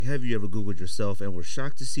Have you ever Googled yourself and were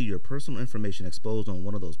shocked to see your personal information exposed on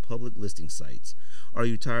one of those public listing sites? Are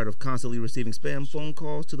you tired of constantly receiving spam phone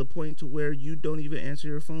calls to the point to where you don't even answer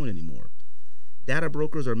your phone anymore? Data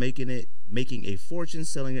brokers are making a fortune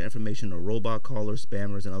selling their information to robot callers,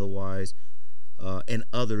 spammers, and otherwise, and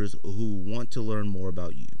others who want to learn more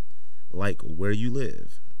about you, like where you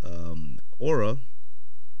live. Aura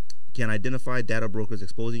can identify data brokers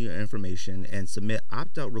exposing your information and submit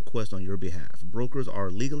opt-out requests on your behalf. Brokers are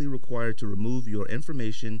legally required to remove your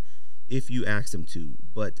information if you ask them to,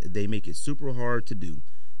 but they make it super hard to do.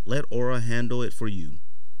 Let Aura handle it for you.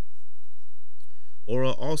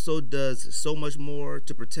 Aura also does so much more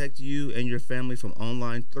to protect you and your family from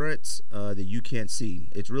online threats that you can't see.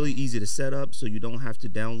 It's really easy to set up, so you don't have to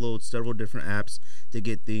download several different apps to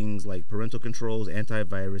get things like parental controls,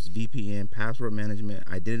 antivirus, VPN, password management,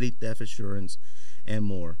 identity theft assurance, and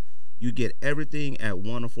more. You get everything at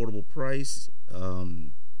one affordable price.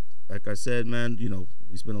 Like I said, man,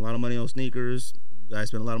 we spend a lot of money on sneakers. You guys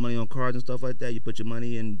spend a lot of money on cards and stuff like that. You put your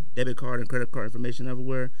money in debit card and credit card information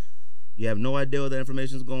everywhere. You have no idea where that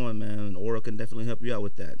information is going, man. Aura can definitely help you out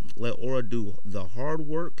with that. Let Aura do the hard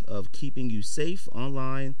work of keeping you safe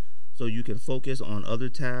online so you can focus on other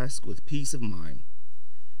tasks with peace of mind.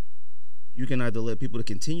 You can either let people to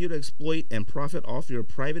continue to exploit and profit off your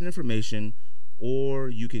private information, or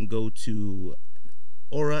you can go to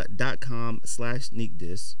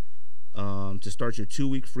aura.com/sneakdis to start your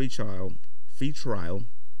 2-week free trial.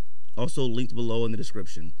 Also linked below in the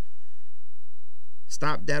description.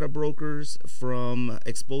 Stop data brokers from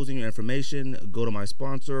exposing your information. Go to my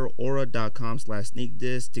sponsor,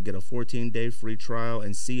 aura.com/sneakdis, to get a 14-day free trial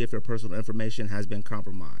and see if your personal information has been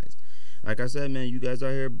compromised. Like I said, man, you guys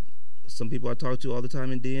out here, some people I talk to all the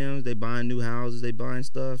time in DMs, they buying new houses, they buying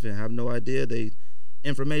stuff and have no idea they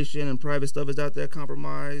information and private stuff is out there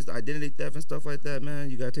compromised, identity theft and stuff like that, man.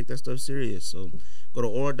 You got to take that stuff serious. So go to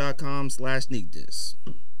aura.com/sneakdis.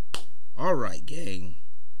 All right, gang.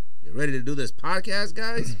 You ready to do this podcast,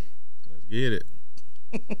 guys? Let's get it.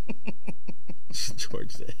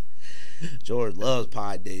 George said. George loves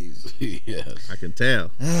pod days. Yes. I can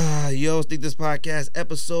tell. Yo, Sneak This Podcast,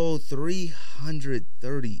 episode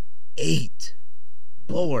 338.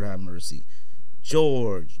 Lord have mercy.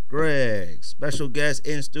 George, Greg, special guest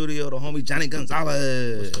in studio, the homie Johnny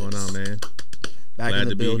Gonzalez. What's going on, man? Back Glad in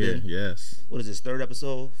the to building. Be here. Yes. What is this, third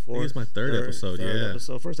episode? I think it's my third episode,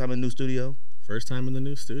 episode. First time in the new studio? First time in the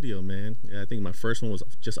new studio, man. Yeah, I think my first one was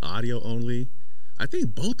just audio only. I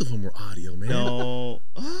think both of them were audio, man. No.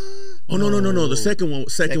 No. The second one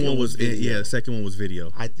was video. The second one was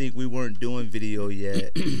video. I think we weren't doing video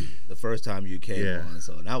yet the first time you came on.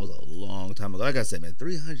 So that was a long time ago. Like I said, man,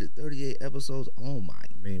 338 episodes. Oh my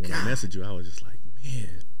when God. I messaged you, I was just like,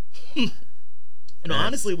 man.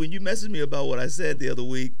 Honestly, when you messaged me about what I said the other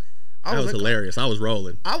week, that was like, hilarious. I was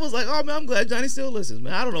rolling. I was like, oh man, I'm glad Johnny still listens,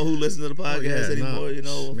 man. I don't know who listens to the podcast anymore,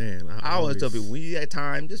 Man, I always tell people, when you have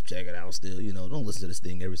time, just check it out still, don't listen to this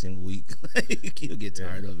thing every single week. You'll get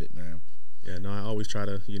tired of it, man. Yeah, no, I always try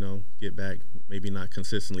to, get back, maybe not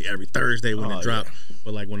consistently every Thursday when it drops,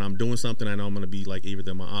 but like when I'm doing something, I know I'm going to be like either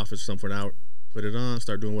in my office or something out, put it on,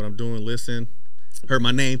 start doing what I'm doing, listen. Heard my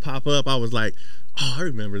name pop up. I was like, oh, I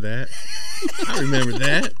remember that.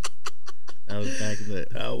 That was back in the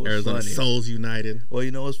Arizona funny. Souls United. Well,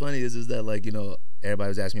 what's funny is that, like, everybody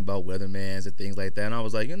was asking me about weathermans and things like that. And I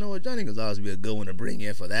was like, you know what, Johnny Gonzalez would be a good one to bring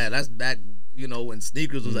in for that. That's back, when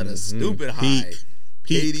sneakers was at a stupid high.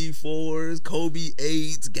 Peak. KD4s, Kobe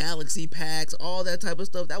 8s, Galaxy packs, all that type of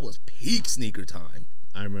stuff. That was peak sneaker time.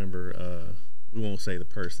 I remember, we won't say the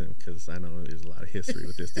person because I know there's a lot of history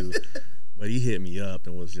with this dude. But he hit me up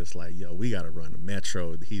and was just like, yo, we got to run the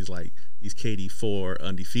Metro. He's like, these KD4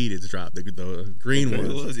 undefeateds dropped, the green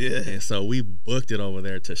ones. Yeah. And so we booked it over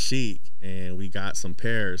there to Chic, and we got some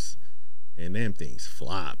pairs, and them things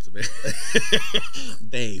flopped, man.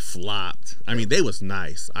 They flopped. I mean, they was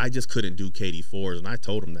nice. I just couldn't do KD4s, and I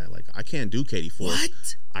told him that. Like, I can't do KD4s.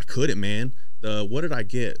 What? I couldn't, man. What did I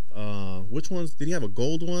get? Which ones? Did he have a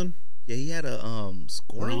gold one? Yeah, he had a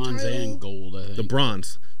scoring bronze title? and gold, I think. The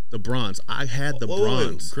bronze. I had the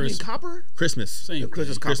bronze. You mean copper? Christmas. Same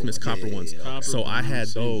Christmas copper ones. Yeah. Copper, so I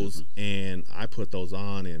had bronze, those, and I put those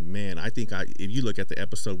on, and man, I think if you look at the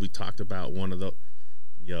episode, we talked about one of those.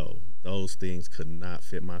 Those things could not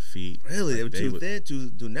fit my feet. Really? They were too thin,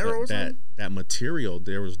 too narrow or something? That material,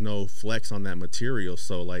 there was no flex on that material,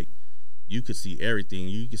 so like you could see everything.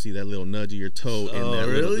 You could see that little nudge of your toe in that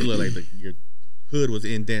really? little like your hood was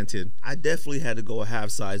indented. I definitely had to go a half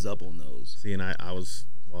size up on those. See, and I was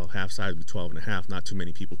well, half size would be 12.5. Not too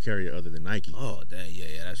many people carry it other than Nike. Oh, dang,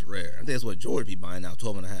 yeah, that's rare. I think that's what George be buying now,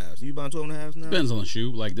 12.5. You buying 12.5 now? Depends on the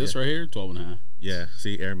shoe. Like this right here, 12.5. Yeah,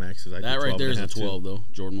 see, Air Maxes. That right there is a 12 though.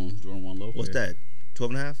 Jordan 1 low. What's that?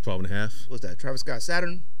 12.5? 12.5. What's that? Travis Scott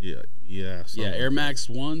Saturn? Yeah. Yeah, Air Max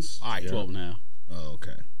ones. 12.5. Oh,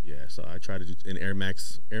 okay. Yeah, so I try to do in Air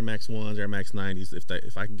Max 1s, Air Max 90s.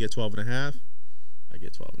 If I can get 12.5, I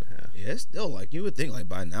get 12.5. Yeah, it's still like you would think like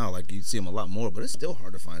by now like you'd see them a lot more, but it's still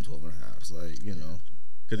hard to find 12.5s. Like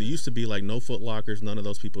because it used to be like no Foot Lockers, none of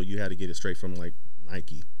those people. You had to get it straight from like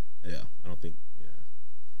Nike. Yeah, I don't think. Yeah,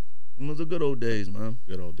 it was the good old days, man.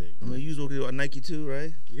 Good old days. I mean, you used to get Nike too,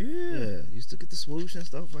 right? Yeah, used to get the swoosh and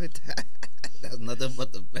stuff like that. That's nothing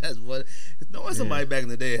but the best. But knowing somebody back in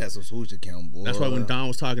the day had some swoosh account, boy. That's why when Don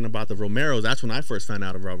was talking about the Romeros, that's when I first found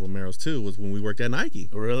out about Romeros too. Was when we worked at Nike.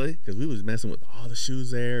 Really? Because we was messing with all the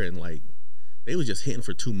shoes there, and like they was just hitting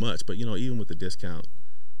for too much. But even with the discount.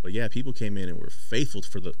 But yeah, people came in and were faithful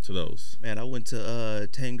to those. Man, I went to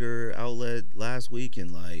Tanger Outlet last week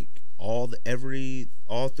and like all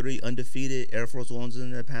three undefeated Air Force Ones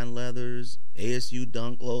in there, Pan Leathers, ASU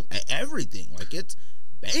Dunk Lows, everything. Like it's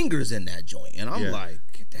bangers in that joint, and I'm like,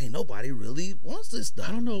 dang, nobody really wants this stuff.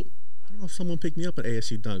 I don't know if someone picked me up at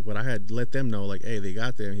ASU Dunk, but I had let them know like, hey, they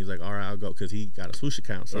got there, and he's like, all right, I'll go, because he got a swoosh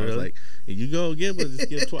account. So I was like, hey, you go get one. Just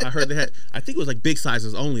give 12. I heard they had. I think it was like big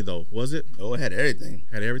sizes only though. Was it? Oh, it had everything.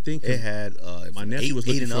 Had everything. It had. My nephew was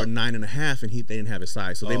looking for a 9.5, and they didn't have his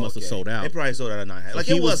size, so they must have sold out. They probably sold out at 9.5. Like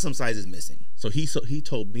it was some sizes missing. So he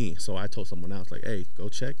told me. So I told someone else like, hey, go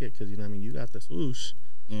check it, because what I mean, you got the swoosh.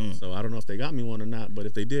 So I don't know if they got me one or not, but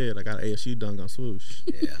if they did, I got an ASU Dunk on swoosh.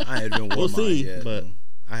 Yeah, I haven't worn mine yet. But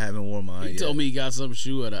I haven't worn mine yet. He told me he got some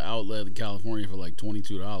shoe at an outlet in California for like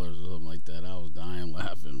 $22 or something like that. I was dying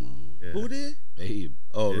laughing. Yeah. Who did? Babe.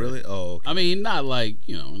 Oh, really? Oh, okay. I mean, not like,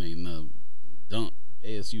 it ain't no Dunk,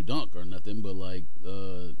 ASU Dunk or nothing, but like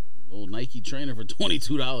little Nike trainer for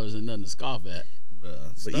 $22 and nothing to scoff at.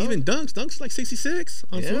 But even Dunks like 66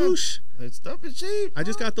 on swoosh. That stuff is cheap. I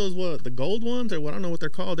just got those the gold ones, or what, I don't know what they're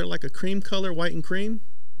called. They're like a cream color, white and cream.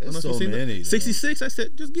 There's so many. 66. I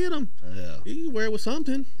said, just get them. Yeah. You can wear it with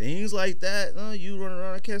something. Things like that. You run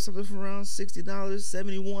around and catch something for around $60,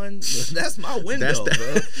 $71. That's my window,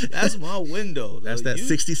 bro. That's my window. That's that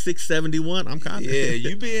 66, 71. I'm confident. Yeah,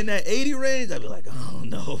 you be in that 80 range, I'd be like, oh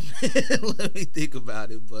no, man. Let me think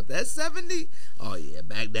about it. But that 70, oh yeah,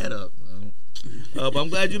 back that up. But I'm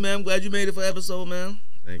glad you made it for episode, man.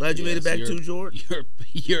 Glad you made it back to George.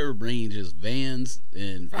 Your range is Vans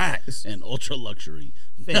and ultra luxury.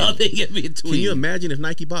 Nothing in between. Can you imagine if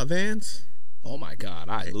Nike bought Vans? Oh my God,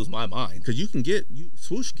 I'd lose my mind. Because you can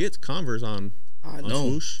swoosh gets Converse on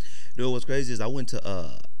swoosh. Dude, what's crazy is I went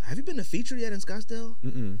to have you been to Feature yet in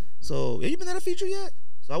Scottsdale? So have you been at a Feature yet?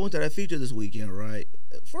 So I went to that Feature this weekend, right?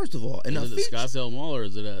 First of all, is it Scottsdale Mall or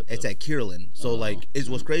is it at? It's at Kierland. So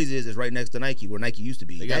what's crazy is it's right next to Nike, where Nike used to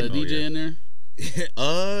be. They got a DJ in there.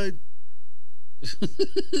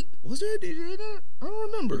 Was there a DJ in there? I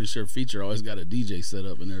don't remember. Pretty sure Feature always got a DJ set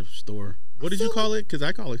up in their store. What did you call it? Because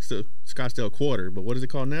I call it Scottsdale Quarter, but what is it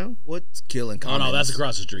called now? What's Killing Commons? Oh no, that's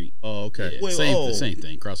across the street. Oh, okay. Yeah, the same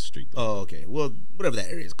thing, across the street though. Oh, okay. Well, whatever that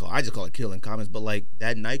area is called, I just call it Killing Commons. But like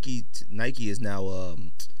that Nike is now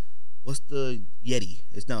what's the Yeti?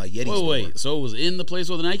 It's now a Yeti store. Wait. So it was in the place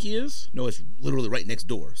where the Nike is? No, it's literally right next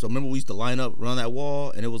door. So remember we used to line up around that wall,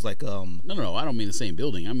 and it was like No, I don't mean the same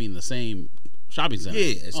building. I mean the same shopping center.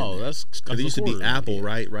 Yeah. That's because it used to be Apple,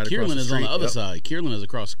 right across the street. Kierland is on the other side. Kierland is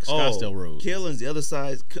across Scottsdale Road. Kierland's the other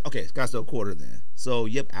side. Okay, Scottsdale Quarter then. So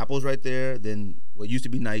yep, Apple's right there. Then what used to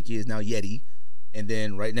be Nike is now Yeti, and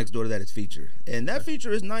then right next door to that is Feature. And that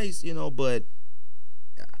Feature is nice, but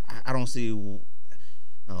I don't see.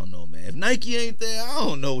 I don't know, man. If Nike ain't there, I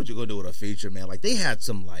don't know what you're gonna do with a Feature, man. Like they had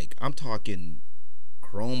some I'm talking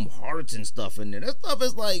chrome hearts and stuff in there. That stuff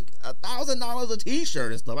is like $1,000 a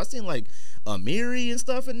t-shirt and stuff. I seen like Amiri and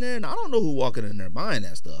stuff in there, and I don't know who walking in there buying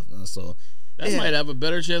that stuff. So that might have a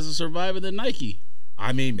better chance of surviving than Nike.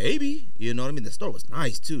 I mean, maybe. You know what I mean? The store was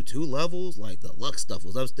nice too. 2 levels. Like the luxe stuff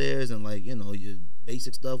was upstairs, and your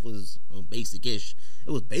basic stuff was basic-ish. It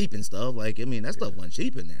was vaping stuff. That stuff wasn't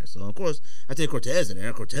cheap in there. So of course I take Cortez in there,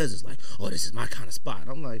 and Cortez is like, oh, this is my kind of spot.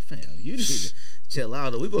 I'm like, fam, you need to chill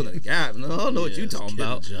out. We going to the Gap. No, I don't know what you talking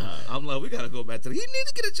about. I'm like, we gotta go back to he need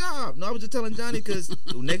to get a job. No, I was just telling Johnny because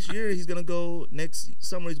next year next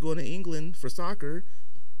summer he's going to England for soccer,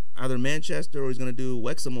 either Manchester or he's gonna do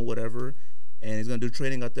Wrexham or whatever. And he's going to do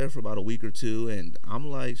training out there for about a week or 2. And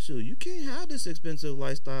I'm like, shoot, you can't have this expensive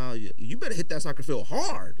lifestyle. You better hit that soccer field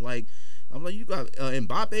hard. I'm like, you got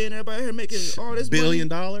Mbappe and everybody here making all this $1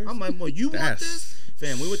 billion. I'm like, well, you want this?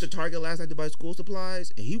 Fam, we went to Target last night to buy school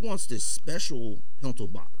supplies, and he wants this special pencil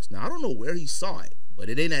box. Now, I don't know where he saw it, but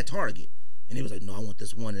it ain't at Target. And he was like, no, I want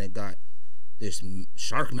this one, and it got this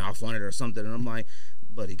shark mouth on it or something. And I'm like,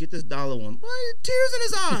 buddy, get this dollar one. Boy, tears in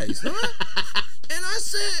his eyes, huh? And I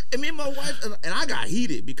said, and me and my wife, and I got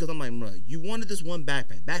heated because I'm like, bro, you wanted this one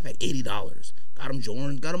backpack, $80. Got him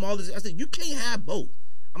Jordan, got him all this. I said, you can't have both.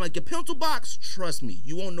 I'm like, your pencil box, trust me,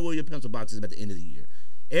 you won't know where your pencil box is at the end of the year.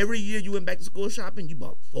 Every year you went back to school shopping, you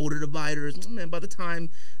bought folder dividers. Man, by the time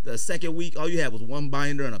the second week, all you had was one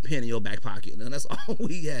binder and a pen in your back pocket. And that's all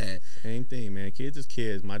we had. Same thing, man. Kids is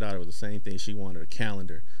kids. My daughter was the same thing. She wanted a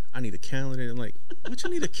calendar. I need a calendar. I'm like, what you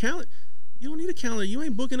need a calendar? You don't need a calendar. You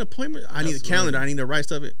ain't booking an appointment. I need a calendar. Right. I need to write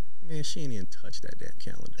stuff. Man, she ain't even touched that damn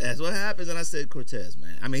calendar. That's what happens. And I said, Cortez,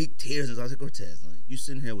 man. I mean, he tears us. I said, Cortez, like, you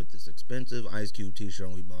sitting here with this expensive Ice Cube t-shirt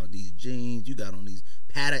and we bought these jeans. You got on these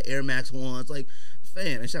Pata Air Max ones. Like,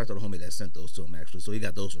 fam, and shout out to the homie that sent those to him, actually. So he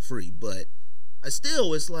got those for free. But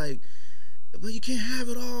still, it's like, but you can't have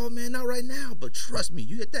it all, man. Not right now. But trust me,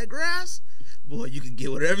 you hit that grass, boy, you can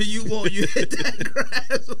get whatever you want. You hit that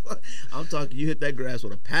grass. Boy. I'm talking, you hit that grass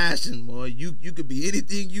with a passion, boy. You could be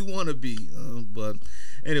anything you want to be. But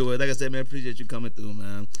anyway, like I said, man, appreciate you coming through,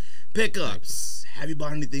 man. Pickups. Have you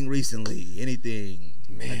bought anything recently? Anything?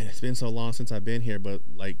 Man, it's been so long since I've been here, but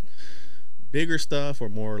like bigger stuff or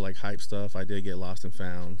more like hype stuff, I did get Lost and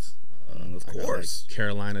Founds. Of course. Like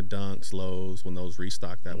Carolina Dunks, Lowe's, when those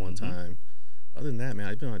restocked that one time. Other than that, man,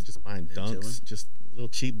 I've been just buying dunks, just little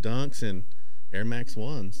cheap dunks and Air Max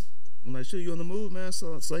 1s. I'm like, sure, you on the move, man,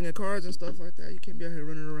 so slinging cards and stuff like that. You can't be out here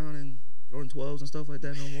running around in Jordan 12s and stuff like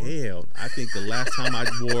that no more. Hell, I think the last time I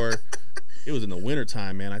wore, it was in the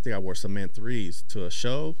wintertime, man. I think I wore cement 3s to a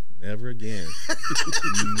show. Never again.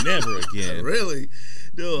 Never again. Really?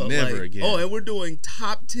 Dude, never again. Oh, and we're doing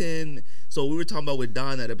top 10. So we were talking about with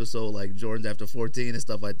Don that episode, like Jordans after 14 and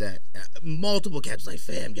stuff like that. Multiple captions like,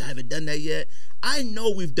 fam, you haven't done that yet? I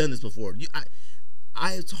know we've done this before.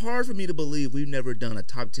 It's hard for me to believe we've never done a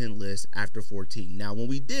top 10 list after 14. Now, when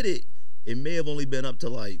we did it, it may have only been up to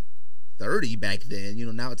like 30 back then. You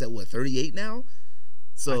know, now it's at what, 38 now?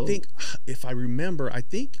 So I think, if I remember, I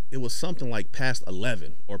think it was something like past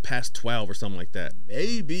 11 or past 12 or something like that.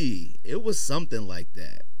 Maybe. It was something like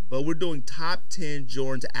that. But we're doing top 10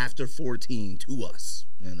 Jordans after 14 to us,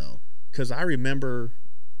 you know. Because I remember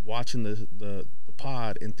watching the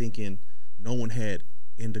pod and thinking no one had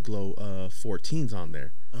Indiglo 14s on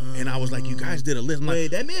there. And I was like, you guys did a list. Wait,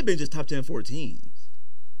 that may have been just top 10 14s.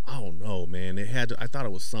 I don't know, man. It had to, I thought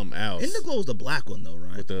it was something else. Indiglo was the black one, though,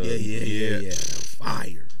 right? With the, yeah.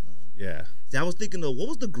 Fire. Yeah. See, I was thinking of, what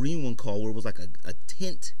was the green one called where it was like a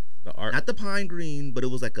tint? The art. Not the pine green, but it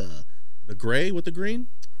was like a... The gray with the green?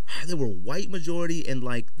 They were white majority and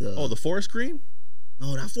like the... Oh, the forest green?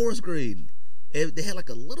 No, not forest green. They had like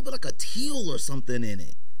a little bit like a teal or something in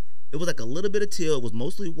it. It was like a little bit of teal. It was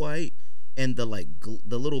mostly white. And the like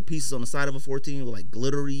the little pieces on the side of a 14 were like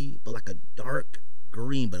glittery, but like a dark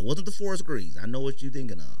green. But it wasn't the forest greens. I know what you're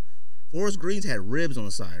thinking of. Forest greens had ribs on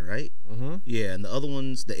the side, right? Uh-huh. Yeah, and the other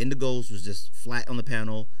ones, the indigos, was just flat on the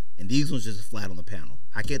panel. And these ones just flat on the panel.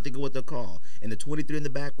 I can't think of what they're called. And the 23 in the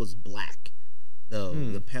back was black.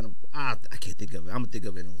 The panel, I can't think of it. I'm going to think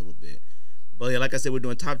of it in a little bit. But yeah, like I said, we're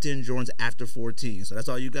doing top 10 Jordans after 14. So that's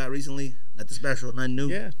all you got recently? Nothing special, nothing new?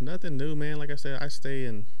 Yeah, nothing new, man. Like I said, I stay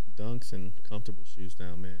in dunks and comfortable shoes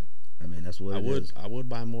now, man. I mean, that's what I would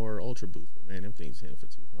buy more Ultra Boosts, but man, them things hitting for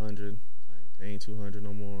 $200. I ain't paying $200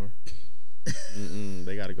 no more.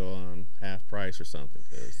 They got to go on half price or something.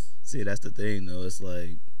 See, that's the thing, though. It's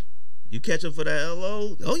like, you catch them for that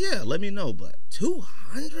LO? Oh, yeah, let me know. But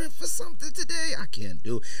 $200 for something today? I can't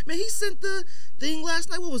do it. Man, he sent the thing last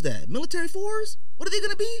night. What was that? Military 4s? What are they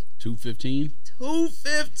going to be? $215.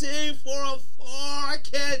 $215 for a 4. I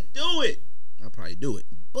can't do it. I'll probably do it,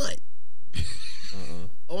 but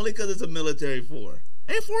only because it's a military 4.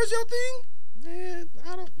 Ain't 4s your thing? Man,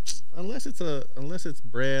 I don't. Unless it's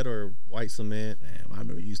bread or white cement. Damn, I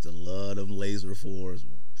remember you used to love them laser 4s.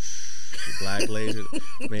 The black laser,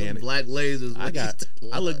 man. Black lasers.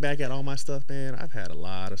 I look back at all my stuff, man. I've had a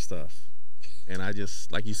lot of stuff, and I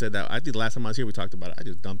just, like you said, that I think the last time I was here we talked about it. I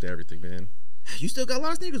just dumped everything, man. You still got a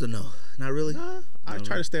lot of sneakers or no? Not really. Nah, I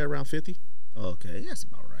try to stay around 50. Okay, that's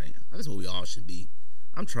about right. That's what we all should be.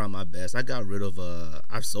 I'm trying my best. I got rid of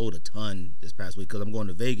I've sold a ton this past week because I'm going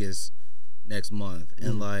to Vegas next month,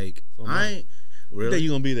 and like so I ain't. Really? What day you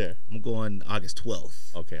gonna be there? I'm going August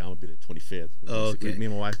 12th. Okay, I'm gonna be there 25th. Okay. Me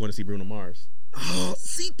and my wife going to see Bruno Mars. Oh,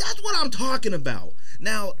 see, that's what I'm talking about.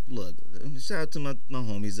 Now, look, shout out to my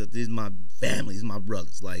homies. These are my families, my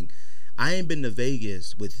brothers. Like, I ain't been to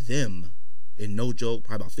Vegas with them, in no joke,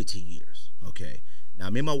 probably about 15 years. Okay. Now,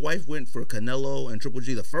 me and my wife went for Canelo and Triple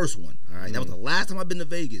G, the first one. All right, that was the last time I've been to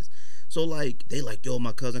Vegas. So like, they like, yo,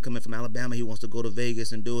 my cousin coming from Alabama, he wants to go to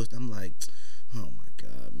Vegas and do it. I'm like, oh my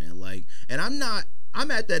God, man. Like, and I'm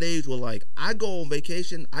at that age where like, I go on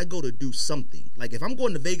vacation, I go to do something. Like, if I'm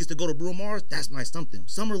going to Vegas to go to Bruno Mars, that's my something.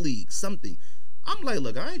 Summer League, something. I'm like,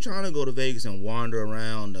 look, I ain't trying to go to Vegas and wander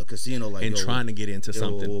around the casino like, and trying to get into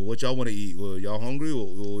something. What y'all want to eat? Y'all hungry?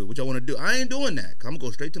 What y'all want to do? I ain't doing that. I'm gonna go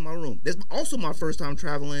straight to my room. This also my first time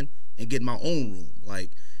traveling and getting my own room. Like,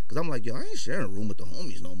 cause I'm like, yo, I ain't sharing a room with the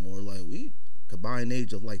homies no more. Like, we combined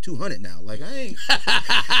age of like 200 now. Like, I ain't.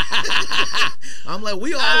 I'm like,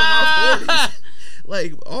 we all in our 40s.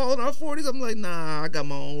 Like, all in our 40s. I'm like, nah, I got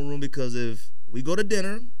my own room because if we go to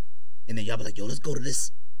dinner and then y'all be like, yo, let's go to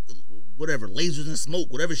this. Whatever, lasers and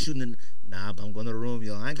smoke, whatever shooting in. Nah, I'm going to the room,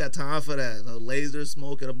 yo. I ain't got time for that. No lasers,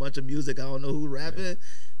 smoke, and a bunch of music. I don't know who rapping.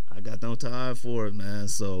 I got no time for it, man.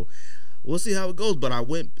 So we'll see how it goes. But I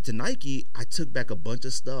went to Nike. I took back a bunch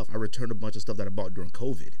of stuff. I returned a bunch of stuff that I bought during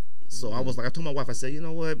COVID. So I was like, I told my wife, I said, you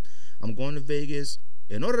know what? I'm going to Vegas.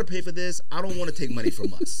 In order to pay for this, I don't want to take money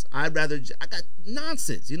from us. I'd rather, I got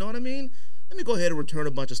nonsense. You know what I mean? Let me go ahead and return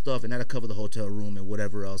a bunch of stuff, and that'll cover the hotel room and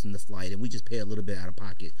whatever else in the flight, and we just pay a little bit out of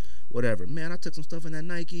pocket, whatever. Man, I took some stuff in that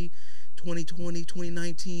Nike 2020,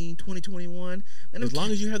 2019, 2021. And as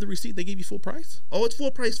long as you have the receipt, they give you full price? Oh, it's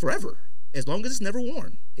full price forever. As long as it's never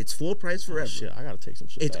worn. It's full price forever. Oh, shit, I got to take some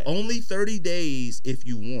shit It's back. only 30 days if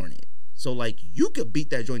you worn it. So, like, you could beat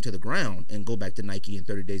that joint to the ground and go back to Nike in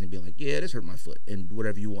 30 days and be like, yeah, this hurt my foot, and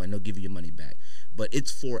whatever you want, and they'll give you your money back. But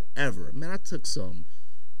it's forever. Man, I took some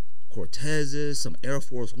Cortezes, some Air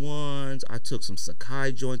Force Ones. I took some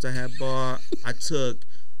Sacai joints I had bought. I took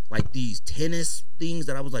like these tennis things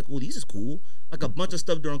that I was like, oh, these is cool. Like a bunch of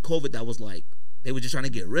stuff during COVID that was like they were just trying to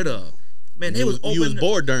get rid of. Man, they was opening. You was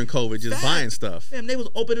bored during COVID, just buying stuff. Man, they was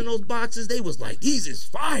opening those boxes. They was like, these is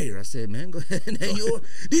fire. I said, man, go ahead.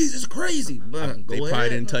 These is crazy. Man, they probably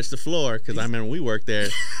didn't touch the floor because I remember when we worked there.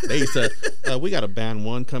 They used to, we got a band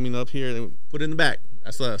one coming up here. They put it in the back.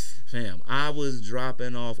 That's us. Fam, I was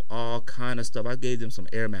dropping off all kind of stuff. I gave them some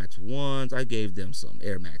Air Max 1s. I gave them some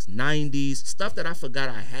Air Max 90s. Stuff that I forgot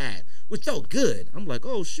I had, which felt good. I'm like,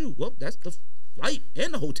 oh, shoot. Well, that's the flight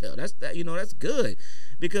and the hotel. That's good.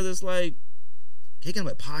 Because it's like, taking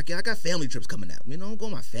my pocket. I got family trips coming out. You know, I'm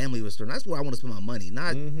going to my family restaurant. That's where I want to spend my money,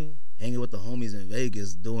 not hanging with the homies in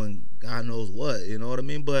Vegas doing God knows what. You know what I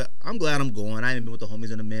mean? But I'm glad I'm going. I ain't been with the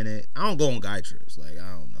homies in a minute. I don't go on guy trips. Like,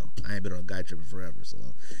 I don't know. I ain't been on a guy trip in forever. So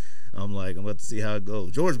I'm like, I'm about to see how it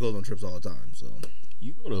goes. George goes on trips all the time. So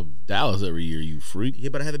you go to Dallas every year, you freak. Yeah,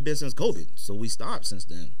 but I haven't been since COVID. So we stopped since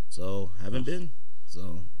then. So haven't been.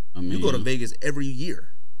 So I mean, you go to Vegas every year.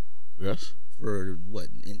 Yes. For what?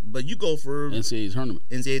 But you go for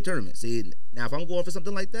NCAA tournament. See, now if I'm going for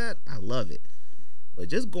something like that, I love it. But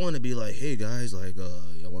just going to be like, hey guys, like,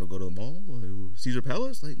 y'all want to go to the mall, like, Caesar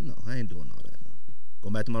Palace? Like, no, I ain't doing all that. No.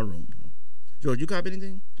 Going back to my room. No. George, you cop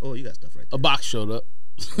anything? Oh, you got stuff right there. A box showed up.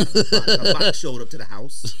 A box showed up to the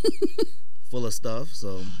house, full of stuff.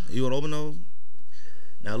 So you want to open those?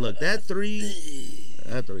 Now look, that three is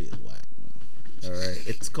whack. All right,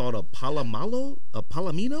 it's called a Palomino.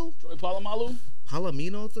 Troy Polamalu.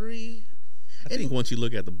 Palomino 3. I think once you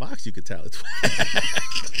look at the box, you could tell it's.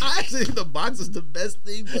 I think the box is the best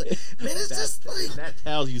thing, but man, it's just like that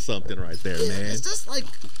tells you something right there, man. It's just like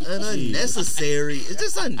an unnecessary. It's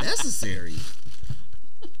just unnecessary.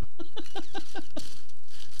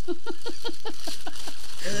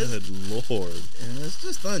 Good Lord. And it's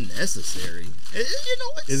just unnecessary. You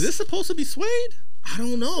know, is this supposed to be suede? I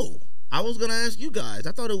don't know. I was gonna ask you guys.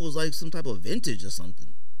 I thought it was like some type of vintage or something,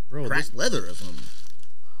 bro. Cracked leather or something.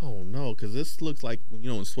 Oh no, because this looks like, you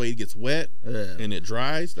know, when suede gets wet and it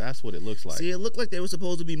dries, that's what it looks like. See, it looked like they were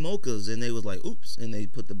supposed to be mochas, and they was like, oops, and they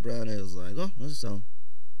put the brown. And it was like, oh, let's sell them.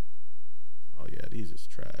 Oh yeah, these is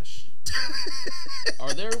trash.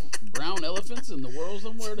 Are there brown elephants in the world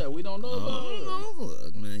somewhere that we don't know about? Oh,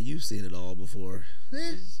 look, man, you've seen it all before.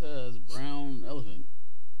 This has brown elephant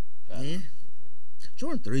pattern. Yeah.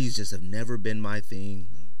 Jordan 3s just have never been my thing.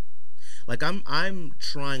 Like, I'm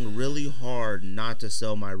trying really hard not to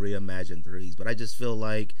sell my reimagined 3s, but I just feel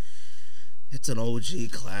like it's an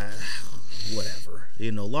OG class, whatever.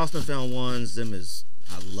 You know, Lost and Found 1s,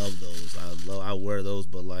 I love those. I wear those,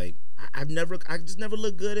 but like I just never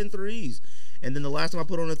look good in 3s. And then the last time I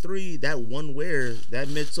put on a 3, that one wear, that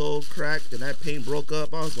midsole cracked and that paint broke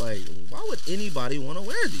up. I was like, why would anybody want to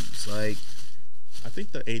wear these? Like, I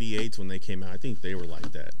think the 88s when they came out, I think they were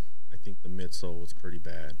like that. I think the midsole was pretty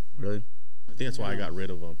bad. Really? I think that's why I got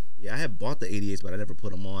rid of them. Yeah, I had bought the 88s, but I never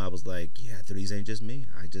put them on. I was like, yeah, 3s ain't just me.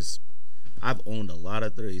 I've owned a lot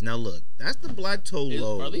of 3s. Now look, that's the black toe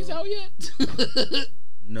low. Are these out yet?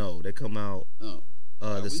 No, they come out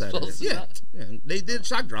this Saturday. Yeah, they did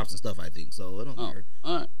shock drops and stuff. I think so. I don't care.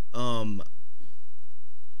 All right.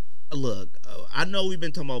 Look, I know we've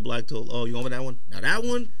been talking about black toe. Oh, you want that one? Now that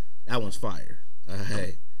one's fire.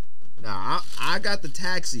 Hey, now I got the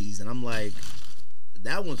taxis, and I'm like,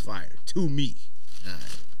 that one's fire to me.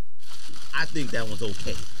 I think that one's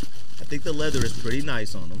okay. I think the leather is pretty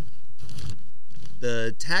nice on them.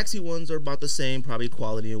 The taxi ones are about the same, probably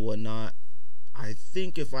quality and whatnot. I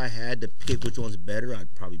think if I had to pick which one's better,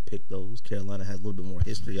 I'd probably pick those. Carolina has a little bit more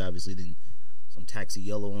history, obviously, than some taxi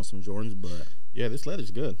yellow on some Jordans, but Yeah, this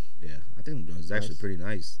leather's good. yeah, I think the Jordans is actually pretty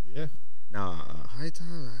nice. Yeah. Now, high top,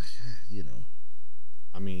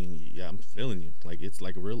 I mean, yeah, I'm feeling you. Like, it's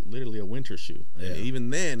like literally a winter shoe. Yeah. And even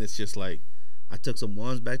then, it's just like, I took some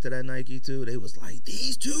ones back to that Nike too. They was like,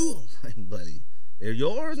 these two. I'm like, buddy, they're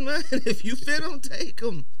yours, man. If you fit them, take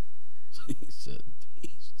them. He said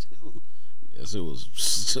these two. Yes, it was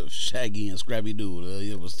Shaggy and Scrappy Doo.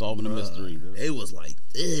 It was solving a mystery. They was like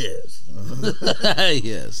this.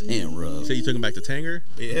 Yes, hand rub. so you took him back to Tanger?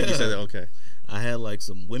 Yeah. You said that, okay. I had like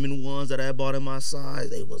some women ones that I had bought in my size.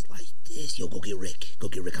 They was like this. Yo, go get Rick. Go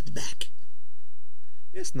get Rick out the back.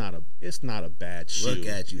 It's not a bad shoe. Look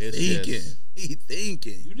at you It's thinking. just- He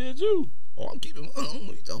thinking. You did too. Oh, I'm keeping one. What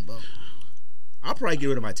are you talking about? I'll probably get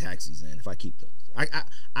rid of my taxis then if I keep those.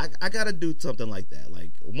 I gotta do something like that.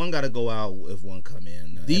 Like one gotta go out if one come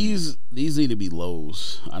in. These need to be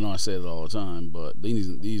lows. I know I say it all the time, but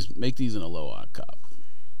these make these in a low I cop.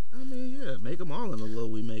 I mean, yeah, make them all in the low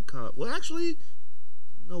we make cop. Well, actually,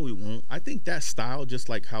 no, we won't. I think that style, just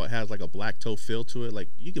like how it has like a black toe feel to it, like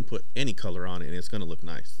you can put any color on it and it's gonna look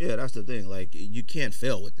nice. Yeah, that's the thing. Like you can't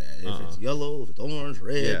fail with that. If it's yellow, if it's orange,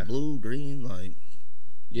 red, blue, green, like.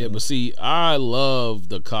 Yeah, but see, I love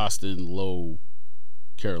the Costin low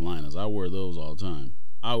Carolinas. I wear those all the time.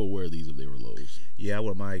 I would wear these if they were lows. Yeah, I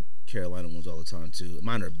wear my Carolina ones all the time too.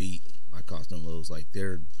 Mine are beat. My Costin lows, like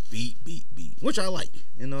they're beat, which I like.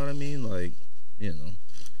 You know what I mean? Like, Damn,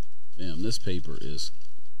 this paper is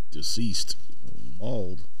deceased.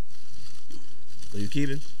 mauled. So you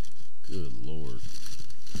keeping? Good Lord.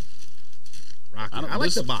 Rocking. I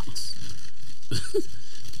like the box.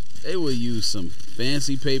 They would use some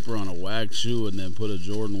fancy paper on a wax shoe and then put a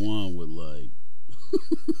Jordan 1 with like.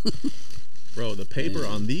 Bro, the paper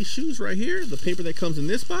on these shoes right here, the paper that comes in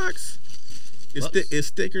this box, is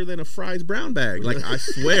thicker than a Fry's brown bag. Like, I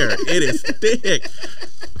swear, it is thick.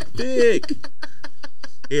 Thick.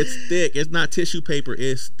 It's thick. It's not tissue paper.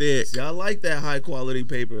 It's thick. See, I like that high quality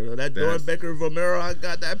paper. That Doernbecher Vomero I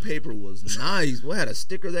got, that paper was nice. We had a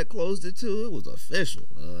sticker that closed it too. It was official.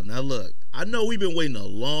 Now look, I know we've been waiting a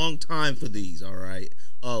long time for these. All right,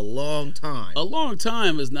 a long time. A long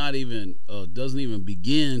time is not even doesn't even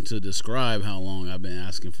begin to describe how long I've been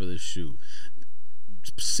asking for this shoe.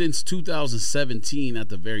 Since 2017 at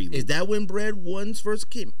the very least. Is that when Bread Ones first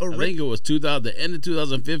came? I think it was the end of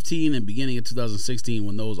 2015 and beginning of 2016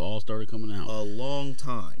 when those all started coming out. A long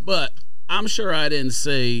time. But I'm sure I didn't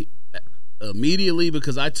say immediately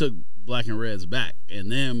because I took black and reds back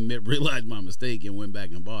and then realized my mistake and went back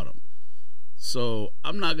and bought them. So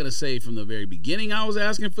I'm not going to say from the very beginning I was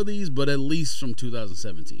asking for these, but at least from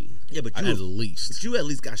 2017. Yeah, but you at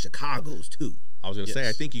least got Chicago's too. I was going to say,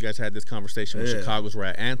 I think you guys had this conversation when Chicago's were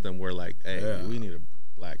at Anthem where like, hey, we need a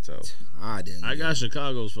black toe. I got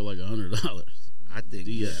Chicago's for like $100. I think,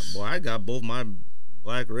 boy, I got both my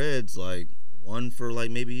black reds, like one for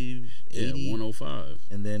like maybe 80. 105.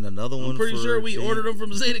 And then another one I'm pretty for sure we 80. ordered them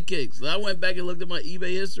from Zeta Kicks. I went back and looked at my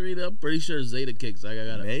eBay history, and I'm pretty sure Zeta Kicks. I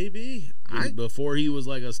got it. Maybe. Before he was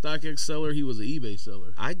like a StockX seller, he was an eBay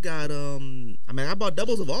seller. I got I bought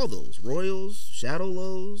doubles of all those. Royals, Shadow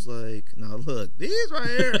Lows, like, now look, these right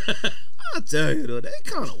here, I'll tell you though, they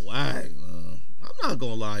kind of whack. I'm not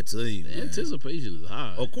gonna lie to you, man. Anticipation is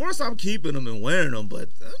high. Of course I'm keeping them and wearing them,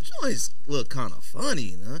 but them joints look kind of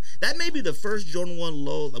funny, huh? That may be the first Jordan 1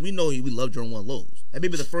 low. Like, we know we love Jordan 1 lows. That may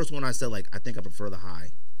be the first one I said, like, I think I prefer the high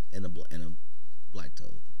and a black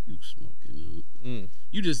toe. You smoking, huh?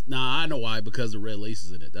 You just, I know why, because the red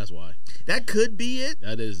laces in it. That's why. That could be it.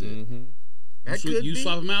 That is it. That could you be.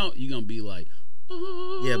 swap them out, you're going to be like,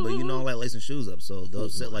 oh. Yeah, but you know I like lacing shoes up, so they'll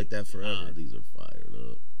sit like that forever. These are fired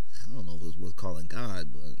up. I don't know if it was worth calling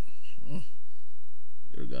God, but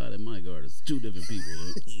your God and my God is two different people.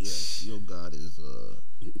 Huh? Yes, your God is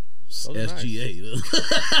SGA.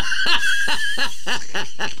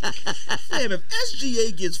 Damn, if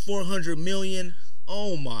SGA gets $400 million,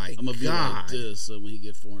 oh my I'm gonna be God! like this when he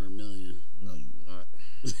get $400 million. No, you're not.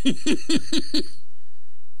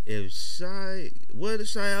 if what is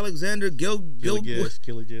Shai Alexander Gilgeous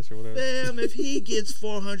or whatever. Fam, if he gets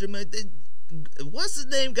 400 million, what's his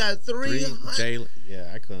name got 300?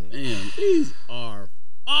 Yeah, I couldn't. Man, these are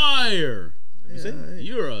fire. Yeah,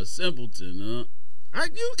 You're a simpleton, huh?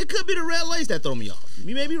 It could be the red lace that throw me off.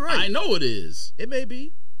 You may be right. I know it is. It may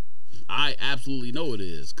be. I absolutely know it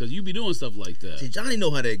is, because you be doing stuff like that. See, Johnny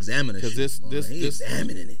know how to examine it. Because he's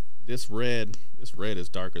examining it. This red is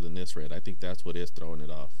darker than this red. I think that's what is throwing it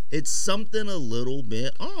off. It's something a little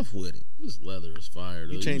bit off with it. This leather is fire.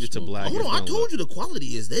 You change it to black. Hold on, I told you the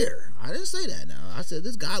quality is there. I didn't say that now. I said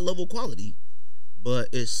this God level quality, but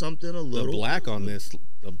it's something a little. The black on this,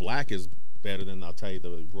 the black is better than, I'll tell you,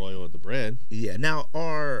 the royal and the bread. Yeah. Now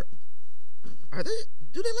are they?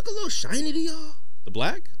 Do they look a little shiny to y'all? The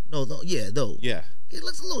black? No, though. Yeah, though. Yeah. It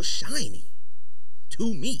looks a little shiny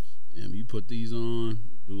to me. Damn, you put these on,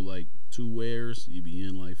 do like 2 wears, you be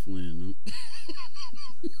in like Flynn.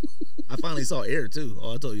 Huh? I finally saw Air too.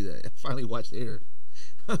 Oh, I told you that. I finally watched Air.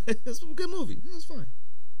 It's a good movie. It was fine.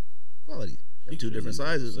 Quality. They're 2 different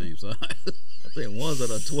sizes. Same size. I think one's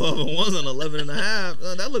on a 12 and one's on 11 and a half.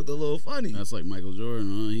 That looked a little funny. That's like Michael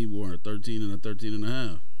Jordan, huh? He wore a 13 and a 13 and a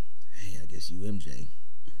half. Hey, I guess you MJ.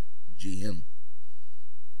 GM.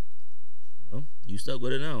 Well, you stuck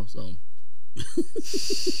with it now, so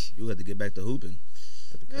you have to get back to hooping.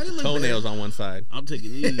 Toenails on one side. I'm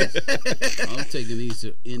taking these. I'm taking these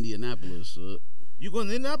to Indianapolis. You going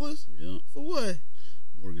to Indianapolis? Yeah. For what?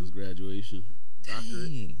 Morgan's graduation. Doctorate.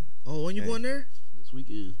 Dang. Oh, when you going there? This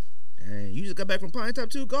weekend. Dang. You just got back from Pine Top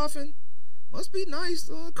 2 golfing? Must be nice.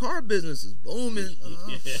 Car business is booming.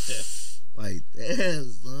 Like,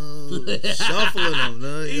 that's shuffling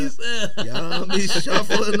them. Y'all be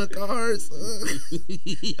shuffling the cars.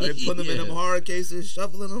 They put them in them hard cases,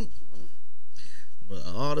 shuffling them. But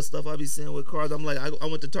all the stuff I be seeing with cars, I'm like, I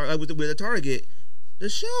went to Target. With the Target, the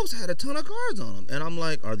shelves had a ton of cards on them, and I'm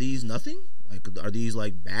like, are these nothing? Like, are these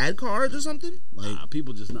like bad cards or something? Like,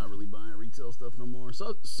 people just not really buying retail stuff no more.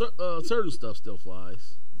 So certain stuff still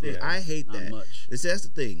flies. Yeah, I hate not that. Much. That's the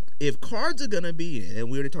thing. If cards are gonna be in, and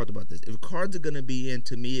we already talked about this, if cards are gonna be in,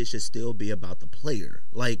 to me, it should still be about the player.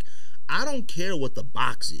 Like, I don't care what the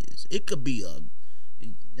box is. It could be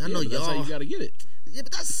I know y'all. That's how you gotta get it. Yeah,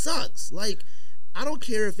 but that sucks. Like, I don't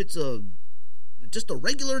care if it's just a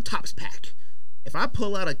regular Topps pack. If I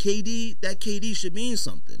pull out a KD, that KD should mean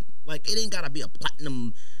something. Like, it ain't gotta be a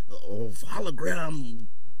platinum or hologram.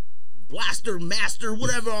 Blaster, master,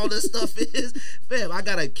 whatever all this stuff is. Fam, I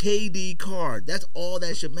got a KD card. That's all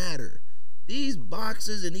that should matter. These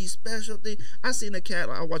boxes and these special things. I seen a cat,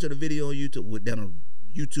 I was watching a video on YouTube, down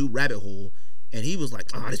a YouTube rabbit hole, and he was like,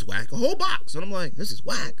 this whack. A whole box. And I'm like, this is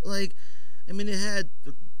whack. Like, I mean, it had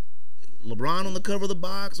LeBron on the cover of the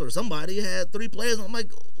box, or somebody had 3 players. I'm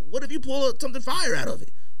like, what if you pull something fire out of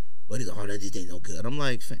it? But he's like, this ain't no good. I'm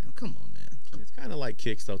like, fam, come on, man. It's kind of like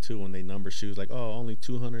kicks though too when they number shoes, like, oh, only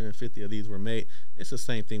 250 of these were made. It's the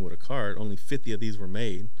same thing with a card. Only 50 of these were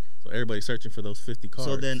made, so everybody's searching for those 50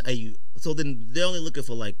 cards. So then they're only looking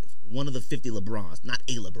for like one of the 50 LeBrons, not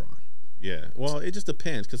a LeBron. Yeah, well, it just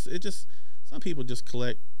depends, because some people just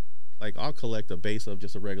collect. Like, I'll collect a base of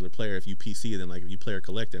just a regular player. If you PC, then like if you player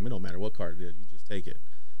collect them, it don't matter what card it is, you just take it.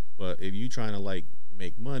 But if you trying to like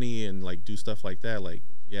make money and like do stuff like that, like,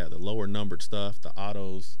 yeah, the lower numbered stuff, the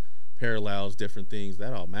autos, parallels, different things,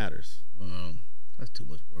 that all matters. That's too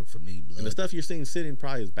much work for me, blood. And the stuff you're seeing sitting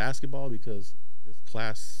probably is basketball, because this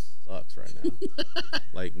class sucks right now.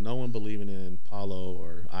 Like, no one believing in Paulo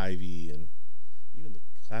or Ivy, and even the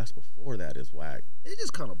class before that is whack. They're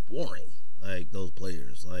just kind of boring, like, those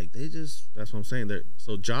players. Like, they just... That's what I'm saying.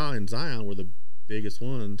 So Ja and Zion were the biggest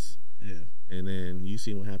ones. Yeah. And then you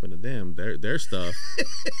see what happened to them. Their stuff,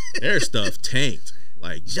 their stuff tanked.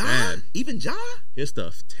 Like, Ja? bad. Even Ja? His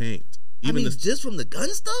stuff tanked. Even just from the gun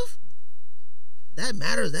stuff? That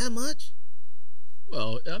matters that much?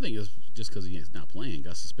 Well, I think it's just because he's not playing,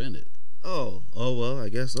 got suspended. Oh, well, I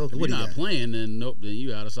guess so. If you're not playing, then nope, then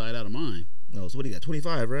you out of sight, out of mind. No, so what do you got?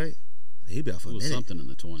 25, right? He'll be out for a minute. Something in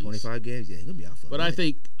the 20s. 25 games, yeah, he'll be out for a minute. But I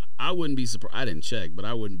think I wouldn't be surprised. I didn't check, but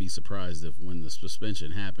I wouldn't be surprised if when the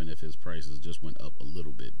suspension happened, if his prices just went up a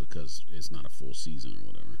little bit because it's not a full season or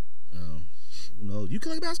whatever. Who knows? You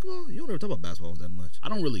collect basketball? You don't ever talk about basketball that much. I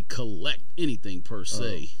don't really collect anything per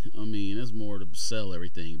se. I mean, it's more to sell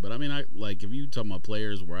everything. But I mean, I like if you talk about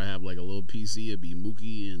players where I have like a little PC, it'd be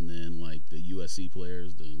Mookie, and then like the USC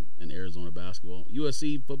players, and Arizona basketball,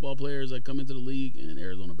 USC football players that come into the league, and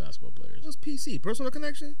Arizona basketball players. What's PC? Personal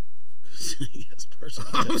connection? Yes, personal.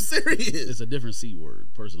 I'm serious. It's a different C word,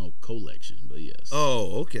 personal collection, but yes.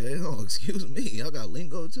 Oh, okay. Oh, excuse me. Y'all got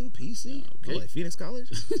lingo too? PC? Okay. Oh, like Phoenix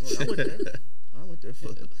College? I went there. I went there for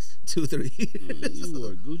 2-3 years. You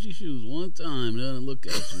wore Gucci shoes one time. They didn't look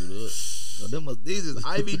at you. So these is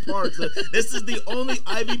Ivy Park. This is the only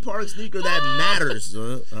Ivy Park sneaker that matters.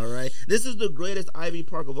 All right. This is the greatest Ivy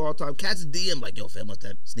Park of all time. Cats DM like, yo, fam, what's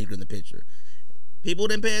that sneaker in the picture? People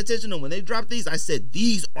didn't pay attention to when they dropped these. I said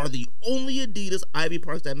these are the only Adidas Ivy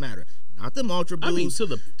Parks that matter. Not them Ultra Blues. I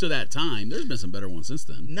mean, to that time, there's been some better ones since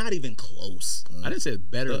then. Not even close. I didn't say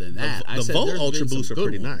better than that. The Volt Ultra Boosts are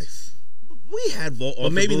pretty nice. We had Volt Ultra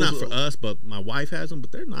But maybe Boosts. not for us, but my wife has them,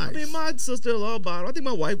 but they're nice. I mean, my sister-in-law bought them. I think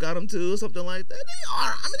my wife got them too, or something like that. They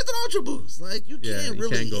are. I mean, it's an Ultra Boost. Like, you can't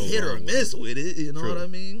really hit or miss with it. You know what I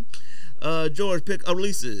mean? George, pick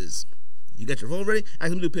releases. You got your phone ready? I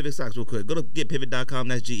can do Pivot Socks real quick. Go to getpivot.com.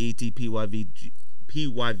 That's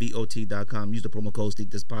GETPYVOT.com. Use the promo code Sneak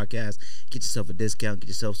This Podcast. Get yourself a discount. Get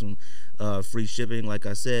yourself some free shipping. Like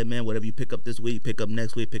I said, man, whatever you pick up this week, pick up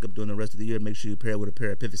next week, pick up during the rest of the year. Make sure you pair it with a pair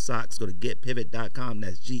of Pivot Socks. Go to getpivot.com.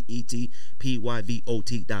 That's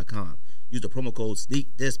GETPYVOT.com. Use the promo code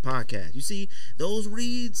Sneak This Podcast. You see those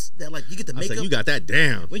reads that like you get to make up. You got that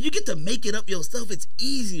down. When you get to make it up yourself, it's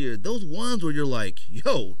easier. Those ones where you're like,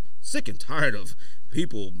 yo, sick and tired of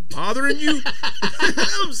people bothering you.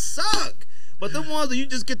 Them suck. But the ones that you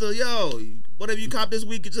just get to, yo, whatever you cop this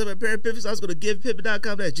week, get yourself a pair of pivots. I was going to give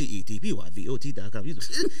pivot.com. That's GETPYVOT.com.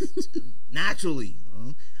 Naturally.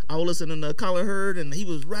 I was listening to Colin Hurd, and he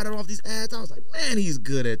was rattling off these ads. I was like, man, he's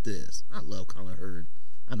good at this. I love Colin Hurd.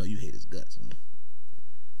 I know you hate his guts.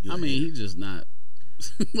 I mean, he's just not.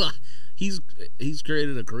 He's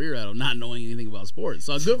created a career out of not knowing anything about sports.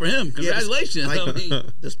 So good for him. Congratulations. Yeah, I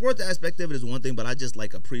mean, the sports aspect of it is one thing, but I just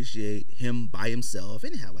like appreciate him by himself. He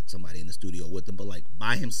didn't have like somebody in the studio with him, but like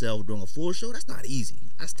by himself doing a full show, that's not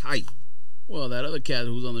easy. That's tight. Well, that other cat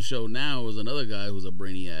who's on the show now is another guy who's a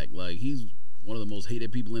brainiac. Like, he's one of the most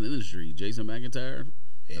hated people in the industry. Jason McIntyre.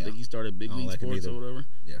 Yeah. I think he started Big League Sports or whatever.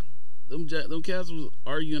 Yeah. Them cats was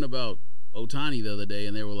arguing about Ohtani the other day,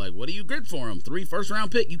 and they were like, what do you grip for him? 3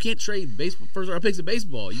 first-round pick? You can't trade first-round picks of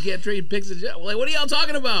baseball. You can't trade picks of... Like, what are y'all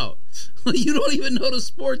talking about? You don't even know the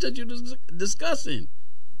sport that you're discussing.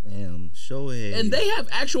 Damn, Shohei. And they have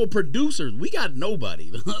actual producers. We got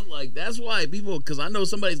nobody. Like, that's why people... Because I know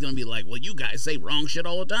somebody's going to be like, well, you guys say wrong shit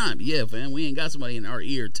all the time. Yeah, fam, we ain't got somebody in our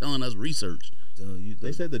ear telling us research.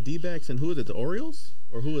 They said the D-backs, and who is it, the Orioles?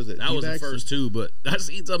 Or who is it? That was the first two, but I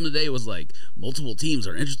seen something today was like multiple teams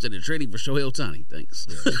are interested in trading for Shohei Ohtani. Thanks.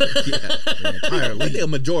 I think a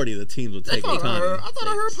majority of the teams will take Ohtani. I thought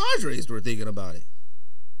I heard Padres were thinking about it.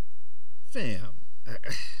 Fam,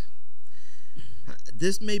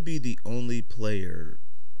 this may be the only player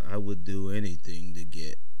I would do anything to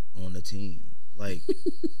get on the team. Like,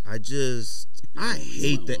 I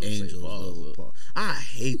hate the Angels. I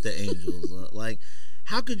hate the Angels. Like,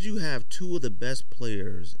 how could you have two of the best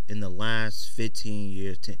players in the last 15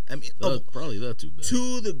 years? Probably the two best.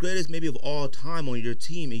 Two of the greatest maybe of all time on your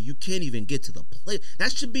team, and you can't even get to the play.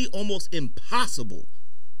 That should be almost impossible.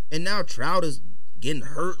 And now Trout is getting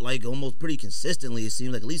hurt like almost pretty consistently. It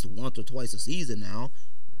seems like at least once or twice a season now.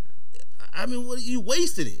 I mean, you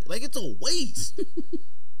wasted it. Like, it's a waste.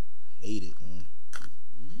 Hate it, man.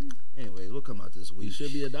 Anyways, we'll come out this week. He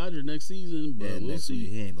should be a Dodger next season, but we'll see.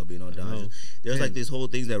 He ain't gonna be no Dodger. There's like these whole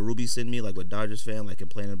things that Ruby sent me, like with Dodgers fan, like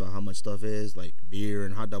complaining about how much stuff is, like beer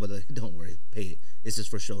and hot dog. But like, don't worry, pay it. It's just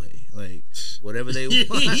for Shohei. Like whatever they want.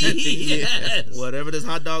 Yes. Whatever this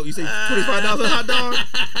hot dog, you say $25 a hot dog.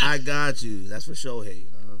 I got you. That's for Shohei.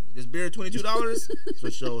 This beer $22. It's for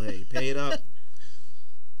Shohei. Pay it up.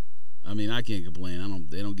 I mean, I can't complain.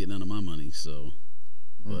 They don't get none of my money, so.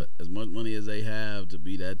 But as much money as they have to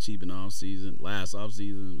be that cheap in last off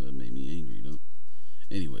season, that made me angry, though.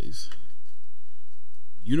 Anyways,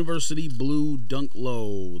 University Blue Dunk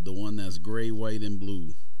Low, the one that's gray, white, and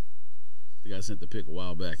blue. I think I sent the pic a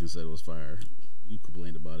while back and said it was fire. You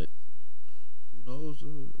complained about it. Who knows?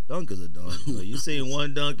 Dunk is a dunk. You seen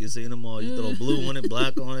one dunk, you seen them all. You throw blue on it,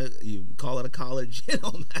 black on it. You call it a college. It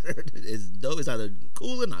don't matter. It's dope. It's either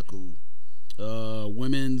cool or not cool.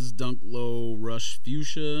 Women's Dunk Low Rush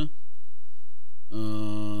Fuchsia.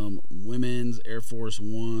 Women's Air Force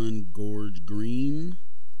One Gorge Green.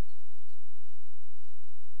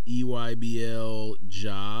 EYBL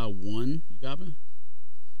Ja 1. You copy?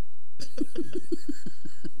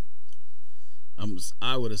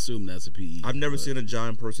 I would assume that's a PE. I've never seen a Ja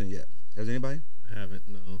in person yet. Has anybody? I haven't,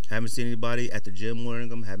 no. Haven't seen anybody at the gym wearing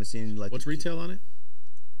them. Haven't seen like. What's retail on it?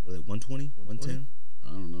 Was it 120? 110?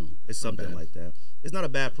 I don't know. It's something like that. It's not a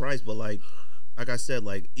bad price, but like I said,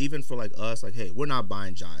 like even for like us, like hey, we're not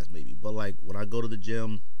buying Jais maybe, but like when I go to the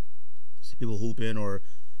gym, see people hooping or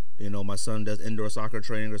You know, my son does indoor soccer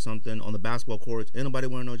training or something on the basketball courts. Ain't nobody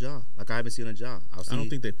wearing no jaw. Like I haven't seen a jaw. I don't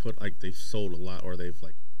think they put like they've sold a lot or they've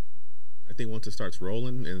like. I think once it starts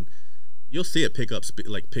rolling and you'll see it pick up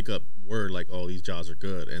word like, oh, these jaws are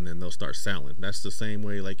good, and then they'll start selling. That's the same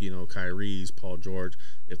way like, you know, Kyrie's, Paul George.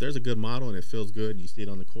 If there's a good model and it feels good, you see it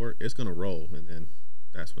on the court, it's gonna roll, and then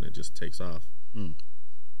that's when it just takes off. But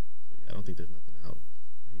yeah, I don't think there's nothing out.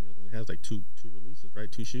 He has like two releases, right?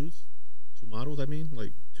 2 shoes. 2 models, I mean,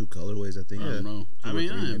 like 2 colorways, I think. I don't know. I mean,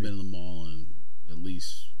 I haven't been in the mall in at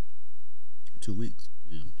least 2 weeks.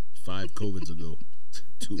 Yeah, 5 COVIDs ago.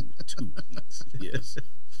 2 weeks. Yes.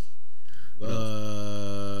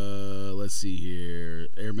 Let's see here.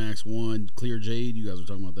 Air Max 1 Clear Jade. You guys were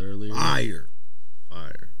talking about that earlier. Fire.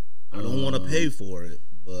 I don't want to pay for it,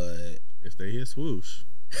 but if they hit swoosh.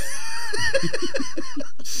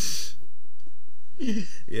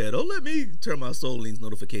 Yeah, don't let me turn my Soul Links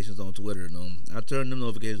notifications on Twitter. No, I turn them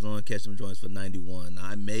notifications on, catch them joints for 91.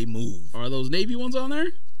 I may move. Are those Navy ones on there?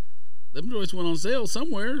 Them joints went on sale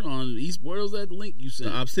somewhere on East. Where was that link you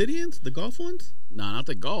sent? The Obsidians, the golf ones? Nah, not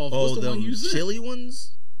the golf. Oh, what's the one you sent? Chili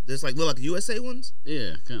ones. There's like look like USA ones.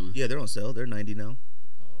 Yeah, kind of. Yeah, they're on sale. They're 90 now.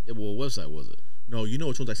 Yeah, well, what website was it? No, you know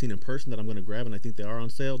which ones I seen in person that I'm going to grab, and I think they are on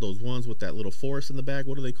sale. Those ones with that little forest in the back.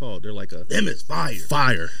 What are they called? They're like a them is fire.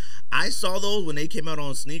 Fire. I saw those when they came out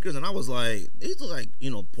on sneakers, and I was like, these look like,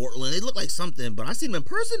 you know, Portland. They look like something, but I seen them in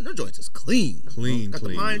person. Their joints is clean. Clean, got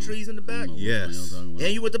clean. the pine trees in the back. Yes. And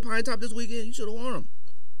you went to Pine Top this weekend. You should have worn them.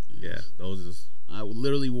 Yeah, those is. I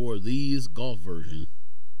literally wore these golf version.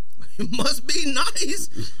 It must be nice.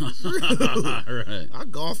 Right. I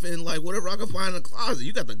golf in like whatever I can find in the closet.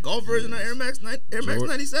 You got the golf version of Air Max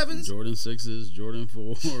 97s? Jordan 6s, Jordan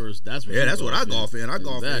 4s. That's what that's what I golf in. I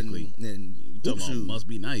golf in hoop shoes. Must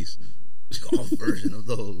be nice. Golf version of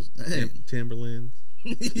those. Timberlands.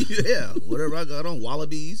 Yeah, whatever I got on.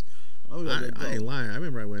 Wallabies. I ain't lying. I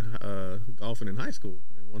remember I went golfing in high school.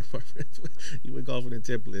 And one of our friends, you went golfing in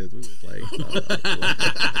Timberlands. We was like,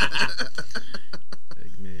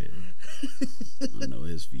 man. I know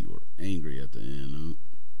his feet were angry at the end. Huh?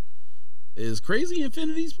 Is Crazy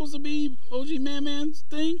Infinity supposed to be OG Man's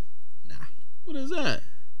thing? Nah. What is that?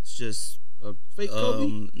 It's just a fake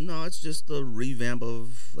Kobe? No, it's just a revamp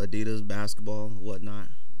of Adidas basketball, whatnot.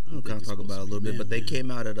 We'll kind of talk about it a little bit, but they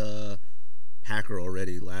came out at Packer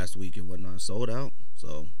already last week and whatnot, sold out.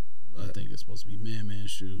 So I think it's supposed to be Man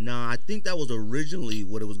shoe. No, I think that was originally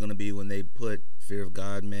what it was going to be when they put Fear of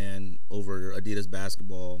God Man over Adidas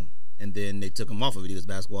basketball, and then they took him off of Adidas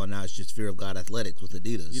basketball. And now it's just Fear of God Athletics with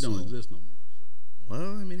Adidas. He don't exist no more. So.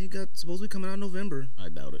 Well, I mean, he got supposed to be coming out in November. I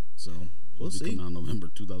doubt it. So we'll see. Coming out November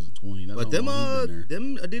 2020. That's but them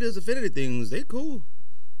Adidas Affinity things, they cool.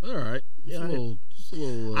 All right. Yeah, just a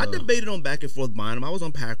little. I debated on back and forth buying them. I was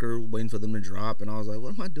on Packer waiting for them to drop, and I was like,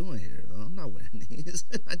 "What am I doing here? I'm not wearing these."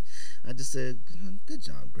 I just said, "Good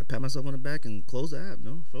job." Pat myself on the back and close the app.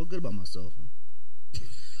 No, felt good about myself. I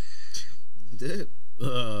did.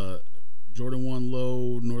 Jordan 1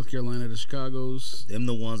 Low, North Carolina to Chicago's. Them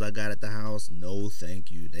the ones I got at the house. No, thank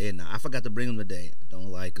you. They not. I forgot to bring them today. I don't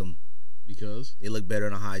like them. Because? They look better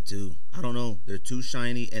in a high too. I don't know. They're too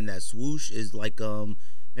shiny, and that swoosh is like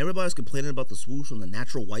everybody's complaining about the swoosh on the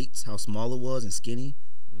natural whites, how small it was and skinny.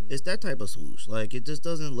 It's that type of swoosh. Like it just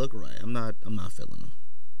doesn't look right. I'm not feeling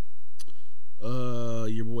them.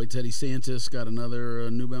 Your boy Teddy Santis got another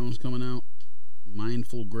New Balance coming out.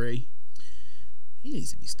 Mindful Gray. He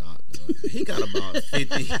needs to be stopped. Though. He got about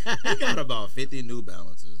 50. He got about 50 New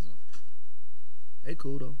Balances. Hey,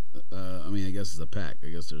 cool though. I mean, I guess it's a pack. I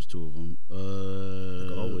guess there's 2 of them.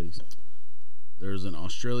 Like always. There's an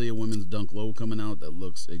Australia women's Dunk Low coming out that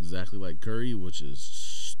looks exactly like Curry, which is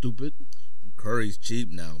stupid. Curry's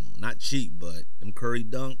cheap now. Not cheap, but them Curry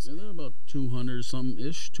Dunks. Yeah, they're about 200 something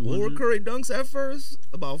ish. 200. What were Curry Dunks at first?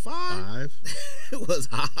 About 5? It was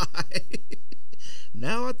high.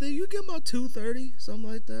 Now I think you get about 230, something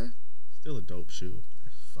like that. Still a dope shoe.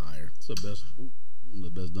 Fire. It's one of the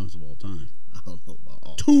best dunks of all time. I don't know about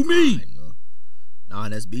all to me. No.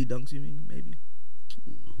 Non-SB dunks, you mean? Maybe.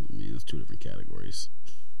 I mean, it's 2 different categories.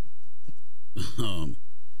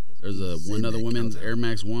 There's another women's Air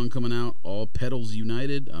Max 1 coming out. All Petals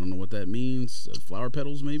United. I don't know what that means. Flower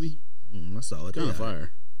petals, maybe? I saw it. Kind of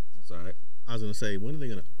fire. That's all right. I was going to say, when are they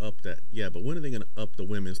going to up that? Yeah, but when are they going to up the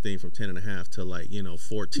women's thing from 10.5 to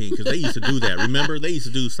 14? Because they used to do that. Remember? They used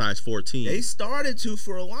to do size 14. They started to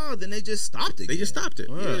for a while, then they just stopped it. They just stopped it.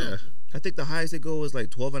 Yeah. I think the highest they go is like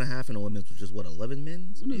 12.5 in the women's, which is what, 11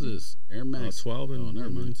 men's? What is this? Air Max 12 and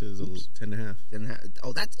women's is 10.5. 10.5.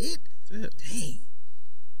 Oh, that's it? That's it. Dang.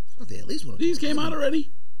 They at least these came out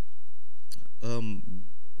already?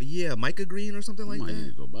 Yeah, Micah Green or something I like might need to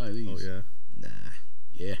that. go buy these. Oh yeah. Nah,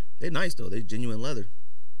 Yeah. they're nice though. They're genuine leather,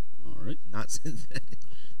 All right. not synthetic.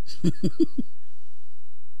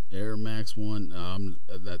 Air Max 1.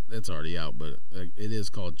 That's already out, but it is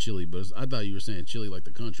called Chili. But I thought you were saying Chili like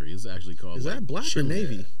the country. It's actually called. Is like, that black Chili. or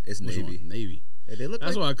navy? It's Which navy. one? Navy. Yeah, they look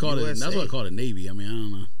That's like why I called it. USA. That's why I called it Navy. I mean, I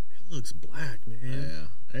don't know. It looks black, man. Yeah,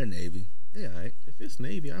 they're navy. Yeah, all right. If it's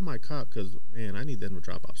navy, I might cop because man, I need them to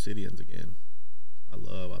drop Obsidians again. I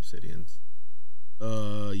love Obsidians.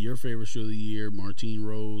 Your favorite shoe of the year, Martine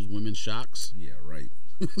Rose, Women's Shocks. Yeah, right.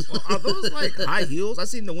 Well, are those like high heels? I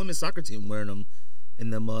seen the women's soccer team wearing them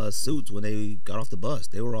in them suits when they got off the bus.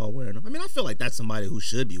 They were all wearing them. I mean, I feel like that's somebody who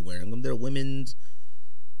should be wearing them. They're women's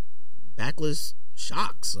backless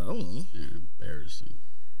shocks. I don't know. They're embarrassing.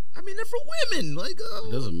 I mean, they're for women. Like,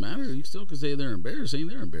 It doesn't matter. You still can say they're embarrassing.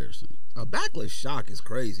 They're embarrassing. a backless shock is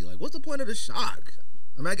crazy. Like, what's the point of the shock?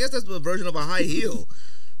 I mean, I guess that's the version of a high heel.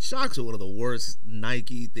 Shocks are one of the worst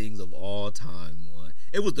Nike things of all time.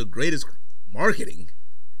 It was the greatest marketing.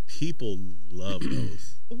 People love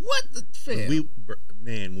those. What the fam?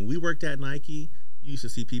 When we worked at Nike, you used to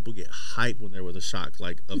see people get hyped when there was a shock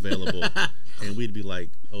like available, and we'd be like,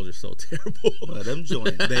 "Those are so terrible." But them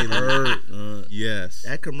joints, they hurt. Yes.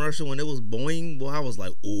 That commercial when it was Boeing, well, I was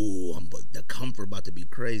like, "Ooh, the comfort about to be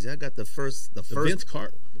crazy." I got the first.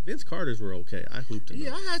 Vince Carter's were okay. I hooped in Yeah,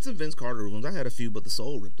 them. I had some Vince Carter ones. I had a few, but the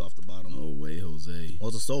sole ripped off the bottom. Oh, way, Jose.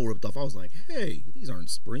 Once the sole ripped off, I was like, "Hey, these aren't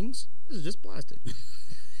springs. This is just plastic."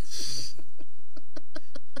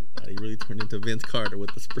 He really turned into Vince Carter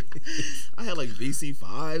with the spring. I had like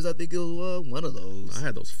VC5s. I think it was one of those. I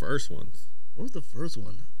had those first ones. What was the first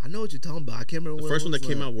one? I know what you're talking about. I can't remember. The first one that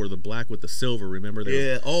came out were the black with the silver. Remember?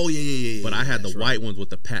 Yeah. Oh yeah. But I had the That's white right. ones with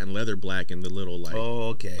the patent leather black and the little like. Oh,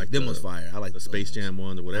 okay. like Them the- was fire. I like the Space Jam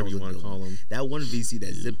ones or whatever was you a want to good call one. them. That one VC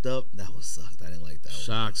that zipped up, that was sucked. I didn't like that one.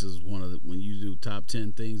 Shocks is one of the, when you do top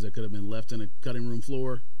 10 things that could have been left in a cutting room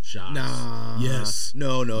floor. Shocks. Nah. Yes.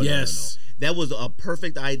 No. Yes. No. That was a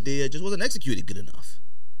perfect idea. Just wasn't executed good enough.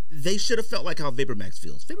 They should have felt like how Vapor Max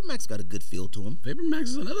feels. Vapor Max got a good feel to him. Vapor Max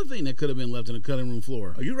is another thing that could have been left in a cutting room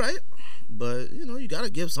floor. Are you right? But, you got to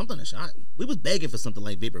give something a shot. We was begging for something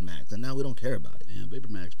like Vapor Max, and now we don't care about it. Man, Vapor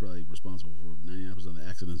Max probably responsible for 99% of the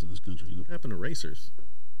accidents in this country. What happened to racers?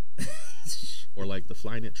 Or like the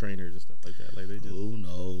Flyknit trainers and stuff like that. Like they just. Who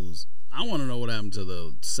knows? I want to know what happened to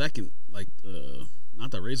the second, like,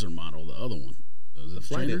 not the Racer model, the other one. Was it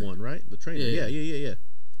The Trainer? Flyknit one, right? The trainer. Yeah. Yeah.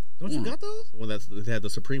 Don't you got those? The one they had the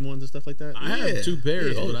Supreme ones and stuff like that. I have two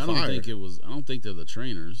pairs, Yeah, but I don't fire. think it was. I don't think they're the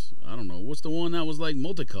trainers. I don't know. What's the one that was like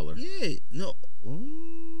multicolor? Yeah. No.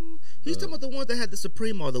 He's talking about the ones that had the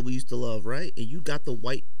Supreme model we used to love, right? And you got the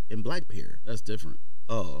white and black pair. That's different.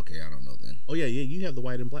 Oh, okay. I don't know then. Oh yeah. You have the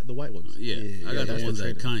white and black, the white ones. Yeah, Yeah, I got that's the ones the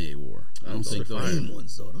that Kanye wore. I don't Those think are those. fire. Supreme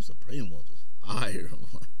ones, though. Them Supreme ones was fire.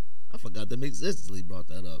 I forgot them existed till he brought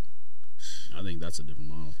that up. I think that's a different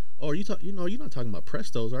model. Oh, are you you're not talking about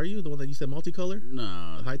Prestos, are you? The one that you said multicolor?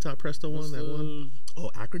 Nah, The high top Presto what's one, that the one.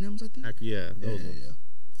 Oh, acronyms, I think? Yeah, those ones. Yeah.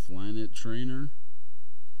 Flyknit trainer.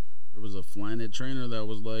 There was a Flyknit trainer that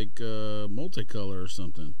was like multicolor or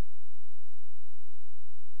something.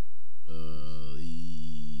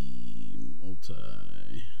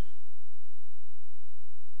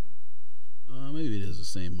 Maybe it is the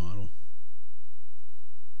same model.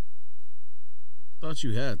 Thought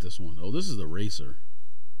you had this one. Oh, this is the Racer.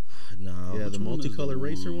 No. Yeah, the one is the multicolor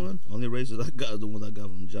racer one. Only racers I got is the ones I got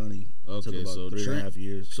from Johnny. Took Okay, about so 3.5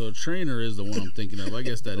 years. So trainer is the one I'm thinking of. I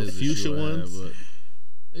guess that The is the fuchsia shoe I have, ones? but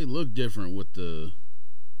they look different with the.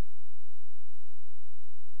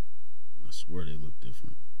 I swear they look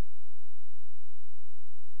different.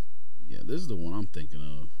 Yeah, this is the one I'm thinking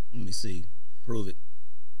of. Let me see. Prove it.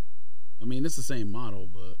 I mean, it's the same model,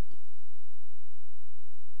 but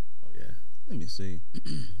Oh yeah. Let me see.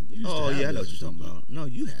 you used to Oh, have yeah, I know this what or you're talking something. about. No,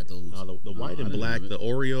 you had those. No, the white I and didn't black, have it. the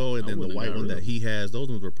Oreo, and I then the wouldn't white have one got that rid of he has. Those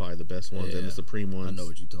ones were probably the best ones, and Yeah. the Supreme ones. I know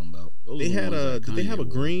what you're talking about. Those They are the had ones a. that Did they have a Kanye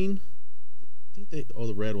wore. green? I think they. Oh,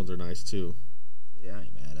 the red ones are nice too. Yeah, I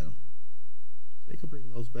ain't mad at them. They could bring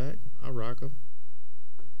those back. I rock them.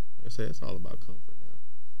 Like I said, it's all about comfort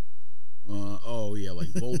now. Oh yeah,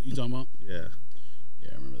 like Bolt. You talking about? Yeah. Yeah,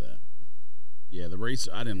 I remember that. Yeah, the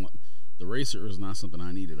Racer. I didn't. The Racer is not something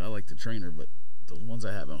I needed. I like the trainer, but the ones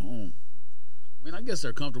I have at home. I mean, I guess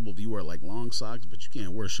they're comfortable if you wear like long socks, but you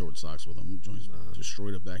can't wear short socks with them. Joints Nah.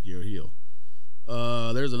 destroy the back of your heel.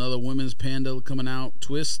 There's another women's Panda coming out.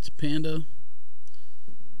 Twist Panda.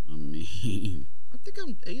 I mean, I think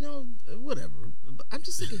whatever. I'm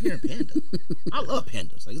just sick of hearing Panda. I love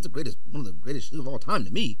Pandas. Like, it's one of the greatest shoes of all time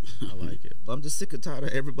to me. I like it. But I'm just sick and tired of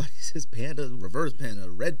everybody says Panda, reverse Panda,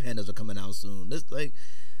 red Pandas are coming out soon. This, like,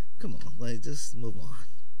 Come on, like just move on.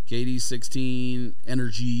 KD 16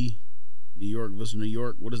 Energy, New York versus New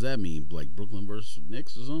York. What does that mean? Like Brooklyn versus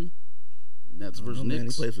Knicks or something? Nets versus Man, he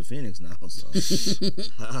Knicks. plays for Phoenix now, so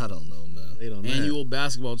I don't know, man. Late on that. Annual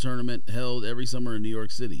basketball tournament held every summer in New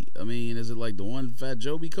York City. I mean, is it like the one Fat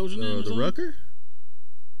Joe be coaching in? Or The something? Rucker?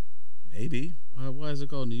 Maybe. Why is it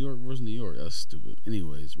called New York versus New York? That's stupid.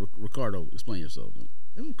 Anyways, Ricardo, explain yourself.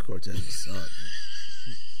 Them Cortez would suck. Man.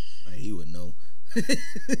 Like he would know.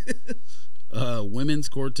 Women's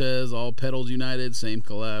Cortez, all pedals united, same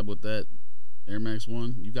collab with that Air Max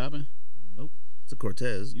 1. You got me? Nope. It's a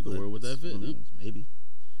Cortez. You can but wear with that fit, huh? Maybe.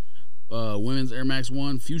 Women's Air Max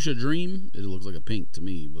 1, Fuchsia Dream. It looks like a pink to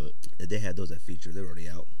me, but They had those at Feature. They're already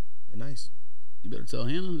out. They're nice. you better tell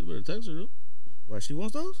Hannah. You better text her, though. Why, she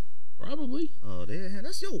wants those? Probably. Oh,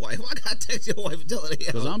 that's your wife. Why gotta text your wife and tell her they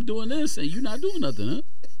out? Because I'm doing this and you're not doing nothing,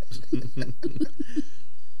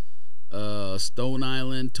 huh? Stone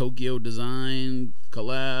Island, Tokyo Design,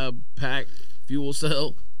 collab, pack, fuel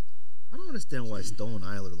cell. I don't understand why Stone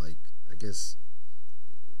Island, like, I guess,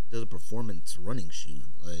 does a performance running shoe.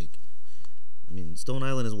 Like, I mean, Stone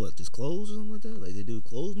Island is what, just clothes or something like that? Like, they do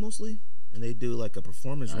clothes mostly? And they do, like, a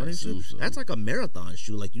performance I running shoe? assume so. That's like a marathon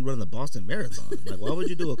shoe, like you run the Boston Marathon. Like, why would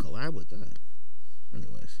you do a collab with that?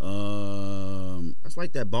 Anyways. That's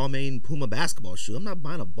like that Balmain Puma basketball shoe. I'm not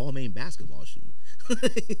buying a Balmain basketball shoe.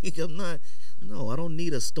 I don't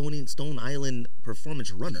need a Stone Island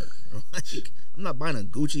performance runner. Like, I'm not buying a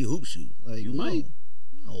Gucci hoop shoe. Like, You might.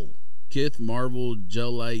 No. Kith, Marvel,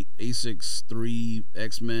 Gel Light, Asics 3,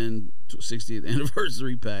 X-Men 60th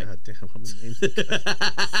anniversary pack. God damn, how many names?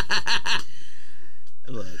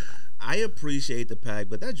 Look, I appreciate the pack,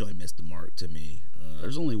 but that joint missed the mark to me.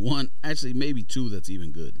 There's only one, actually maybe two that's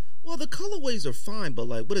even good. Well, the colorways are fine, but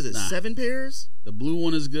like, what is it, Nah. 7 pairs? The blue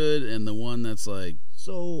one is good, and the one that's like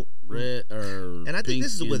So red or and I think pink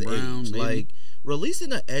this is and with brown, age. maybe. Like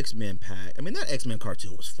releasing an X-Men pack. I mean, that X-Men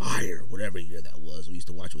cartoon was fire. Whatever year that was, we used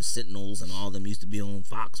to watch with Sentinels and all of them used to be on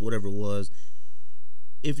Fox. Whatever it was.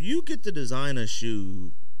 If you get to design a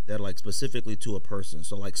shoe that like specifically to a person,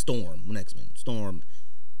 so like Storm, an X-Men Storm.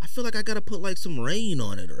 I feel like I gotta put like some rain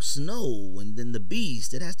on it or snow, and then the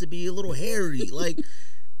Beast. It has to be a little hairy. Like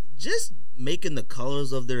just making the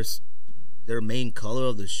colors of their main color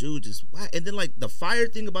of the shoe just wow. And then like the fire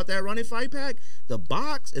thing about that running fight pack, the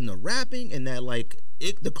box and the wrapping and that like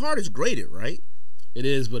the card is graded, right? It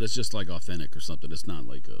is, but it's just like authentic or something. It's not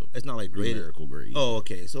like a It's not like graded. numerical grade. Oh,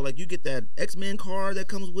 okay. So like you get that X-Men card that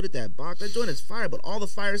comes with it, that box. That joint is fire, but all the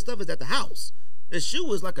fire stuff is at the house. The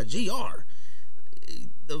shoe is like a GR.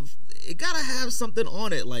 It gotta have something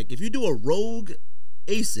on it. Like if you do a Rogue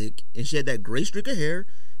ASIC and she had that gray streak of hair,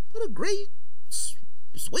 put a gray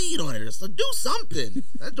suede on it or so do something.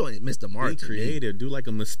 That joint missed the mark. Be creative. Do like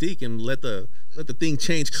a Mystique and let the thing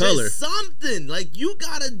change Just color. something. Like you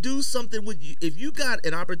gotta do something with you. If you got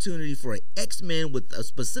an opportunity for an X-Men with a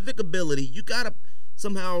specific ability, you gotta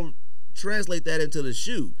somehow translate that into the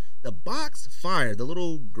shoe. The box, fire. The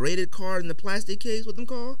little graded card in the plastic case, what them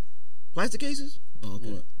called? Plastic cases? Oh,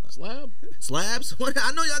 okay. What, slab? Slabs?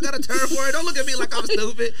 I know y'all got a term for it. Don't look at me like I'm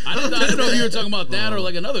stupid. I didn't know if you were talking about that or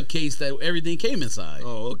like another case that everything came inside.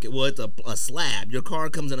 Oh, okay. Well, it's a slab. Your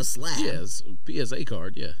card comes in a slab. Yeah, it's a PSA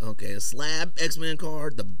card, yeah. Okay, a slab, X-Men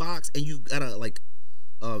card, the box, and you gotta like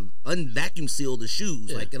unvacuum seal the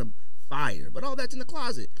shoes, Yeah. like in a fire. But all that's in the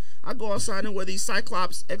closet. I go outside and wear these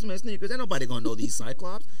Cyclops X-Men sneakers. Ain't nobody gonna know these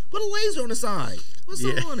Cyclops. Put a laser on the side. Put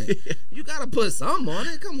something on it. You gotta put something on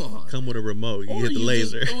it. Come on. Come with a remote. You Or hit the you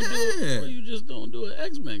laser. Just don't do Yeah. or you just don't do an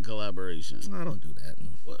X-Men collaboration. I don't do that.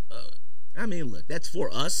 What, I mean, look, that's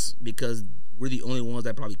for us because we're the only ones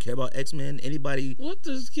that probably care about X-Men. Anybody. what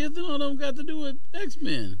does kids and all them got to do with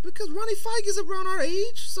X-Men? Because Ronnie Feige is around our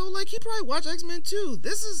age, so like he probably watch X-Men too.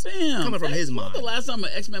 This is Damn, coming from his when mind. the last time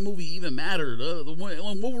an X-Men movie even mattered?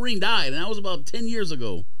 When Wolverine died, and that was about 10 years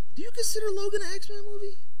ago. Do you consider Logan an X-Men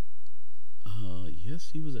movie? Yes,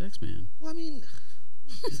 he was X-Man. Well, I mean,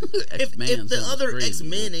 if X-Man the sounds other crazy,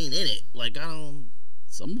 X-Men ain't in it, like I don't.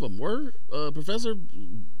 Some of them were. Professor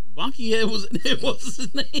Bonkyhead was in it. What's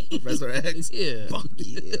his name? Professor X? Yeah.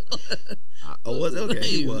 Bunky. Oh, was it? Okay,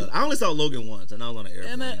 he was. I only saw Logan once, and I was on the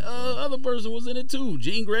airplane. And that other person was in it too.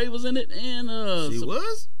 Jean Grey was in it, and she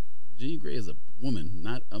was? Jean Grey is a woman,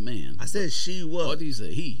 not a man. I said she was. What did you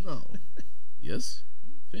say? He? No. Yes.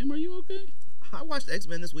 Fam, are you okay? I watched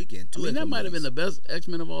X-Men this weekend. I mean, that might have been the best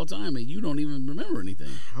X-Men of all time, and you don't even remember anything.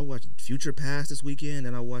 I watched Future Past this weekend,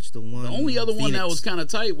 and I watched the one. The only other one that Phoenix. was kind of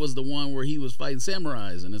tight was the one where he was fighting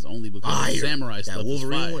samurais, and it's only because Fire. the samurai That stuff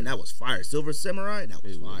Wolverine is fire. one, that was fire. Silver Samurai, that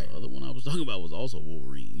was Okay, well, fire. the other one I was talking about was also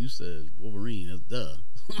Wolverine. You said Wolverine, that's duh.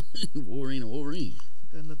 Wolverine and Wolverine.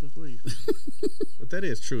 got nothing for you. But that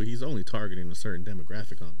is true. He's only targeting a certain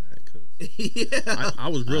demographic on that. Cause Yeah. I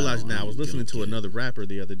was realizing that. I was listening to another rapper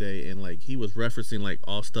the other day, and like he was referencing like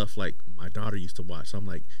all stuff like my daughter used to watch. So I'm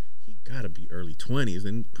like, he gotta be early 20s,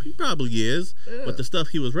 and he probably is. Yeah. But the stuff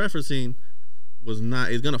he was referencing was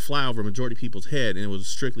not. It's gonna fly over majority of people's head, and it was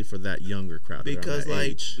strictly for that younger crowd. Because that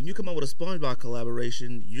like age. when you come out with a SpongeBob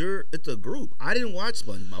collaboration, it's a group. I didn't watch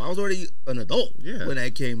SpongeBob. I was already an adult when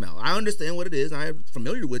that came out. I understand what it is. I'm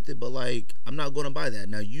familiar with it, but like I'm not going to buy that.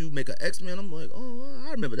 Now you make an X-Men, I'm like, oh,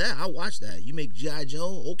 I remember that. I watched that. You make G.I.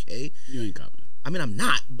 Joe, okay. You ain't copping. I mean, I'm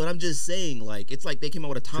not, but I'm just saying, like, it's like they came out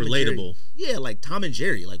with a Tom and Jerry. Relatable. Yeah, like Tom and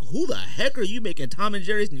Jerry. Like, who the heck are you making Tom and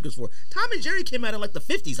Jerry sneakers for? Tom and Jerry came out in like the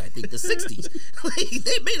 50s, I think, the 60s. Like,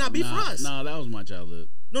 they may not be for us. Nah, that was my childhood.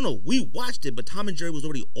 No, we watched it, but Tom and Jerry was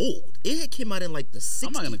already old. It had came out in like the 60s.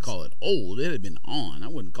 I'm not gonna call it old. It had been on. I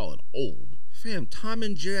wouldn't call it old. Fam, Tom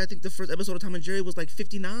and Jerry, I think the first episode of Tom and Jerry was like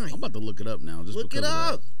 59. I'm about to look it up now. Just Look it because of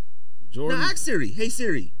that. up. Jordan. Now, ask Siri. Hey,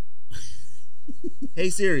 Siri. Hey,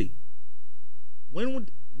 Siri. When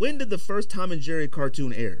did the first Tom and Jerry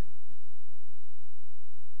cartoon air?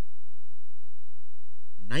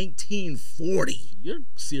 1940. Your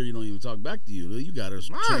Siri don't even talk back to you. You got her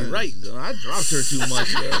trained right. I dropped her too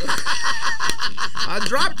much. I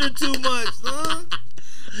dropped her too much, son.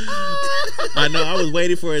 I know. I was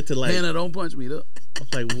waiting for it to like. Hannah, don't punch me. Though. I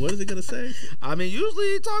was like, what is it gonna say? I mean,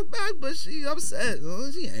 usually you talk back, but she upset.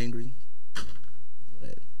 She angry. Go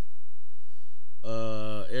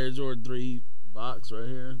ahead. Air Jordan 3 box right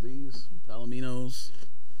here. These Palominos.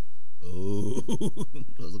 Oh,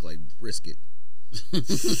 those look like brisket.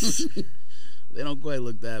 They don't quite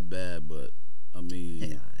look that bad, but I mean,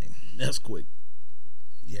 Hey, that's quick.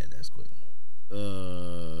 yeah, that's quick.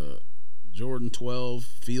 Jordan 12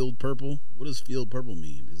 field purple. What does field purple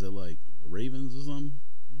mean? Is it like the Ravens or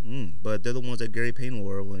something? But they're the ones that Gary Payton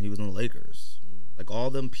wore when he was on the Lakers. Like all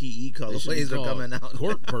them PE colorways are coming out.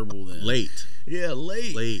 Court purple then. Late. Yeah,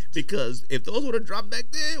 late. Because if those would have dropped back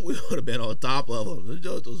then, we would have been on top of them. It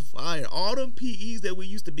just was fire. All them PEs that we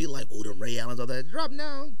used to be like, oh, them Ray Allens, all that, drop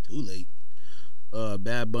now. Too late.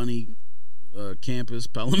 Bad Bunny campus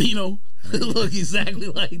Palomino. Look exactly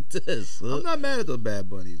like this. I'm not mad at those Bad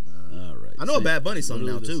Bunnies, man. All right. I know a Bad Bunny song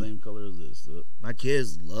now, the too. Same color as this. My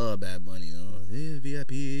kids love Bad Bunny. Yeah,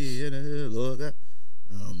 VIP. Look, I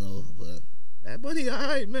don't know, but Bad Bunny, all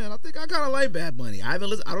right, man. I think I kind of like Bad Bunny. I haven't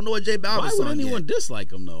listened. I don't know what J Balvin Why song would anyone yet.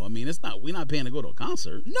 dislike him though? I mean, we're not paying to go to a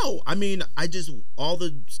concert. No, I mean, all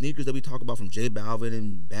the sneakers that we talk about from J Balvin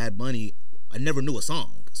and Bad Bunny, I never knew a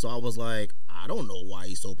song. So I was like, I don't know why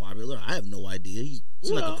he's so popular. I have no idea. He's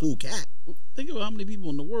like a cool cat. Think about how many people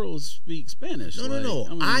in the world speak Spanish. No.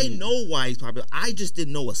 I know why he's popular. I just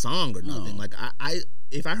didn't know a song or nothing. Like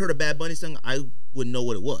if I heard a Bad Bunny song, I wouldn't know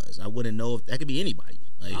what it was. I wouldn't know if that could be anybody.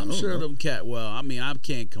 Like, I'm sure them well, I mean, I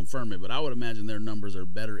can't confirm it, but I would imagine their numbers are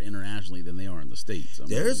better internationally than they are in the States.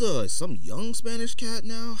 There's some young Spanish cat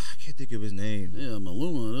now. I can't think of his name. Yeah,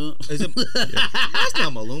 Maluma. Is it? That's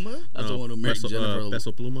not Maluma. That's the one who married Jennifer.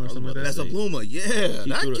 Peso Pluma or something like that. Peso Pluma, yeah.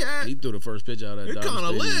 That cat. He threw the first pitch out at It Dodger kind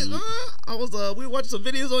of lit, Stadium. huh? I was we watched some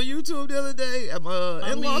videos on YouTube the other day at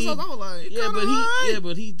my in-laws house. I was like,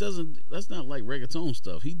 but he doesn't. That's not like reggaeton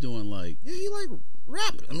stuff. He doing like he like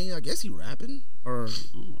rapping. I mean, I guess he rapping or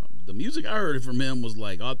the music I heard from him was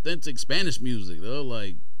like authentic Spanish music. Though,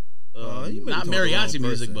 like not mariachi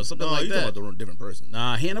music, but something like you that. talking about the different person.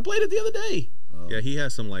 Nah, Hannah played it the other day. Yeah, he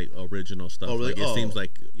has some like original stuff. Oh, really? Like, it seems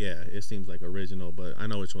like it seems like original, but I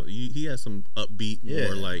know which one. He has some upbeat,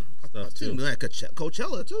 more like stuff too. Like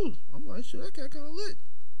Coachella too. I'm like, shit, that cat kind of lit.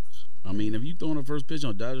 I mean, if you throwing the first pitch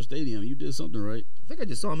on Dodger Stadium, you did something right. I think I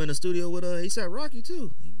just saw him in the studio with ASAP Rocky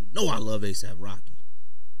too. You know I love ASAP Rocky.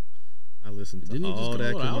 I listen to all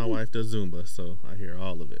that because my wife does Zumba, so I hear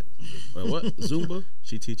all of it. Wait, what? Zumba?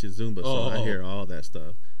 She teaches Zumba, so I hear all that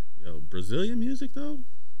stuff. Yo, Brazilian music though?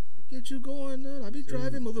 It get you going. I be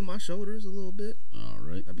driving, moving my shoulders a little bit. All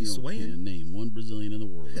right. I be swaying. Can't name one Brazilian in the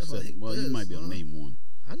world. Like you might be able to name one.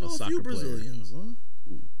 I know a few Brazilians, huh?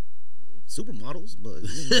 Ooh. Supermodels, but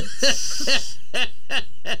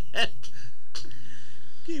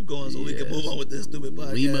keep going so we can move on with this stupid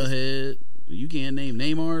podcast. Lima Head. You can't name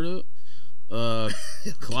Neymar though.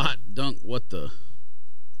 Clot Dunk. What the?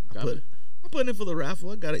 I'm putting it for the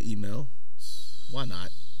raffle. I got an email. Why not?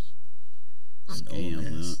 I know,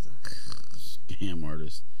 man. Scam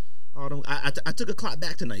artist. I took a clot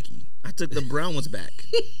back to Nike. I took the brown ones back.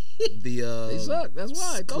 They suck. That's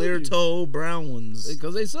why I told clear you. toe brown ones.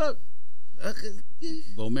 Because they suck.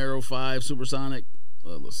 Vomero 5 Supersonic.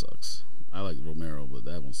 That sucks. I like Romero, but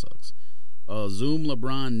that one sucks. Zoom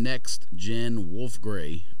LeBron Next Gen Wolf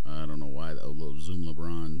Gray. I don't know why Zoom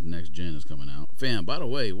LeBron Next Gen is coming out. Fam, by the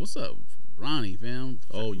way, what's up, Bronny, fam?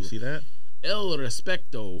 Oh, you see that? El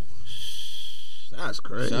Respecto. That's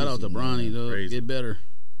crazy. Shout out to Bronny, though. Crazy. Get better.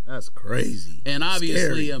 That's crazy. And obviously,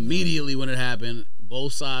 Scary, immediately when it happened,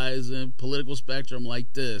 both sides and political spectrum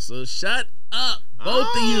like this. So shut up, both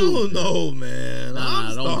of you. No, man.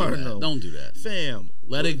 I'm don't do starting that. to- Don't do that. Fam.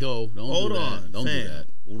 Let it go. Don't Hold do that. on. Don't fam. do that.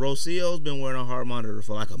 Rosillo's been wearing a heart monitor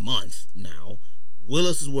for like a month now.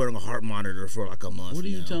 Willis is wearing a heart monitor for like a month. What are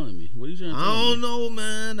you now. telling me? What are you trying to tell me? I don't know,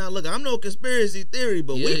 man. Now look, I'm no conspiracy theory,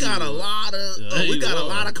 but Yeah, we got you a are. lot of Yeah, we you got a are.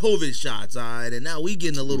 lot of COVID shots, all right, and now we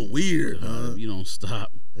getting a little weird. Huh? You don't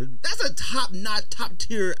stop. That's a top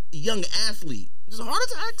tier young athlete. Just heart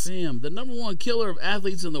attacks. Sam, the number one killer of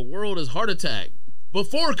athletes in the world is heart attack.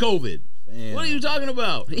 Before COVID. Fam. What are you talking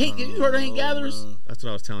about? You heard of Hank Gathers? man. That's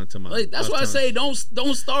what I was telling to my. Like, that's why I say don't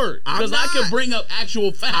start. I'm Because I can not. bring up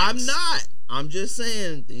actual facts. I'm not. I'm just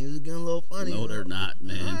saying things are getting a little funny. No, they're not,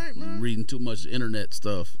 man. All right, man. You're reading too much internet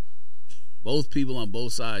stuff. Both people on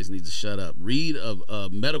both sides need to shut up. Read a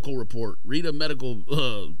medical report. Read a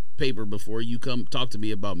medical paper before you come talk to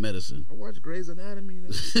me about medicine. I watch Grey's Anatomy.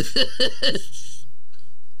 That's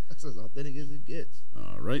as authentic as it gets.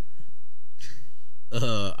 All right.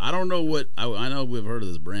 I don't know what I know we've heard of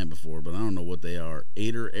this brand before, but I don't know what they are.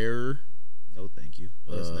 Aider Error, No, thank you.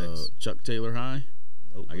 What's next? Chuck Taylor High.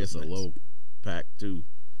 Nope. I guess what's a next? low pack too.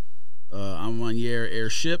 I'm on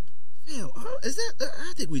Airship. Damn, is that?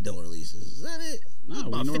 I think we don't releases. Is that it? No,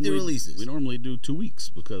 about 50 releases. We normally do 2 weeks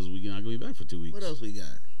because we're not gonna be back for 2 weeks. What else we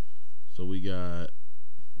got? So we got,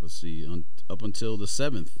 let's see, up until the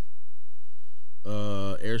 7th.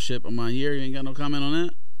 Airship on my year. You ain't got no comment on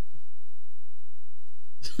that?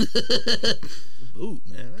 Boot,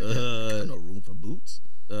 man. I got no room for boots.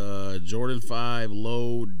 Jordan 5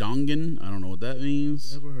 Low Dongan. I don't know what that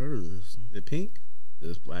means. Never heard of this. Is it pink?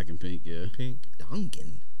 It's black and pink, yeah. Pink.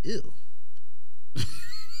 Duncan. Ew.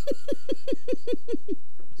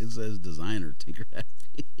 It says designer Tinker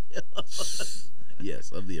Happy.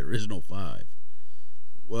 Yes, of the original 5.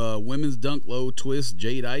 Women's Dunk Low Twist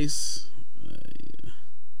Jade Ice. Yeah.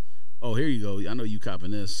 Oh, here you go. I know you copping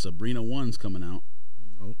this. Sabrina 1's coming out.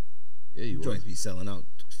 Nope. Yeah, you are. Joints be selling out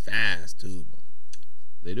fast too.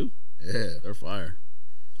 They do? Yeah. They're fire.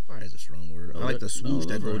 Fire is a strong word. I No, like the swoosh no, that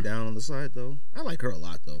they're go fire. down on the side though. I like her a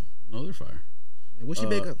lot though. No, they're fire. And what she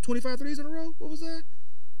make up? 25 threes in a row? What was that?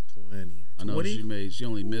 20. I know 20? she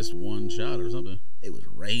only missed 1 shot or something. It was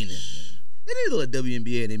raining, man. They need to let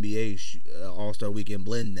WNBA and NBA All-Star Weekend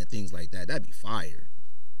blend and things like that. That'd be fire.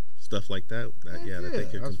 Stuff like that. That they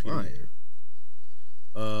could that's compete.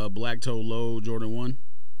 fire. Black Toe Low Jordan 1.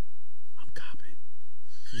 I'm copping.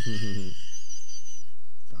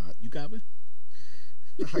 Thought. You copping?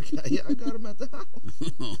 I got him at the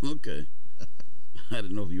house. Okay. I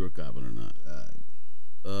didn't know if you were copping or not.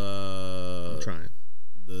 I'm trying.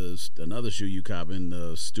 Another shoe you copping,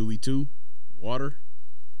 the Stewie 2 Water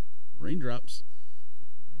Raindrops.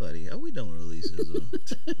 Buddy, we don't release it.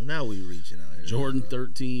 So. Now we reaching out here. Jordan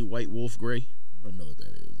 13 White Wolf Gray. I don't know what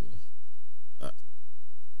that is.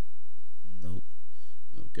 Nope.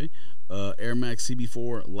 Okay. Air Max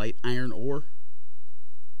CB4 Light Iron Ore.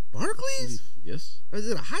 Barclays? Yes. Or is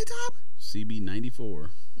it a high top? CB94.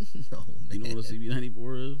 No, man. You know what a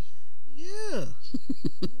CB94 is? Yeah.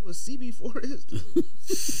 What CB4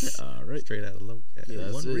 is? All right. Straight out of low cat. Yeah,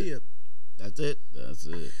 That's one it. re-up. That's it. That's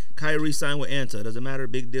it. Kyrie signed with Anta. Does it matter?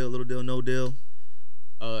 Big deal, little deal, no deal?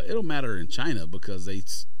 It'll matter in China because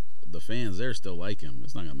the fans there still like him.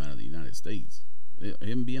 It's not gonna matter in the United States.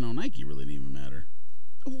 Him being on Nike really didn't even matter.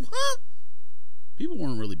 What? People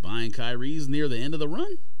weren't really buying Kyrie's near the end of the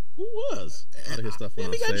run. Who was? A lot of his stuff Man,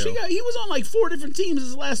 went on sale. he was on like 4 different teams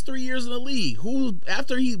his last 3 years in the league.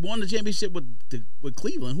 After he won the championship with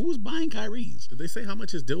Cleveland, who was buying Kyrie's? Did they say how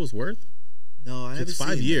much his deal was worth? No, I haven't It's seen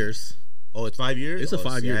 5 that. years. Oh, it's 5 years? It's a Oh, see,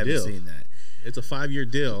 5-year I haven't deal. seen that. It's a 5-year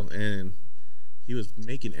deal, and he was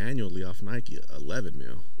making annually off Nike $11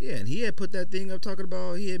 million. Yeah, and he had put that thing up talking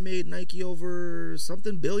about he had made Nike over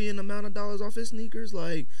something billion amount of dollars off his sneakers.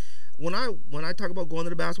 Like when I talk about going to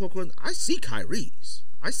the basketball court, I see Kyrie's.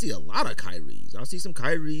 I see a lot of Kyrie's. I'll see some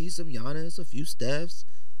Kyrie's, some Giannis, a few Stephs.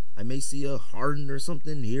 I may see a Harden or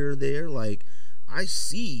something here or there. Like I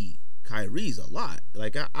see Kyrie's a lot.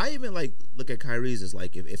 Like I even like look at Kyrie's as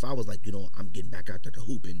like if I was like, I'm getting back out there to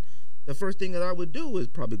hooping, the first thing that I would do is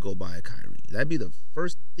probably go buy a Kyrie. That'd be the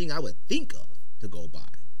first thing I would think of to go buy.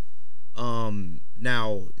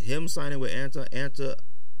 Now him signing with Anta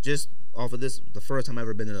just off of this, the first time I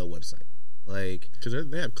ever been to their website. Like, because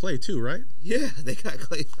they have Clay too, right? yeah, they got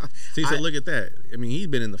Clay. See, so look at that. I mean, he's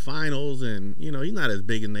been in the finals, and you know, he's not as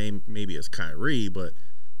big a name maybe as Kyrie, but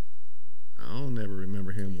I don't ever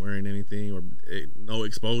remember him wearing anything or no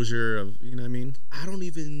exposure of, you know what I mean? I don't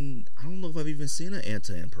know if I've even seen an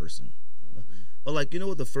Anta in person. But like, you know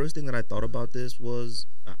what? The first thing that I thought about this was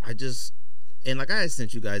and like I had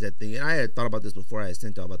sent you guys that thing, and I had thought about this before. I had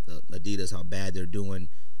sent y'all about the Adidas, how bad they're doing.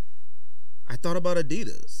 I thought about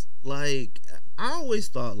Adidas. Like, I always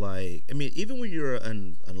thought, like, I mean, even when you're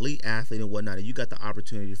an elite athlete and whatnot, and you got the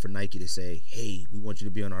opportunity for Nike to say, hey, we want you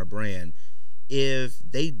to be on our brand, if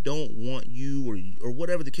they don't want you or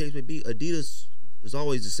whatever the case may be, Adidas is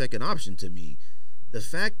always the second option to me. The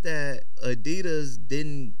fact that Adidas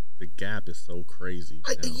didn't... The gap is so crazy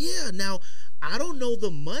now. Now, I don't know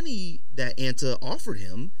the money that Anta offered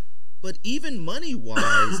him, but even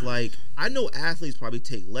money-wise, like, I know athletes probably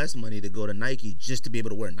take less money to go to Nike just to be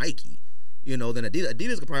able to wear Nike, you know, than Adidas.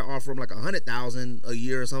 Adidas could probably offer him like $100,000 a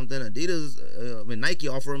year or something. Nike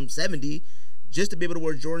offer him $70,000 just to be able to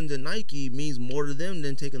wear Jordans and Nike means more to them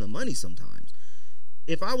than taking the money sometimes.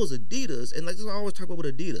 If I was Adidas, and like this, I always talk about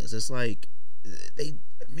with Adidas, it's like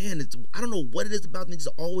I don't know what it is about them, they just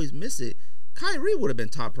always miss it. Kyrie would have been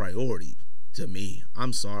top priority to me.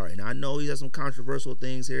 I'm sorry. And I know he has some controversial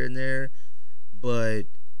things here and there, but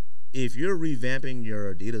if you're revamping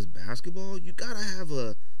your Adidas basketball, you got to have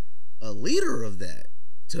a leader of that.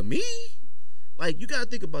 To me, like, you got to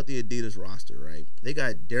think about the Adidas roster, right? They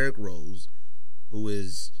got Derrick Rose, who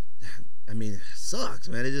is, I mean, sucks,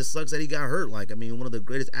 man. It just sucks that he got hurt. Like, I mean, one of the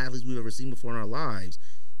greatest athletes we've ever seen before in our lives.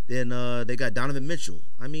 Then they got Donovan Mitchell.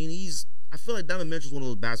 I mean, I feel like Donovan Mitchell's one of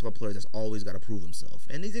those basketball players that's always got to prove himself.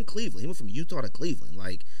 And he's in Cleveland. He went from Utah to Cleveland.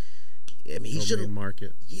 Like, I mean, he should have.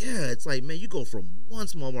 Market. Yeah, it's like, man, you go from one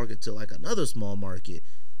small market to like another small market.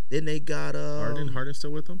 Then they got Harden's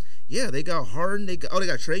still with them? Yeah, they got Harden. They got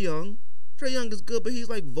Trae Young. Trae Young is good, but he's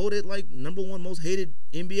like voted like #1 most hated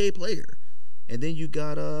NBA player. And then you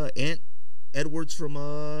got Ant Edwards from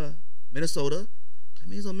Minnesota. I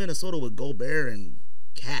mean, he's on Minnesota with Gobert and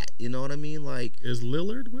Cat. You know what I mean? Like, is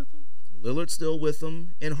Lillard with them? Lillard's still with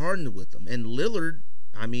them, and Harden with them. And Lillard,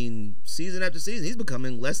 I mean, season after season, he's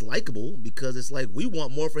becoming less likable because it's like we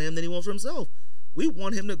want more for him than he wants for himself. We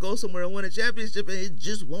want him to go somewhere and win a championship, and it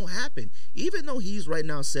just won't happen. Even though he's right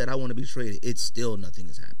now said, I want to be traded, it's still nothing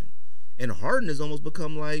has happened. And Harden has almost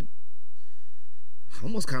become like,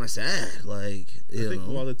 almost kind of sad. Like, I think,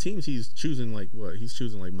 well, the teams he's choosing, like, what? He's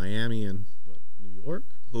choosing, like, Miami and, what, New York?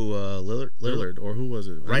 Who, Lillard? Or who was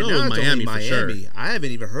it? Right I know now, it was Miami for sure. I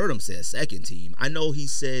haven't even heard him say a second team. I know he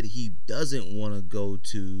said he doesn't want to go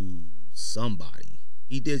to somebody.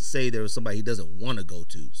 He did say there was somebody he doesn't want to go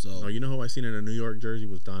to. So, oh, you know who I seen in a New York jersey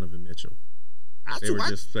was Donovan Mitchell. They were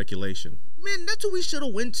just speculation. Man, that's who we should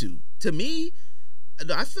have went to. To me,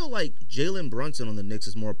 I feel like Jalen Brunson on the Knicks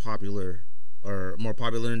is more popular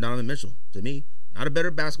than Donovan Mitchell. To me, not a better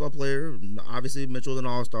basketball player. Obviously, Mitchell's an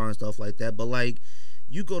all-star and stuff like that. But like,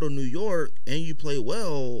 you go to New York and you play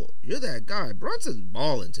well, you're that guy. Brunson's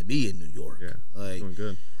balling to me in New York. Yeah, like, doing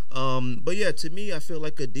good. But yeah, to me, I feel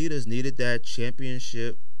like Adidas needed that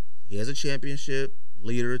championship. He has a championship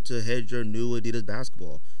leader to head your new Adidas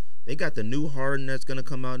basketball. They got the new Harden that's gonna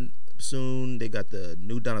come out soon. They got the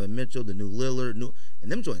new Donovan Mitchell, the new Lillard,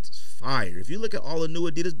 and them joints is fire. If you look at all the new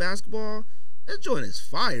Adidas basketball, that joint is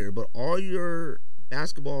fire. But all your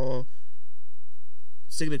basketball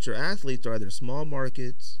signature athletes are either small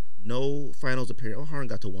markets, no finals appearance. Oh, Harden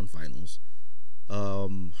got to 1 finals.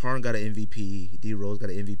 Harden got an MVP. D Rose got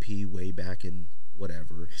an MVP way back in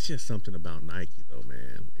whatever. It's just something about Nike, though,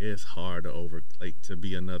 man. It's hard to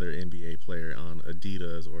be another NBA player on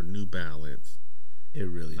Adidas or New Balance. It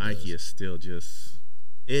really Nike is still just.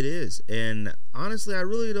 It is, and honestly, I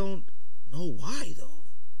really don't know why though.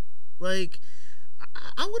 Like,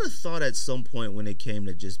 I would have thought at some point when it came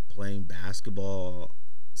to just playing basketball.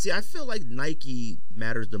 See, I feel like Nike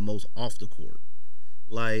matters the most off the court.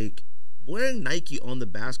 Like, wearing Nike on the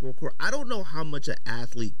basketball court, I don't know how much an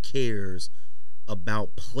athlete cares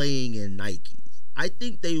about playing in Nikes. I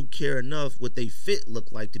think they care enough what they fit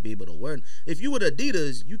look like to be able to wear. If you were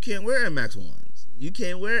Adidas, you can't wear Air Max 1s. You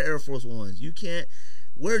can't wear Air Force 1s. You can't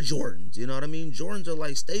wear Jordans. You know what I mean? Jordans are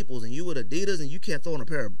like staples, and you with Adidas, and you can't throw on a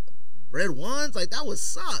pair of red 1s? Like, that would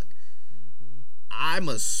suck. I'm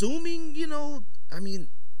assuming, I mean,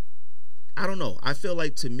 I don't know. I feel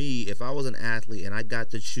like, to me, if I was an athlete and I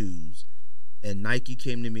got to choose, and Nike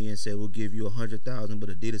came to me and said, we'll give you $100,000, but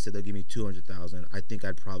Adidas said they'll give me $200,000, I think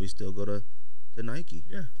I'd probably still go to Nike.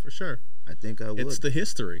 Yeah, for sure. I think I would. It's the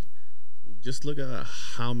history. Just look at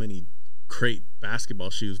how many great basketball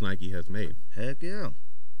shoes Nike has made. Heck yeah.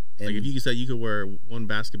 And like if you said you could wear one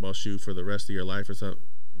basketball shoe for the rest of your life or something,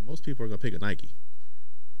 most people are gonna pick a Nike.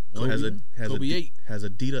 So has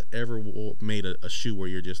Adidas ever made a shoe where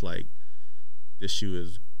you're just like, this shoe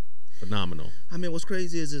is phenomenal? I mean, what's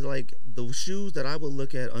crazy is like the shoes that I would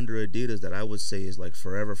look at under Adidas that I would say is like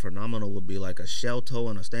forever phenomenal would be like a Shell Toe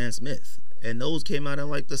and a Stan Smith, and those came out in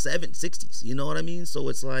like the 60s. You know what I mean? So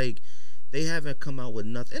it's like they haven't come out with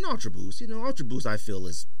nothing. And Ultra Boost, you know, Ultra Boost I feel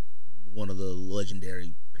is one of the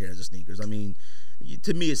legendary pairs of sneakers. I mean,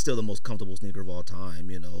 to me, it's still the most comfortable sneaker of all time,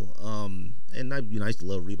 you know. And I used to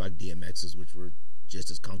love Reebok DMXs, which were just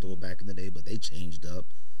as comfortable back in the day, but they changed up.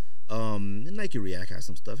 And Nike React has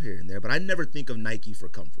some stuff here and there, but I never think of Nike for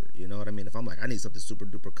comfort. You know what I mean? If I'm like, I need something super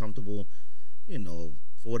duper comfortable, you know,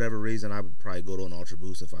 for whatever reason, I would probably go to an Ultra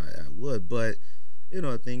Boost if I would. But, you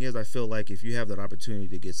know, the thing is, I feel like if you have that opportunity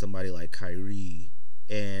to get somebody like Kyrie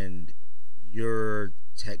and you're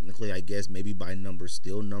technically, I guess, maybe by numbers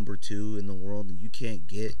still number 2 in the world, and you can't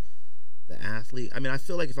get the athlete. I mean, I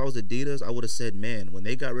feel like if I was Adidas, I would have said, man, when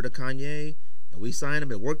they got rid of Kanye and we signed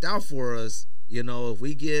him, it worked out for us. You know, if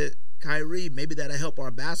we get Kyrie, maybe that'll help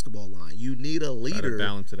our basketball line. You need a leader.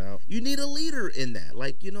 Balance it out. You need a leader in that.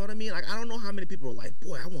 Like, you know what I mean? Like, I don't know how many people are like,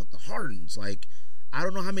 boy, I want the Hardens. Like, I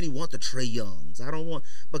don't know how many want the Trae Youngs. I don't want,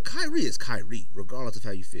 but Kyrie is Kyrie, regardless of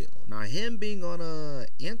how you feel. Now, him being on a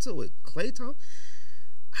Anta with Klay Thompson,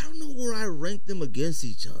 I don't know where I rank them against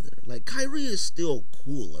each other. Like, Kyrie is still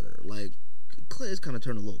cooler. Like, Klay has kind of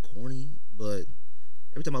turned a little corny, but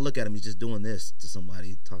every time I look at him, he's just doing this to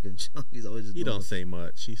somebody, talking junk. He's always just. He don't say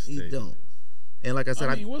much. He don't. And like I said,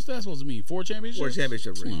 I mean, what's that supposed to mean? 4 championships? 4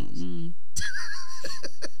 championship rings.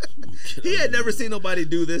 He had never seen nobody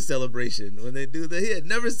do this celebration. When they do that, he had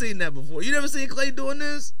never seen that before. You never seen Klay doing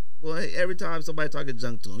this? Well, every time somebody talking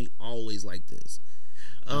junk to him, he always like this.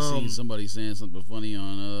 I seen somebody saying something funny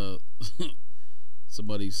on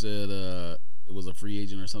somebody said it was a free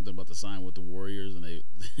agent or something about to sign with the Warriors, and they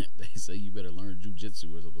say you better learn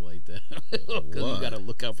jiu-jitsu or something like that because you got to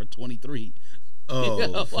look out for 23.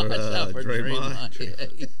 Oh, for Draymond.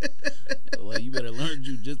 Yeah. Like, you better learn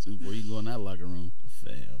jiu-jitsu before you go in that locker room.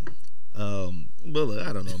 Fam. But look,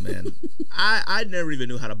 I don't know, man. I never even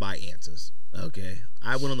knew how to buy Antas. Okay,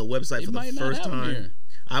 I went on the website for the first time. Here.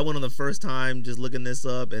 I went on the first time just looking this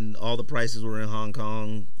up, and all the prices were in Hong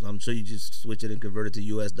Kong. I'm sure you just switch it and convert it to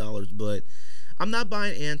U.S. dollars, but I'm not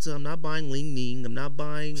buying Anta. I'm not buying Ling Ning.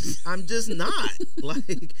 I'm just not.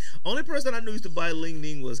 Like, only person I knew used to buy Ling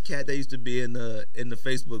Ning was Cat that used to be in the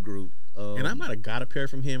Facebook group. And I might have got a pair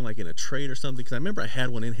from him, like in a trade or something, because I remember I had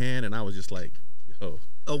one in hand, and I was just like, yo.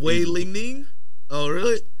 A Wade Ling Ning? Oh,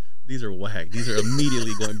 really? These are whack. These are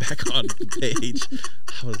immediately going back on the page.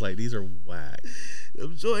 I was like, these are whack.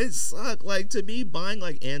 I'm sure it sucked. Like, to me, buying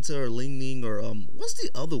like Anta or Ling Ning or what's the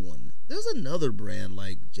other one? There's another brand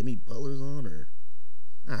like Jimmy Butler's on, or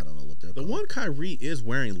I don't know what they're called. The one Kyrie is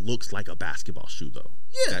wearing looks like a basketball shoe, though.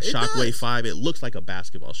 Yeah, that Shockwave 5, it looks like a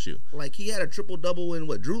basketball shoe. Like, he had a triple-double in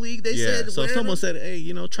what, Drew League, they said? Yeah, so if someone said, hey,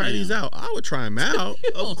 you know, try these out, I would try them out.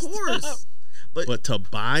 Of course. But to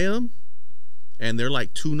buy them, and they're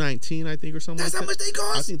like $219, I think, or something. That's like how much they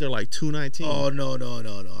cost? I think they're like $219. Oh, no.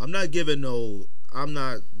 I'm not giving no. I'm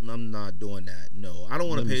not doing that. No, I don't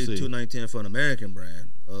want to pay $219 for an American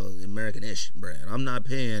brand, American-ish brand. I'm not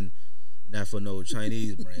paying that for no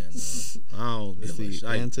Chinese brand. No. I don't give a shit.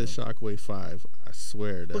 Anta Shockwave 5. I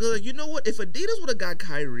swear. Because like, you know what? If Adidas would have got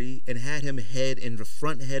Kyrie and had him head in the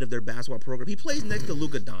front head of their basketball program, he plays next to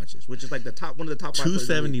Luka Doncic, which is like one of the top 5 players.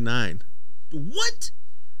 $279. What?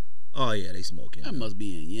 Oh yeah, they smoking. That must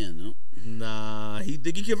be in yen, no? Nah, he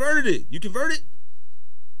converted it. You convert it?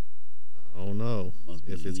 I don't know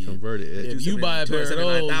if it's converted. If you buy a pair of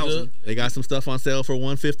those, they got some stuff on sale for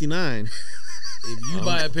 $159. If you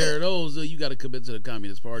buy a pair of those, you got to commit to the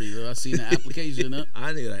Communist Party. I seen the application.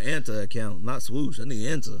 I need an Anta account, not Swoosh. I need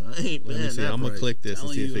Anta. I ain't. Let me see. I'm gonna click this and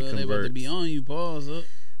see if it converts. They about to be on you. Pause up,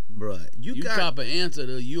 bruh. You cop an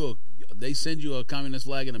Anta. They send you a communist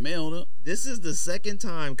flag in the mail. Though. This is the second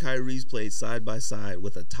time Kyrie's played side by side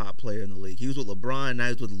with a top player in the league. He was with LeBron, now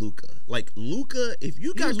he's with Luka. Like Luka, if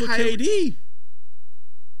you got with KD,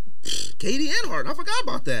 and Harden, I forgot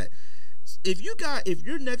about that. If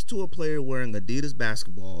you're next to a player wearing Adidas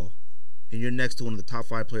basketball, and you're next to one of the top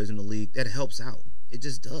 5 players in the league, that helps out. It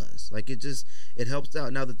just does. Like it helps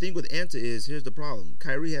out. Now the thing with Anta is, here's the problem.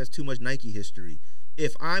 Kyrie has too much Nike history.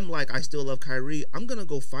 If I'm like, I still love Kyrie, I'm going to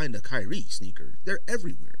go find a Kyrie sneaker. They're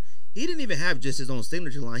everywhere. He didn't even have just his own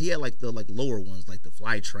signature line. He had like the lower ones, like the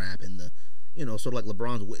Fly Trap and the, sort of like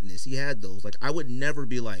LeBron's Witness. He had those. Like, I would never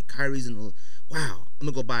be like, Kyrie's in the, wow, I'm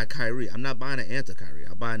going to go buy a Kyrie. I'm not buying an Anta Kyrie.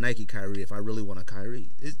 I'll buy a Nike Kyrie if I really want a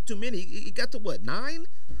Kyrie. It's too many. He got to what, 9?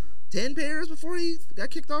 10 pairs before he got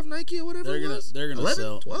kicked off Nike or whatever. They're gonna 11,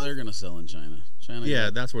 sell. 12? They're gonna sell in China. China. Yeah,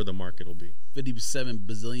 got that's where the market will be. 57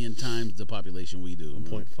 bazillion times the population we do.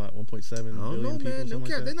 1.5, 1.7 I don't billion know, people, man. something like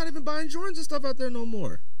that. They're not even buying Jordans and stuff out there no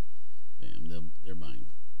more. Damn, they're buying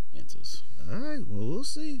answers. All right, well, we'll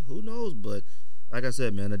see. Who knows? But like I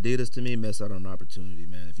said, man, Adidas to me missed out on an opportunity,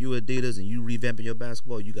 man. If you Adidas and you revamping your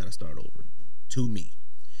basketball, you got to start over. To me.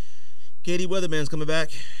 KD Weatherman's coming back.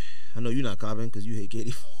 I know you're not copping because you hate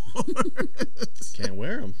KD. Can't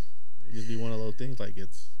wear them. They just be one of those things. Like,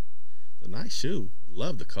 it's a nice shoe.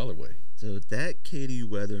 Love the colorway. So that KD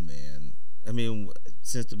Weatherman, I mean,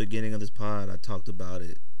 since the beginning of this pod, I talked about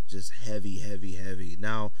it. Just heavy.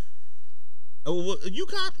 Now, you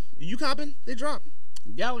copping? They drop.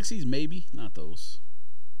 Galaxies, maybe. Not those.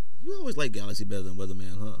 You always like Galaxy better than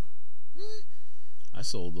Weatherman, huh? I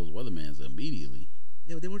sold those Weathermans immediately.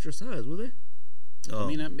 Yeah, but they weren't your size, were they? Oh. I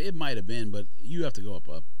mean, it might have been, but you have to go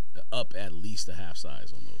up at least a half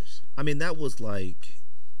size on those. I mean, that was like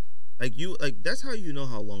that's how you know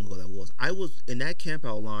how long ago that was. I was in that camp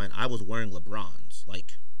out line. I was wearing LeBrons,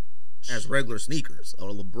 like as regular sneakers, or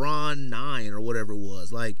LeBron 9 or whatever it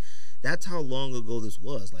was. Like, that's how long ago this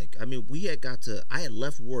was. Like, I mean, I had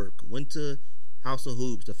left work, went to House of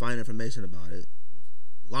Hoops to find information about it.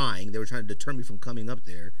 Lying, they were trying to deter me from coming up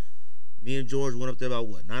there. Me and George went up there about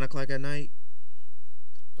 9 o'clock at night.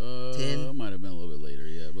 10? It might have been a little bit later,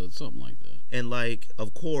 yeah, but something like that. And, like,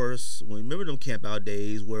 of course, remember them camp out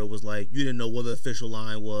days where it was like you didn't know what the official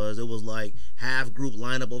line was. It was like half group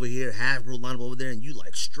line up over here, half group line up over there, and you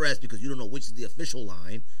like stressed because you don't know which is the official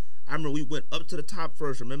line. I remember we went up to the top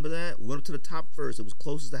first. Remember that? We went up to the top first. It was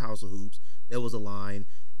closest to House of Hoops. There was a line.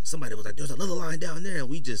 And somebody was like, there's another line down there. And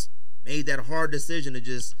we just made that hard decision to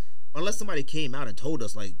just, unless somebody came out and told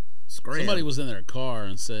us, like, scram. Somebody was in their car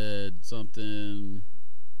and said something,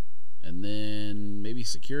 and then maybe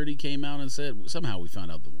security came out and said, somehow we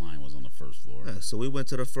found out the line was on the first floor. Yeah, so we went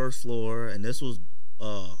to the first floor, and this was,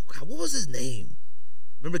 God, what was his name?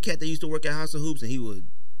 Remember Cat that used to work at House of Hoops, and he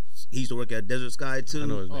used to work at Desert Sky too? I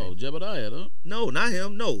know his name. Oh, Jebediah, huh? No, not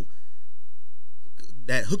him, no.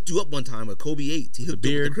 That hooked you up one time with Kobe 8. He hooked The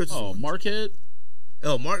you up beard. with the Oh, Marquette?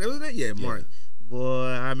 Oh, Mark, wasn't it? Yeah, Mark. Boy,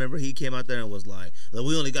 I remember he came out there and was like,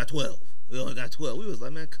 we only got 12. We only got 12. We was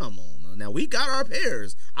like, man, come on. Now, we got our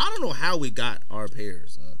pairs. I don't know how we got our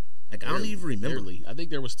pairs. Like, I don't even remember. Barely. I think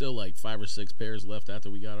there was still like 5 or 6 pairs left after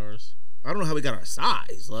we got ours. I don't know how we got our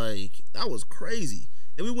size. Like, that was crazy.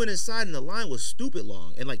 Then we went inside and the line was stupid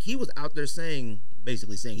long. And, like, he was out there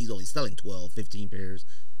basically saying he's only selling 12, 15 pairs.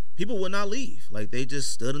 People would not leave. Like, they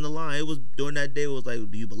just stood in the line. It was during that day, it was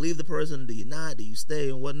like, do you believe the person? Do you not? Do you stay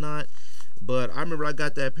and whatnot? But I remember I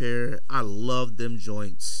got that pair. I loved them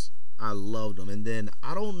joints. I loved them. And then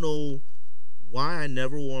I don't know why I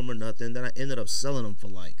never wore them or nothing. Then I ended up selling them for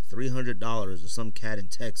like $300 to some cat in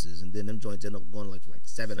Texas. And then them joints ended up going like for like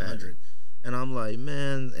 $700. And I'm like,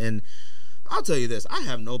 man. And I'll tell you this. I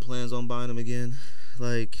have no plans on buying them again.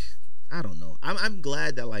 Like, I don't know. I'm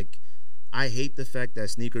glad that, like, I hate the fact that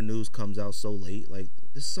sneaker news comes out so late. Like,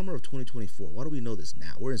 this summer of 2024. Why do we know this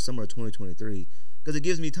now? We're in summer of 2023. Because it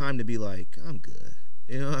gives me time to be like, I'm good.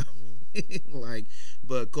 You know what I mean? Like,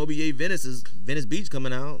 but Kobe 8 Venice Beach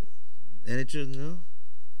coming out. And it just,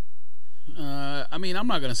 I mean, I'm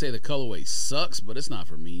not going to say the colorway sucks, but it's not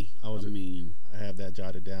for me. I have that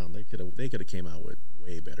jotted down. They could have came out with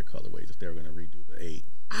way better colorways if they were going to redo the 8.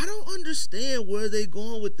 I don't understand where they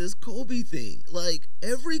going with this Kobe thing. Like,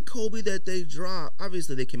 every Kobe that they drop,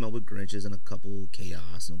 obviously they came out with Grinches and a couple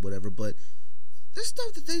Chaos and whatever, but this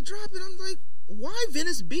stuff that they drop, and I'm like, why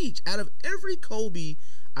Venice Beach? Out of every Kobe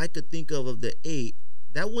I could think of the 8,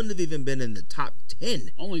 that wouldn't have even been in the top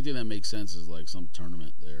 10. Only thing that makes sense is like some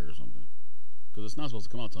tournament there or something. Because it's not supposed to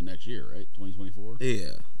come out till next year, right? 2024?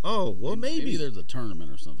 Yeah. Oh, well, maybe. Maybe there's a tournament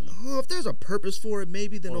or something. Oh, if there's a purpose for it,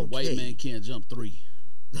 maybe then or okay. White Man Can't Jump 3.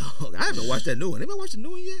 I haven't watched that new one. Anybody watched the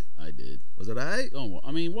new one yet? I did. Was it all right?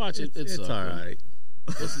 Watch it. It's all right.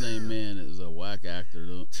 What's his name, man? Is a whack actor,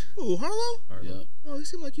 though. Who, Harlow? Yeah. Oh, he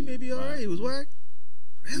seemed like he may be all right. He was whack.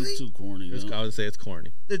 Really? He's too corny. I would say it's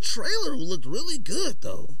corny. The trailer looked really good,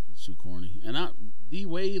 though. He's too corny. And D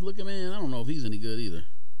Wade, look at man. I don't know if he's any good either.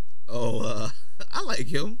 Oh, I like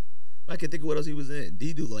him. I can't think of what else he was in.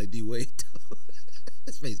 D do like D Wade.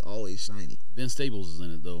 His face always shiny. Vince Staples is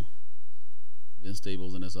in it though. Vince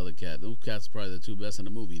Staples and this other cat. Those cats are probably the two best in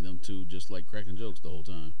the movie. Them two just like cracking jokes the whole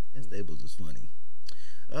time. Vince Staples is funny.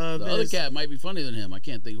 The other cat might be funnier than him. I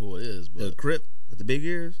can't think who it is. But the Crip with the big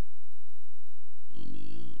ears. I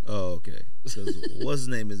mean, oh, okay. Because what's his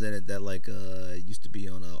name is in it that like used to be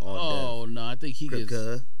on all. Oh no, I think he Crip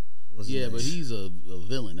gets. What's his Yeah, name? but he's a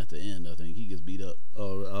villain at the end. I think he gets beat up.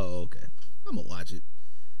 Oh, okay. I'm gonna watch it.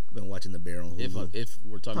 I've been watching The Bear on Hulu. If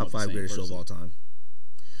we're talking Top about the 5 same greatest show of person.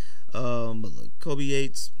 all time. But look, Kobe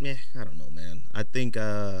Yates, I don't know, man. I think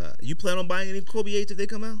you plan on buying any Kobe Yates if they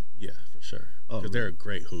come out? Yeah, for sure. Oh, Because they're a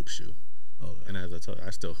great hoop shoe. Okay. And as I told you, I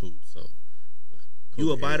still hoop. So You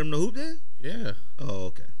would buy Kobe them to hoop then? Yeah. Oh,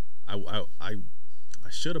 okay. I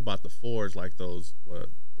should have bought the 4s like those the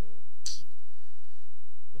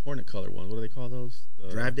Hornet color ones. What do they call those?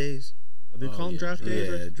 Draft days? They call them draft days.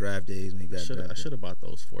 Yeah, draft days when you got I should have bought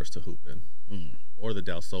those 4s to hoop in. Or the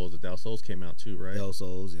Del Sols. The Del Sols came out too, right? Del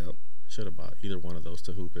Sols, yep. I should have bought either one of those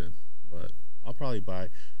to hoop in. But I'll probably buy.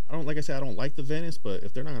 Like I said, I don't like the Venice, but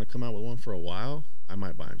if they're not going to come out with one for a while, I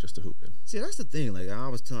might buy them just to hoop in. See, that's the thing. Like I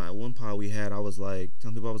was telling, at one pod we had, I was like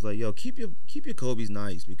telling people, I was like, yo, keep your Kobe's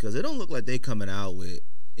nice because it don't look like they coming out with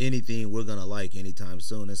anything we're gonna like anytime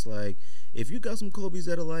soon. It's like if you got some Kobe's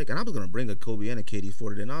that are like, and I was gonna bring a Kobe and a KD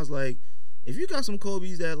for it, and I was like, if you got some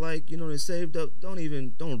Kobe's that like, they're saved up, don't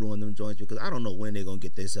ruin them joints because I don't know when they're gonna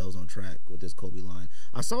get themselves on track with this Kobe line.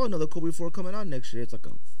 I saw another Kobe 4 coming out next year. It's like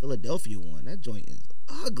a Philadelphia one. That joint is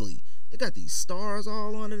ugly. It got these stars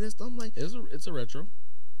all on it and stuff. I'm like, It's a retro.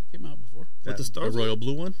 It came out before. With the stars, the royal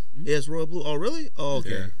blue one. Yeah, it's royal blue. Oh, really? Oh, okay.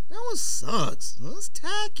 Yeah. That one sucks. It's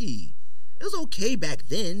tacky. It was okay back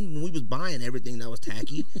then when we was buying everything that was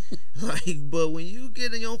tacky. But when you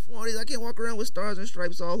get in your 40s, I can't walk around with stars and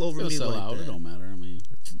stripes all over me Sell like out. that. It don't matter. I mean,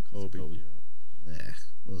 It's Kobe. Yeah,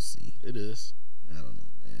 we'll see. it is. I don't know,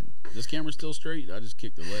 man. This camera's still straight. I just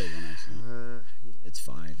kicked the leg on accident. It's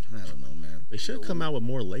fine. I don't know, man. They should come out with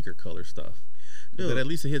more Laker color stuff. Dude. That at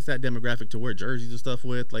least it hits that demographic to wear jerseys and stuff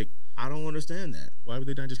with. Like, I don't understand that. why would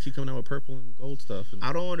they not just keep coming out with purple and gold stuff? And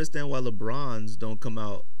I don't understand why LeBrons don't come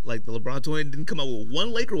out, like the LeBron 20 didn't come out with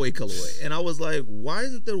one Laker way colorway. And I was like, why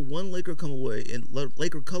isn't there one Laker colorway in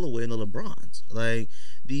the LeBrons? Like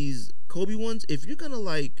these Kobe ones, if you're gonna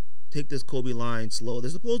like take this Kobe line slow, they're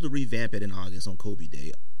supposed to revamp it in August on Kobe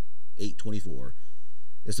Day, 8/24.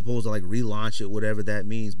 They're supposed to like relaunch it, whatever that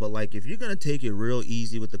means. But like if you're gonna take it real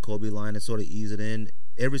easy with the Kobe line and sort of ease it in,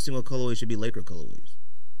 every single colorway should be Laker colorways.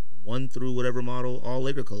 1 through whatever model, all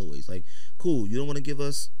Laker colorways. Like, cool, you don't want to give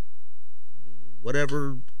us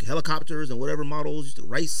whatever helicopters and whatever models,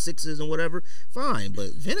 Rice 6s and whatever, fine.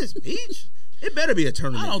 But Venice Beach, it better be a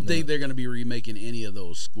tournament. I don't think they're going to be remaking any of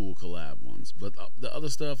those school collab ones, but the other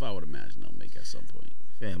stuff I would imagine they'll make at some point.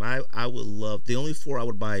 Fam, I would love, the only 4 I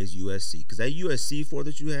would buy is USC, because that USC 4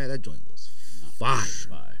 that you had, that joint was fire.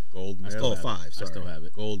 5. gold medal. Oh, 5, sorry. I still have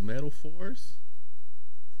it. Gold medal 4s.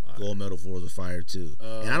 Gold medal 4s were fire too.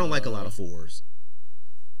 And I don't like a lot of 4s.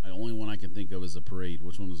 The only one I can think of is a parade.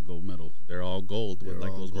 Which one is gold medal? They're all gold They're with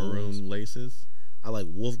like all those golds. maroon laces. I like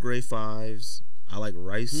Wolf Gray 5s. I like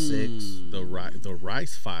Rice 6. The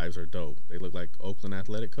Rice 5s are dope. They look like Oakland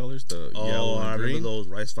Athletic colors. The yellow and I green. remember those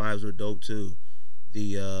Rice 5s were dope too.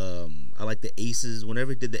 The I like the Aces.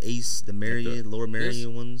 Whenever it did the Ace, the Marion, Lower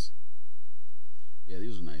Marion ones. Yeah,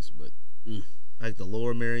 these are nice, but I like the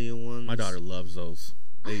Lower Marion ones. My daughter loves those.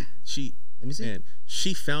 Let me see. Man,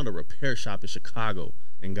 she found a repair shop in Chicago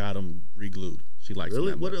and got them re-glued. She likes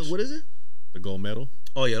Really? them that much. What is it? The gold medal?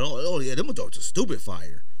 Oh yeah, them joints are stupid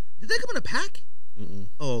fire. Did they come in a pack? Mm-mm.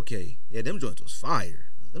 Oh, okay. Yeah, them joints was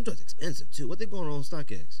fire. Them joints expensive too. What they going on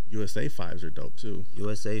StockX? USA 5s are dope too.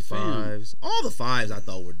 USA 5s. All the 5s I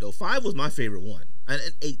thought were dope. 5 was my favorite one. And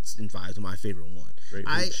 8s and 5s were my favorite one. Great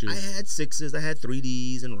I hoop shoe. had 6s. I had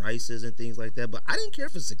 3Ds and Rices and things like that, but I didn't care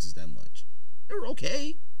for 6s that much. They were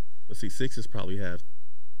okay. But see, 6s probably have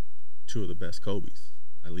 2 of the best Kobe's,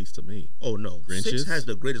 at least to me. Oh no, Grinches? 6 has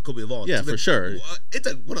the greatest Kobe of all time. Yeah, for sure. It's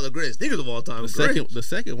one of the greatest sneakers of all time. The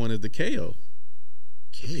second one is the KO.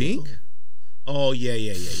 Pink? Oh yeah.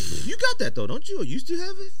 You got that though, don't you? Or you still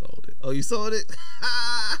have it? Sold it. Oh, you sold it.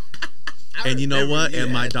 And you know remember what? you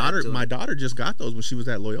And my had that too. daughter just got those when she was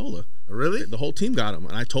at Loyola. Really? The whole team got them,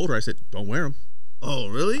 and I told her, I said, "Don't wear them." Oh,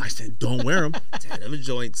 really? I said, "Don't wear them." Damn, them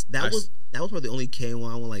joints. That was probably the only K1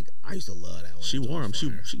 one. Like I used to love that one. She That wore them.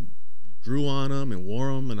 joint was She drew on them and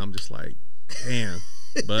wore them, and I'm just like, damn.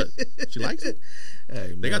 But she likes it.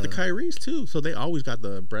 Hey, They got the man. Kyries too, so they always got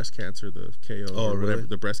the breast cancer, the KO, Oh, or whatever really?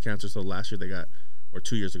 the breast cancer. So last year they got, or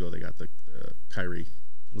 2 years ago they got the Kyrie.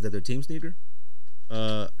 Was that their team sneaker?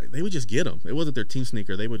 They would just get them. It wasn't their team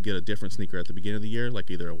sneaker. They would get a different sneaker at the beginning of the year,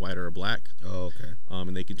 like either a white or a black. Oh, okay.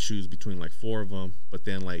 And they could choose between like 4 of them. But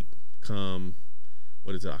then like come,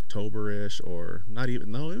 what is it, October-ish or not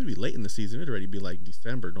even? No, it would be late in the season. It would already be like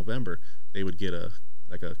December, November. They would get a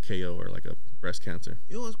KO or like a breast cancer.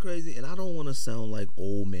 You know what's crazy? And I don't want to sound like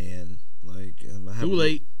old man. Like I have Too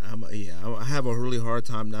late. I have have a really hard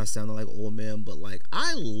time not sounding like old man, but like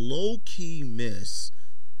I low key miss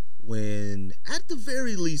when, at the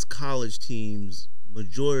very least, college teams,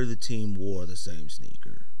 majority of the team wore the same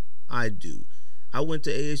sneaker. I do. I went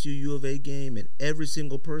to ASU U of A game, and every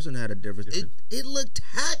single person had a difference. It looked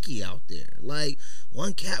tacky out there. Like,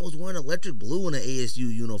 one cat was wearing electric blue in an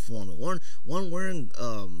ASU uniform, and one wearing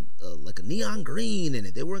like a neon green in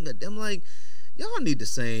it. They wearing I'm like, y'all need the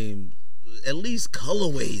same, at least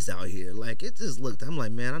colorways out here. Like, it just looked. I'm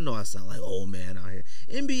like, man, I know I sound like old man out here.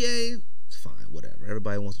 NBA, it's fine, whatever.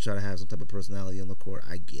 Everybody wants to try to have some type of personality on the court.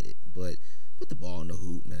 I get it, but put the ball in the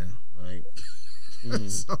hoop, man. Like.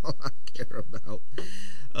 That's all I care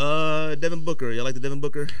about. Devin Booker. Y'all like the Devin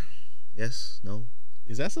Booker? Yes? No?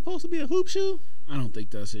 Is that supposed to be a hoop shoe? I don't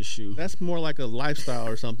think that's his shoe. That's more like a lifestyle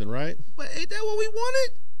or something, right? But ain't that what we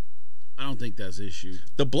wanted? I don't think that's his shoe.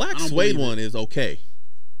 The black suede one is okay.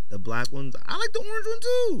 The black ones, I like the orange one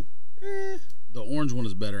too. The orange one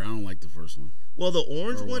is better. I don't like the first one. Well, the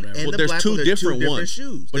orange one and the there's black two one are different two ones.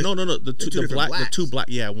 Different shoes. But no. The two black.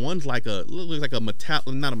 Yeah, one's like looks like a metallic,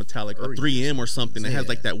 not a metallic, a 3M or something. It has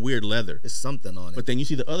like that weird leather. There's something on it. But then you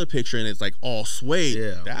see the other picture and it's like all suede.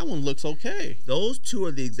 Yeah. That one looks okay. Those two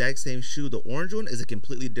are the exact same shoe. The orange one is a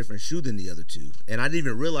completely different shoe than the other two. And I didn't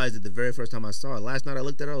even realize it the very first time I saw it. Last night I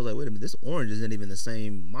looked at it, I was like, wait a minute, this orange isn't even the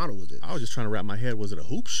same model as it. I was just trying to wrap my head, was it a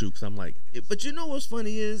hoop shoe? Because I'm like. But you know what's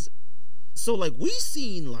funny is, so like we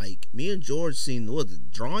seen, like me and George seen the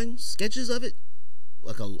drawings, sketches of it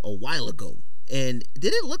like a while ago. And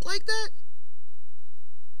did it look like that?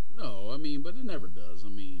 No, I mean, but it never does. I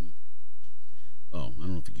mean, I don't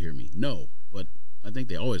know if you can hear me. No, but I think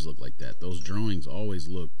they always look like that. Those drawings always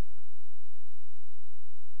look,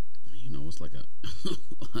 it's like a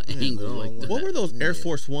angle like that. What were those Air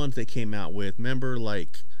Force Ones they came out with? Remember,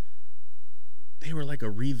 like, they were like a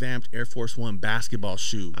revamped Air Force One basketball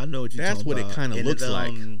shoe. I know what you're talking about. That's what it kind of looks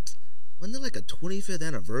like. Wasn't it like a 25th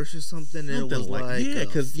anniverary or something? And it was like yeah,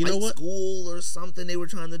 because you know what, school or something they were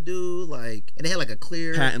trying to do, like, and they had like a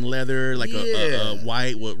clear patent leather, like a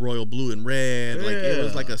white with royal blue and red. Yeah. Like it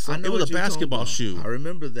was like it was a basketball shoe. I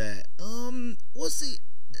remember that. Well, see,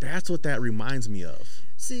 that's what that reminds me of.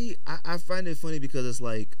 See, I find it funny because it's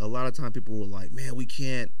like a lot of time people were like, man, we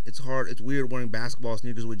can't, it's hard, it's weird wearing basketball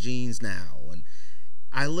sneakers with jeans now. And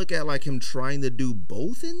I look at like him trying to do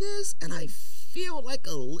both in this, and I feel like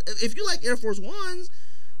if you like Air Force Ones,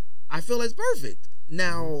 I feel like it's perfect.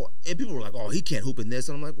 Now, and people were like, oh, he can't hoop in this.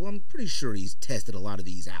 And I'm like, well, I'm pretty sure he's tested a lot of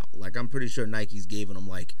these out. Like, I'm pretty sure Nike's giving him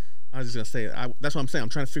like. I was just going to say, that's what I'm saying. I'm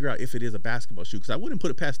trying to figure out if it is a basketball shoe, because I wouldn't put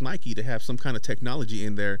it past Nike to have some kind of technology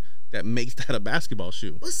in there that makes that a basketball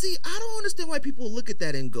shoe. But see, I don't understand why people look at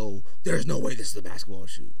that and go, there's no way this is a basketball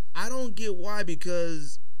shoe. I don't get why,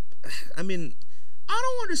 because, I mean, I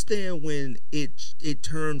don't understand when it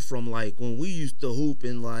turned from like when we used to hoop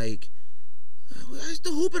in like, I used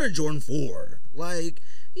to hoop in a Jordan 4. Like,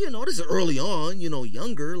 this is early on,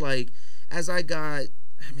 younger. Like, as I got,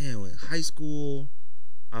 in high school,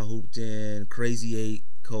 I hooped in Crazy 8,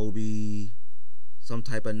 Kobe, some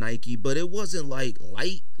type of Nike, but it wasn't like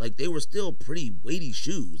light. Like, they were still pretty weighty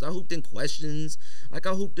shoes. I hooped in Questions. Like,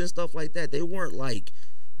 I hooped in stuff like that. They weren't like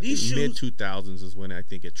these shoes. Mid 2000s is when I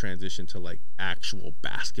think it transitioned to like actual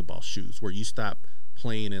basketball shoes, where you stop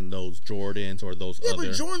playing in those Jordans or those other.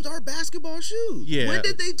 Yeah, but Jordans are basketball shoes. Yeah. When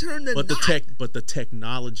did they turn to But the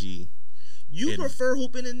technology. You prefer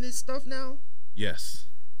hooping in this stuff now? Yes.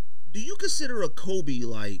 Do you consider a Kobe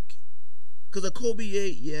like, because a Kobe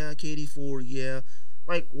 8, yeah, KD 4, yeah.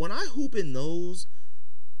 Like, when I hoop in those,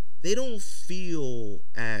 they don't feel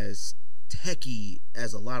as techie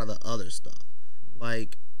as a lot of the other stuff.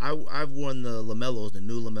 Like, I've worn the LaMelos, the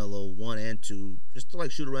new LaMelo 1 and 2, just to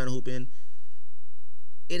like shoot around and hoop in.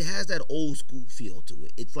 It has that old school feel to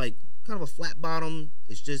it. It's like kind of a flat bottom.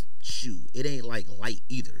 It's just shoe. It ain't like light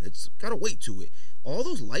either. It's got a weight to it. All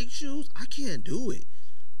those light shoes, I can't do it.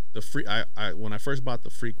 When I first bought the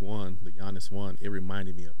Freak 1, the Giannis 1, it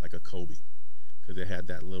reminded me of like a Kobe, because it had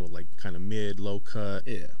that little like kind of low cut.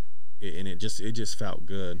 Yeah. And it just felt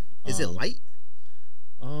good. Is it light?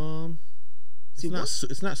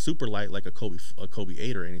 It's not super light like a Kobe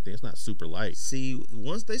 8 or anything. It's not super light. See,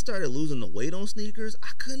 once they started losing the weight on sneakers, I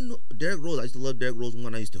couldn't. Derrick Rose, I used to love Derrick Rose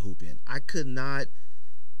when I used to hoop in. I couldn't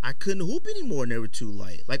hoop anymore, and they were too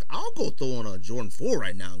light. Like, I'll go throw on a Jordan 4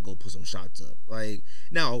 right now and go put some shots up. Like,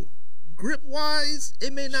 now, grip-wise,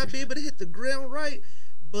 it may not be able to hit the ground right,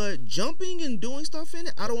 but jumping and doing stuff in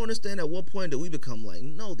it, I don't understand at what point did we become like,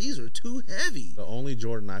 no, these are too heavy. The only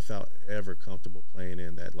Jordan I felt ever comfortable playing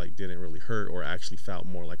in that, like, didn't really hurt or actually felt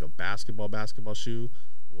more like a basketball shoe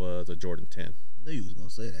was a Jordan 10. I knew you was going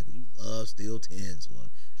to say that because you love steel 10s.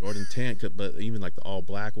 Jordan 10, but even like the all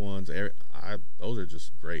black ones, those are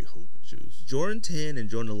just great hooping shoes. Jordan 10 and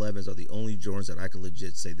Jordan 11s are the only Jordans that I can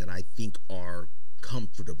legit say that I think are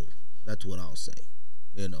comfortable. That's what I'll say.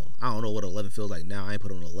 You know, I don't know what 11 feels like now. I ain't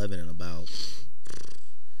put on an 11 in about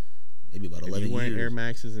maybe about 11 years. You wearing Air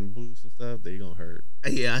Maxes and boots and stuff, they gonna hurt.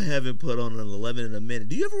 Yeah, I haven't put on an 11 in a minute.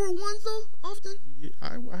 Do you ever wear ones though? Often? Yeah,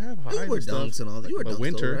 I have highs. You wear dunks and all that. You wear dunks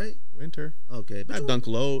winter, though, right? Winter. Okay, I dunk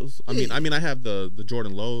lows. Yeah. I mean, I have the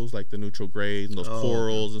Jordan lows, like the neutral grays and those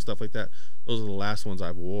corals and stuff like that. Those are the last ones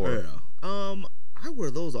I've wore. Yeah. I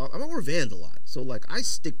wear those. I wear Vans a lot, so like I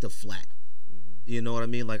stick to flat. You know what I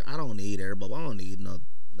mean? Like I don't need air bubble. I don't need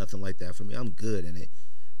nothing like that for me. I'm good in it.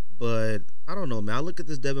 But I don't know, man. I look at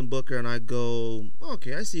this Devin Booker and I go,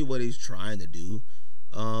 okay, I see what he's trying to do.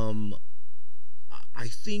 I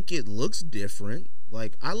think it looks different.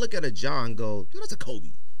 Like I look at a Ja and go, dude, that's a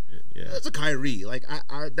Kobe. Yeah. That's a Kyrie. Like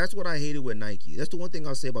I that's what I hated with Nike. That's the one thing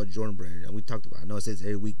I'll say about Jordan Brand. And we talked about. I know I say this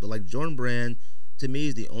every week, but like Jordan Brand to me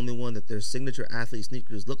is the only one that their signature athlete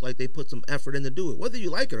sneakers look like they put some effort in to do it, whether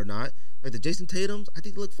you like it or not. Like the Jason Tatums, I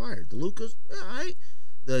think they look fire. The Lucas, yeah, all right.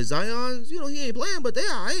 The Zions, you know, he ain't playing, but they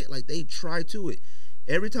all right. Like they try to it.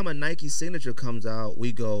 Every time a Nike signature comes out,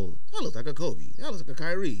 we go, that looks like a Kobe. That looks like a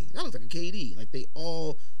Kyrie. That looks like a KD. Like they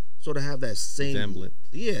all sort of have that same resemblance.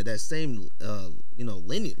 Yeah, that same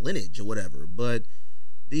lineage or whatever. But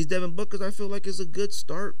these Devin Bookers, I feel like is a good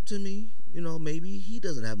start to me. You know, maybe he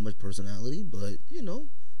doesn't have much personality, but you know,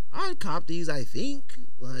 I'd cop these. I think,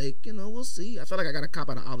 like, you know, we'll see. I feel like I got to cop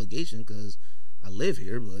out of obligation because I live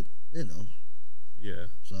here, but you know. Yeah.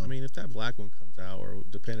 So I mean, if that black one comes out, or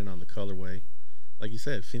depending on the colorway, like you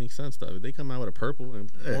said, Phoenix Sun stuff. If they come out with a purple and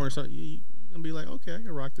orange, you're gonna be like, okay, I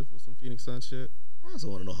can rock this with some Phoenix Sun shit. I also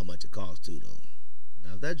want to know how much it costs too, though.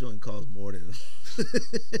 Now, if that joint costs more than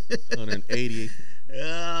 180,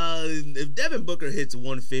 if Devin Booker hits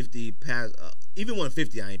 150 past, even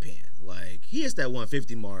 150, I ain't paying. Like he hits that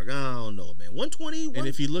 150 mark, I don't know, man. 120. And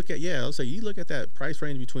if you look at I'll say you look at that price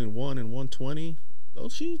range between 1 and 120,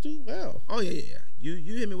 those shoes do well. Oh yeah. You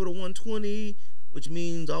hit me with a 120, which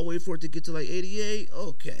means I'll wait for it to get to like 88.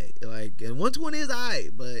 Okay, like and 120 is alright,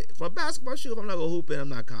 but for a basketball shoe, if I'm not gonna hoop it, I'm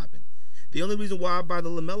not copping. The only reason why I buy the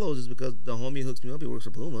LaMelos is because the homie hooks me up. He works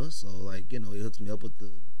for Puma, so like, you know, he hooks me up with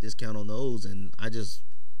the discount on those, and I just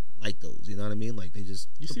like those. You know what I mean? Like they just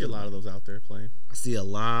you see a lot of those out there playing. I see a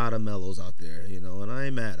lot of Melos out there, you know, and I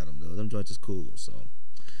ain't mad at them though. Them joints is cool. So,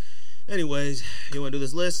 anyways, you want to do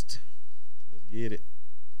this list? Let's get it.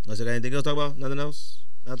 Unless you got anything else to talk about? Nothing else?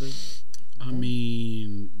 Nothing? I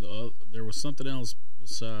mean, there was something else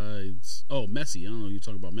besides. Oh, Messi. I don't know. You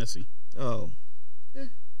talk about Messi. Oh, yeah.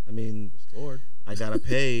 I mean, He scored. I gotta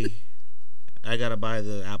pay. I gotta buy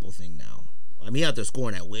the Apple thing now. I mean, he out there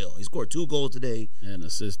scoring at will. He scored 2 goals today. And an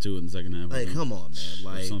assist too in the second half. Like, come on, man.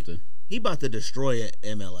 Like something. He about to destroy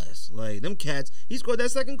MLS. Like them cats. He scored that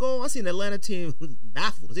second goal. I seen the Atlanta team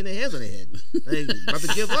baffled. I seen their hands on their head. Like about to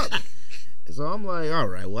give up. So I'm like, all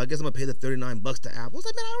right, well, I guess I'm gonna pay the $39 to Apple. I was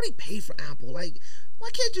like, man, I already paid for Apple. Like, why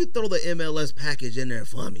can't you throw the MLS package in there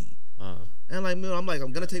for me? And like, man, I'm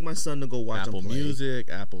gonna take my son to go watch Apple him play. Music,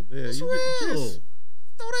 Apple this. It's real.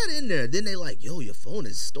 Throw that in there. Then they like, yo, your phone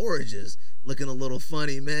is storage is looking a little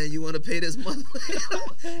funny, man. You want to pay this month?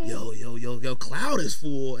 yo, cloud is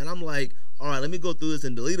full. And I'm like, all right, let me go through this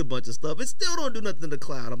and delete a bunch of stuff. It still don't do nothing to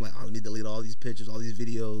cloud. I'm like, oh, let me delete all these pictures, all these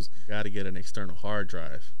videos. Got to get an external hard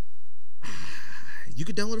drive. You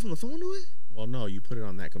could download it from the phone to it? Well, no, you put it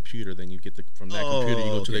on that computer, then you get from that computer,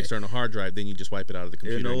 you go to the external hard drive, then you just wipe it out of the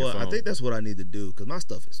computer. You know what? I think that's what I need to do because my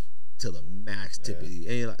stuff is to the max tippity.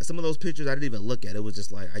 And like, some of those pictures I didn't even look at. It was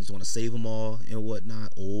just like I just want to save them all and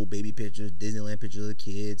whatnot. Old baby pictures, Disneyland pictures of the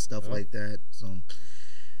kids, stuff like that. So,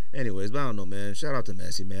 anyways, but I don't know, man. Shout out to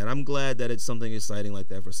Messi, man. I'm glad that it's something exciting like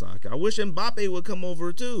that for soccer. I wish Mbappe would come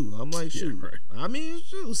over too. I'm like, shoot. Yeah, right. I mean,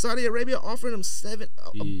 shoot. Saudi Arabia offering him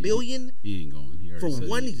 $1 billion. He ain't going. He for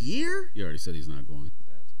 1 year. He already said he's not going.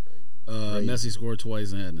 That's crazy. Messi scored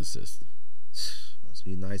twice and had an assist. Must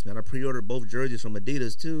be nice, man. I pre-ordered both jerseys from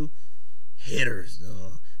Adidas too. Hitters,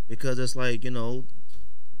 because it's like, you know,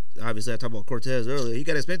 obviously I talked about Cortez earlier. He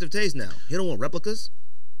got expensive taste now. He don't want replicas.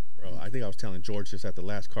 Bro, I think I was telling George just at the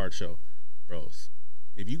last card show, bros,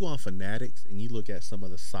 if you go on Fanatics and you look at some of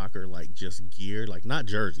the soccer, like just gear, like not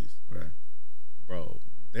jerseys, right? Bro,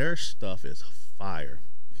 their stuff is fire.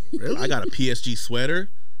 Really? I got a PSG sweater.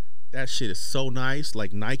 That shit is so nice,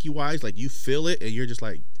 like Nike wise, like you feel it and you're just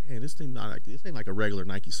like, damn, this ain't like a regular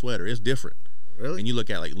Nike sweater. It's different. Really? And you look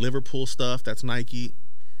at like Liverpool stuff, that's Nike.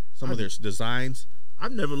 Some of their designs.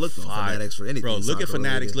 I've never looked on Fanatics for anything. Bro, look at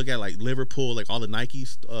Fanatics. Related. Look at like Liverpool, like all the Nike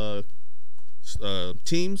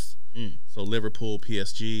teams. So Liverpool,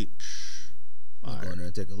 PSG. I'll go in there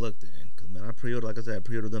and take a look then. Because, man, I pre-ordered, like I said, I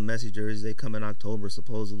pre-ordered the Messi jerseys. They come in October,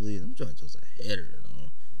 supposedly. Them joints was a hitter, you know?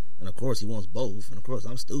 And, of course, he wants both. And, of course,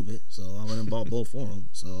 I'm stupid. So I went and bought both for him.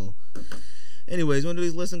 So, anyways, you want to do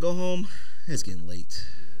these lists and go home? It's getting late.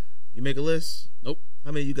 You make a list? Nope.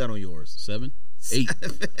 How many you got on yours? 7, 8,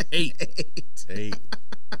 8.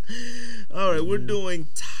 All right, we're doing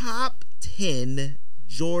top 10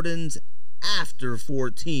 Jordans after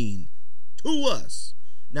 14 to us.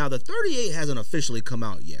 Now, the 38 hasn't officially come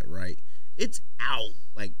out yet, right? It's out.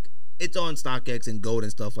 Like, it's on StockX and Gold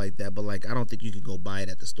and stuff like that, but, like, I don't think you can go buy it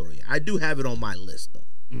at the store yet. I do have it on my list, though.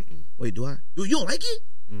 Wait, do I? You don't like it?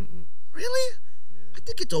 Really? Yeah. I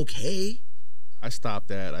think it's okay. I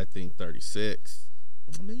stopped at, I think, 36.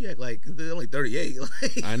 I mean, you act like they're only 38.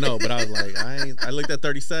 Like. I know, but I was like, I looked at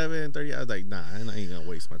 37, 30. I was like, nah, I ain't going to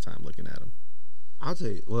waste my time looking at them. I'll tell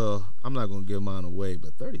you. Well, I'm not gonna give mine away,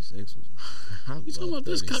 but 36 was. You talking about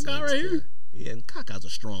this caca right here? Yeah, and caca's a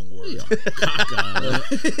strong word. Yeah, caca.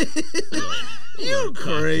 You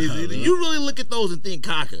crazy? Caca, you really look at those and think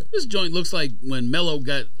caca? This joint looks like when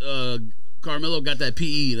Carmelo got that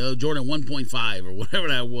PE, the Jordan 1.5 or whatever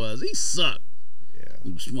that was. He sucked. Yeah,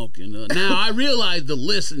 I'm smoking. Now I realize the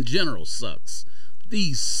list in general sucks.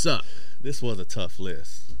 These suck. This was a tough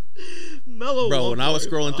list. Melo, bro, when I was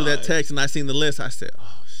scrolling through that text and I seen the list, I said,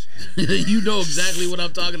 oh, shit. You know exactly what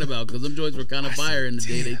I'm talking about because them joints were kind of fire in the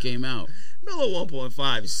day they came out. Melo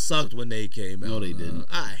 1.5 sucked when they came out. No, they didn't.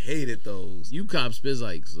 I hated those. You cop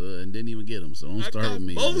Spizikes and didn't even get them, so don't start with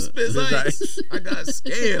me. Both Spizikes. I got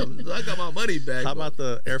scammed. I got my money back. How about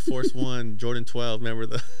the Air Force One Jordan 12? Remember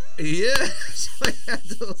the? Yeah, like had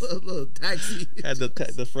the little taxi. Had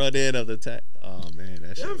the front end of the taxi. Oh man,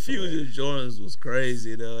 that Fusion Jordans was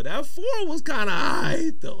crazy though. That 4 was kind of high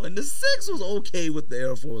though, and the 6 was okay with the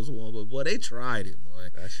Air Force One, but boy, they tried it, boy.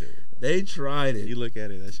 That shit was whack. They tried it. You look at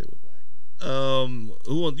it, that shit was whack. Man.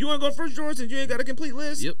 You want to go first, George? Since you ain't got a complete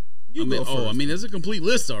list. Yep. You go first. There's a complete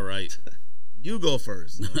list, all right. You go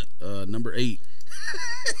first. Number 8.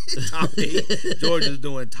 Top 8. George is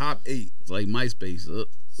doing top 8. It's like MySpace.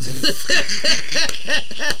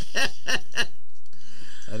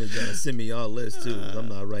 I just gotta send me y'all list too. I'm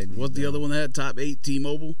not writing. What's the other one that had top 8?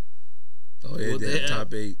 T-Mobile. Oh yeah, they had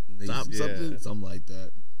top 8. Something like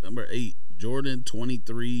that. Number 8, Jordan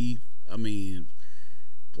 23. I mean,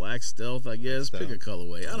 Black Stealth. I guess pick a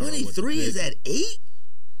colorway. I don't know. 23 is at 8.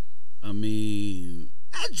 I mean,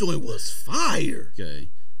 that joint was fire. Okay,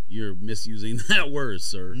 you're misusing that word,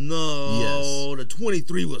 sir. No, yes. The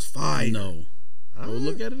 23 was fire. No, go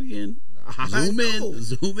look at it again.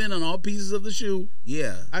 Zoom in on all pieces of the shoe.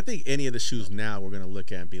 Yeah, I think any of the shoes now we're gonna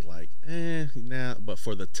look at and be like, nah. But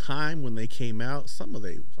for the time when they came out, some of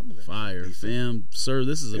them fire, fam, sir.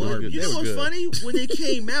 This is an art. You know what's funny? When they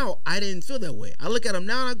came out, I didn't feel that way. I look at them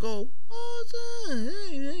now and I go, oh,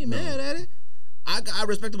 I ain't mad at it. I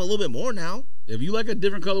respect them a little bit more now. If you like a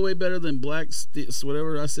different colorway better than black,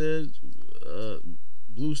 whatever I said,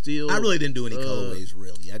 blue steel. I really didn't do any colorways.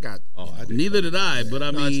 Really, I got. Neither did I. But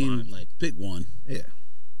I mean, pick one. Yeah.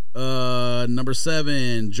 Number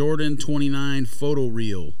 7, Jordan 29 Photo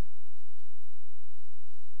Reel.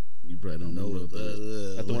 You probably don't know what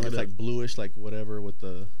that's the one that's like bluish, like whatever with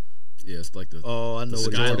the. Yeah, it's like the. Oh, I know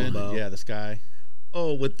what you're talking about. Yeah, the sky.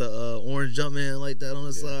 Oh, with the orange Jumpman like that on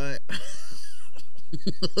the side.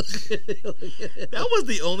 That was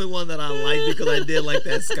the only one that I liked because I did like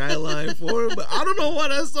that skyline for it. But I don't know why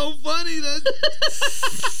that's so funny.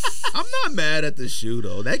 I'm not mad at the shoe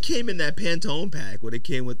though. That came in that Pantone pack where it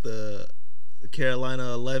came with the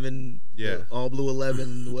Carolina 11, all blue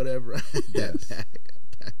 11, whatever. That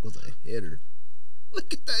pack was a hitter.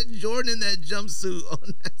 Look at that Jordan in that jumpsuit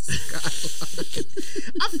on that skyline.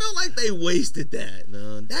 I felt like they wasted that.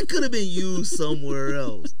 No, that could have been used somewhere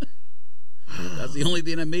else. That's the only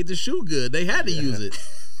thing that made the shoe good. They had to use it.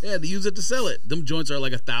 They had to use it to sell it. Them joints are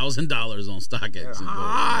like $1,000 on StockX.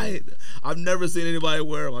 I've never seen anybody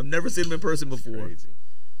wear them. I've never seen them in person before.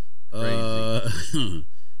 Crazy.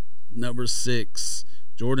 Number 6,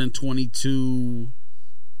 Jordan 22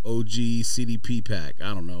 OG CDP pack.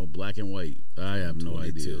 I don't know, black and white. I have no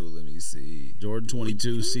idea. Let me see. Jordan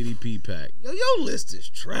 22 CDP pack. Yo, your list is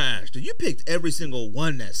trash. Dude, you picked every single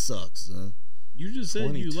one that sucks. Huh? You just said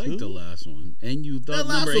 22? You liked the last one, and you thought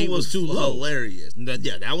number 8 was too low. Hilarious.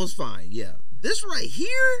 Yeah, that was fine. Yeah, this right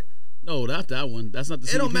here. No, not that one. That's not the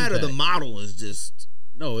CDP pack. It don't matter. The model is just.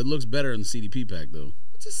 No, it looks better in the CDP pack though.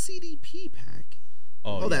 What's a CDP pack?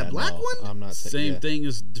 Oh, that black one. I'm not same thing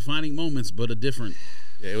as Defining Moments, but a different.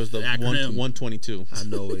 Yeah, it was the 122. I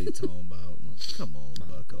know what you're talking about. Come on,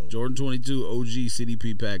 Buck. go. Jordan 22 OG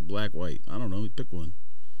CDP pack, black, white. I don't know. Pick one.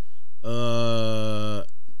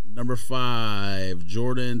 Number 5,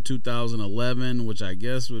 Jordan 2011, which I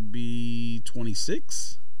guess would be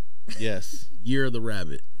 26. Yes. Year of the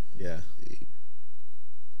Rabbit. Yeah.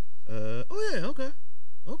 Oh yeah, okay.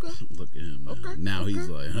 Look at him now. Okay, Now okay. he's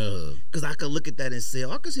like, Because I could look at that and say,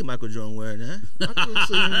 I could see Michael Jordan wearing that. I could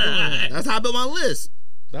see him doing that. That's how I built my list.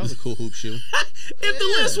 That was a cool hoop shoe. If the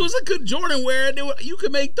list was a good Jordan wear, you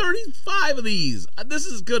could make 35 of these.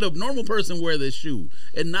 Could a normal person wear this shoe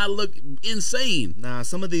and not look insane? Nah,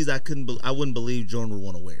 some of these I wouldn't believe Jordan would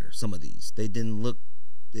want to wear. Some of these they didn't look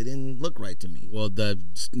right to me. Well, the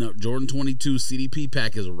Jordan 22 CDP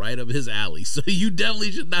pack is right up his alley, so you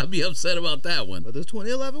definitely should not be upset about that one. But this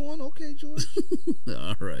 2011 one, okay, Jordan.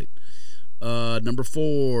 All right. Number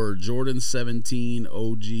 4, Jordan 17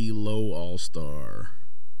 OG Low All-Star.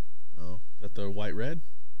 Oh, Is that the white red?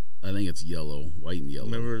 I think it's yellow, white and yellow.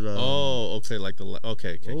 remember the? Oh, okay, like the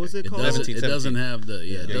okay. What was it It called? doesn't, 17, it doesn't 17. have the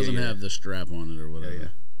it doesn't have the strap on it or whatever.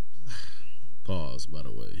 Yeah. Pause, by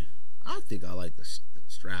the way. I think I like the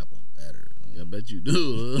strap one better. I bet you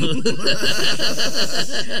do.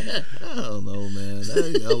 I don't know, man.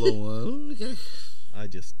 That yellow one. Okay. I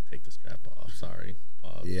just take the strap off. Sorry.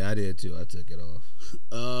 Pause. Yeah, I did too. I took it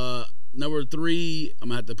off. Number 3, I'm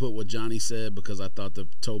gonna have to put what Johnny said because I thought the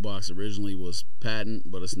toe box originally was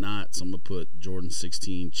patent, but it's not. So I'm gonna put Jordan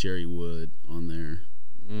 16 Cherry Wood on there.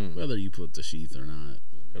 Whether you put the sheath or not,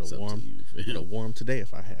 it's up to you. Could have worn them today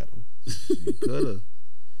if I had them. You could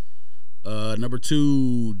have. Number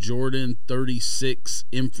 2, Jordan 36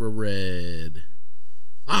 Infrared.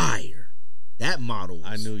 Fire. That model.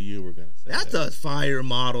 I knew you were gonna say That's that. a fire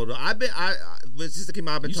model. Though. Since it came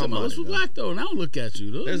out, I've been You said talking my about list it. was black though. Now look at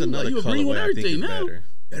you. Though. There's another you agree with colorway I think everything is now. better.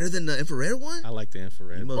 Better than the infrared one? I like the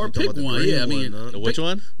infrared. You must Or be talking pick about the one, green yeah, I mean, huh? The which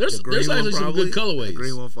one? There's The green actually one, some good probably? colorways. The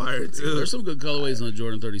green one fire too. There's some good colorways on the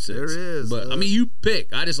Jordan 36. There is, But I mean, you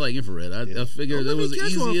pick. I just like infrared. I figured Don't it let was me the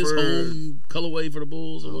catch one easiest for- home colorway for the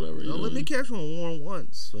Bulls or whatever. Don't let me catch one worn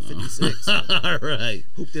once for 56. All right.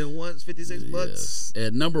 Hooped in once, 56 bucks. Yes.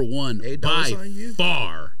 At number 1, $8 by on you?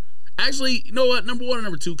 far. Actually, you know what? Number 1 and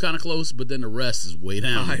number 2 kind of close, but then the rest is way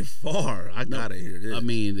down. By far. I gotta hear this. I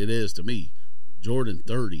mean, it is to me. Jordan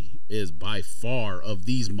 30 is by far of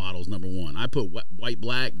these models number 1. I put white,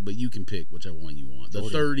 black, but you can pick whichever one you want. The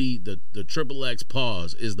 30, the Triple X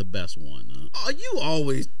Pause is the best one. Oh, you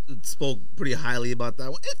always spoke pretty highly about that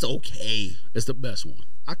one. It's okay. It's the best one.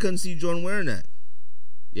 I couldn't see Jordan wearing that.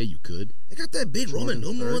 Yeah, you could. It got that big Roman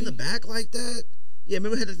numeral in the back like that. Yeah,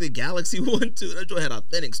 remember it had the Galaxy one too? That joint had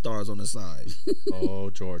authentic stars on the side.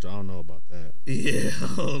 Oh, George, I don't know about that. Yeah,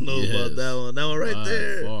 I don't know about that one. That one right By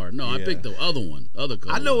there. far. No, I Yeah. picked the other one. Other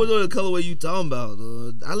color. I know what other colorway you talking about.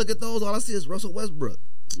 I look at those, all I see is Russell Westbrook.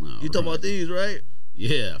 You talking about these, right?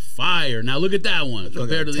 Yeah, fire. Now look at that one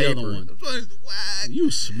compared to the other one. Whack.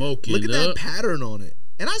 You smoking, Look at that dog. pattern on it.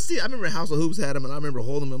 And I remember House of Hoops had them, and I remember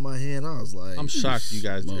holding them in my hand. I was like, I'm shocked you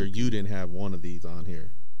guys or you didn't have one of these on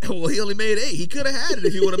here. well, he only made 8. He could have had it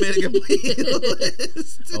if he would have made a complete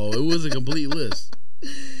list. Oh, it was a complete list.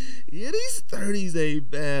 Yeah, these 30s ain't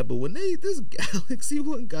bad, but when this Galaxy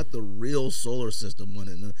one got the real solar system on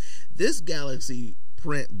it, this Galaxy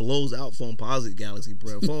print blows out Foamposite Galaxy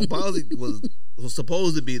print. Foamposite was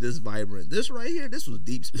supposed to be this vibrant. This right here, this was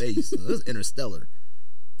deep space. This is interstellar.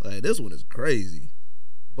 Like, this one is crazy.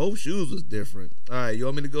 Both shoes was different. All right, you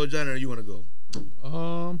want me to go, John, or you want to go?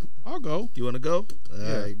 I'll go. You want to go?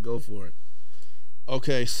 All right, go for it.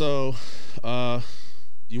 Okay, so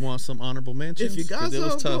you want some honorable mentions? If you got 'Cause it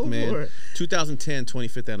was some, tough, go man. for it. 2010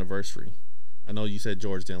 25th anniversary. I know you said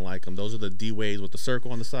George didn't like them. Those are the D-Ways with the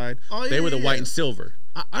circle on the side. Oh, they yeah, were the yeah. white and silver.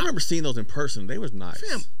 I remember seeing those in person. They was nice.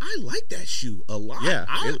 Fam, I like that shoe a lot. Yeah,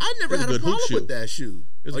 I never it was had a a good hoop problem shoe. with that shoe.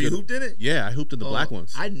 It was Oh, a you good- hooped in it? Yeah, I hooped in the black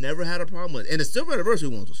ones. I never had a problem with it. And the silver anniversary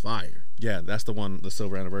ones was fire. Yeah, that's the one, the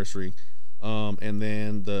silver anniversary. And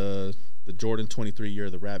then the Jordan 23 Year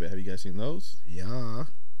of the Rabbit. Have you guys seen those? Yeah.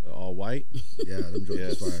 The all white. Yeah, them Jordans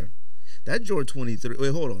Yes. fire. That Jordan 23.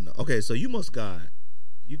 Wait, hold on. Okay, so you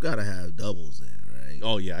gotta have doubles there, right?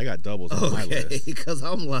 Oh yeah, I got doubles on my Okay, list. because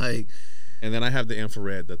I'm like, And then I have the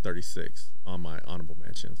infrared, the 36 on my honorable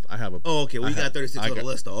mentions. I have a. oh, okay, well, you got 36 on the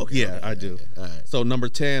list, though. Okay. Yeah, okay, I okay, do. okay. All right. So number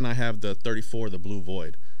 10, I have the 34, the Blue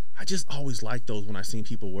Void. I just always like those when I seen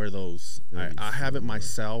people wear those. I haven't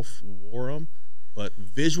myself wore them, but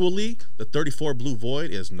visually, the 34 Blue Void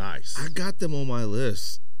is nice. I got them on my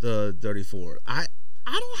list, the 34. I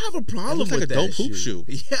don't have a problem looks like with a that dope hoop shoe.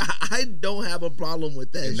 Yeah, I don't have a problem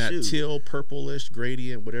with that and that shoe. teal, purplish,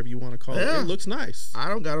 gradient, whatever you want to call Yeah. it, it looks nice. I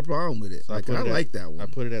don't got a problem with it. So I put it at- like that one. I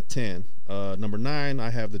put it at 10. Number 9, I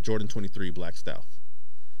have the Jordan 23 Black Stealth.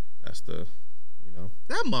 That's the, you know,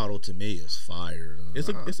 that model to me is fire.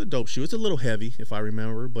 it's a dope shoe. It's a little heavy if I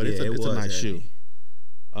remember, but it's a nice shoe.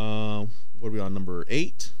 What are we on, number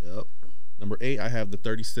 8? Yep. Number 8, I have the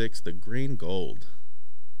 36, the green gold.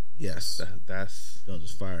 Yes. That's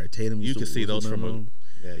just fire. Tatum. You can see those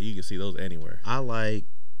you can see those anywhere. I like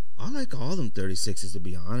all them 36s, to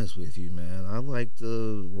be honest with you, man. I like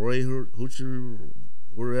the Roy Hoocher,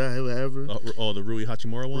 whoever. The Rui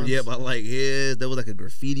Hachimura ones? Yeah, but like his, there was like a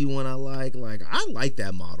graffiti one I like. Like, I like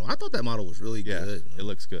that model. I thought that model was really good. It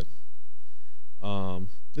looks good.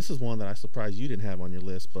 This is one that I surprised you didn't have on your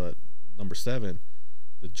list, but number 7,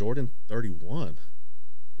 the Jordan 31,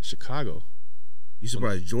 the Chicago. You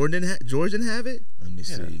surprised George didn't have it? Let me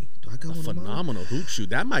see. Do I got one? Phenomenal hoop shoe.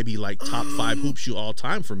 That might be like top 5 hoop shoe all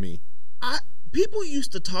time for me. People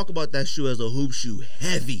used to talk about that shoe as a hoop shoe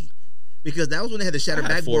heavy, because that was when they had the shattered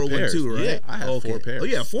backboard one too, right? Yeah, I had 4 pairs. Oh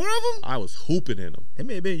yeah, 4 of them? I was hooping in them. It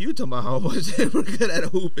may have been you talking about how much they were good at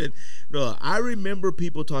hooping. No, I remember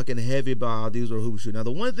people talking heavy about how these were hoop shoes. Now,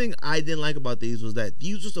 the one thing I didn't like about these was that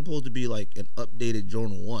these were supposed to be like an updated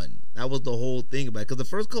Jordan 1. That was the whole thing about it, because the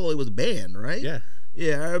first colorway was banned, right? Yeah.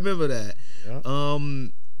 Yeah, I remember that. Yeah.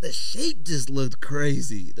 The shape just looked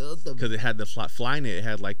crazy. Because it had the flying it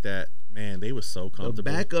had like that. Man, they were so comfortable. The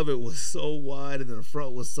back of it was so wide, and then the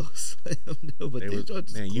front was so slim.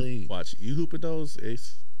 But you hooping those.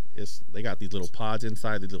 It's they got these little pods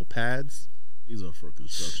inside, these little pads. These are for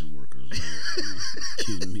construction workers. Are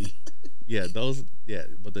you kidding me? Yeah, those. Yeah,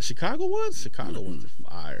 but the Chicago ones are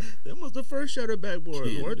fire. Them was the first shutter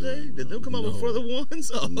backboards, weren't they? Did them come out before the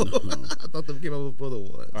ones? Oh, no. I thought them came out before the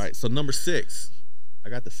ones. All right, so number 6, I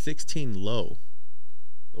got the 16 low,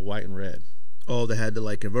 the white and red. Oh, they had the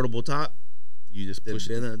like convertible top. You just push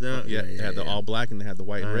it. Yeah, they had the all black and they had the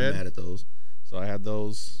white and red. I'm mad at those. So I had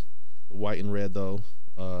those, the white and red though,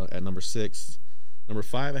 at number 6. Number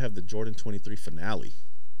 5, I have the Jordan 23 Finale.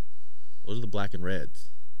 Those are the black and reds.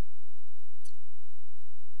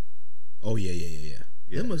 Oh yeah.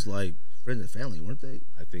 Them was like friends and family, weren't they?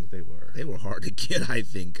 I think they were. They were hard to get, I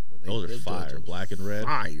think. Those are fire, black and red.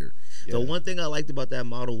 Fire. Yeah. The one thing I liked about that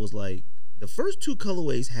model was like the first 2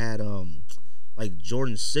 colorways had like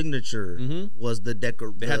Jordan's signature was the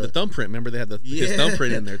decor. They had the thumbprint. Remember, they had his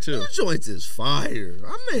thumbprint in there too. Them joints is fire.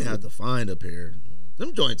 I may have to find a pair.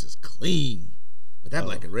 Them joints is clean. But that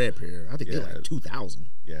black and red pair, I think they're like 2,000.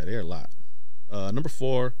 Yeah, they're a lot. Number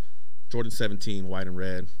 4, Jordan 17, white and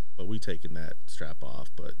red. But we taking that strap off.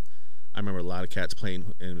 But I remember a lot of cats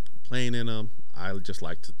playing in them. I just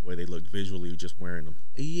liked the way they looked visually, just wearing them.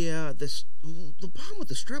 Yeah, the problem with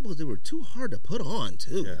the strap was they were too hard to put on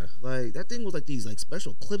too. Yeah, like that thing was like these like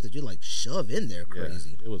special clips that you like shove in there.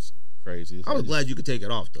 Crazy. Yeah, it was crazy. I was glad you could take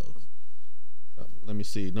it off though. Let me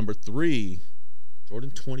see. Number 3,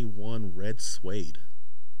 Jordan 21 red suede.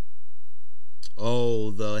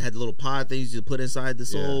 Oh, it had the little pod things you put inside the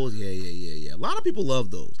soles. Yeah. A lot of people love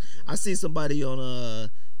those. I seen somebody on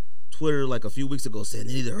Twitter like a few weeks ago saying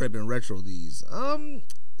they need to hurry up and retro these.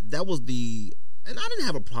 That was and I didn't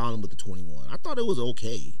have a problem with the 21. I thought it was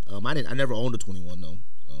okay. I never owned a 21 though.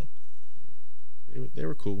 So. They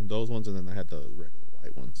were cool. Those ones, and then I had the regular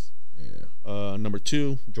white ones. Yeah. Number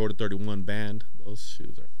 2, Jordan 31 band. Those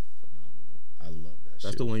shoes are phenomenal. I love that shoe.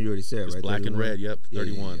 That's the one you already said, it's right? Black 31? And red. Yep.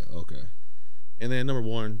 31. Yeah. Okay. And then number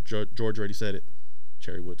 1, George already said it.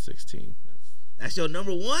 Cherrywood 16. That's your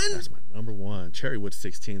number 1? That's my number 1. Cherrywood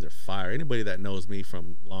 16s are fire. Anybody that knows me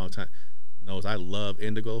from a long time knows I love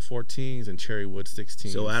Indigo 14s and Cherrywood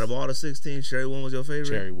 16s. So out of all the 16s, Cherrywood was your favorite?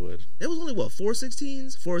 Cherrywood. There was only, 4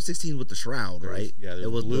 16s? 4 16s with the shroud, right? There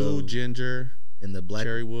was blue, ginger, and the black.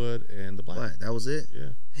 Cherrywood, and the black. That was it? Yeah.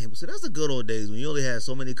 Hey, so that's the good old days when you only had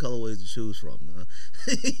so many colorways to choose from.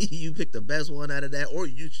 You pick the best one out of that, or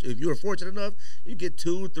if you were fortunate enough, you get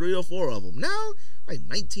 2, 3, or 4 of them. Now, like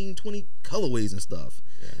 19, 20 colorways and stuff.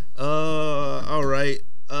 Yeah. All right.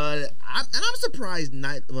 I'm surprised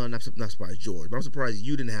not surprised George, but I'm surprised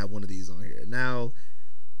you didn't have one of these on here. Now,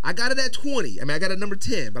 I got it at 20. I mean, I got it number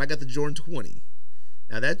 10, but I got the Jordan 20.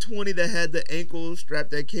 Now, that 20 that had the ankle strap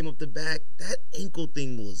that came up the back, that ankle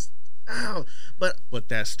thing was, ow. But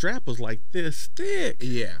that strap was like this thick.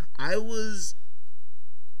 Yeah.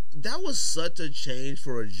 That was such a change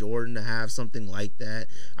for a Jordan to have something like that.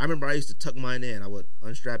 I remember I used to tuck mine in. I would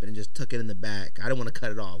unstrap it and just tuck it in the back. I didn't want to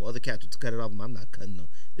cut it off. Other cats would cut it off. I'm not cutting them.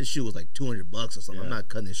 This shoe was like $200 or something. Yeah. I'm not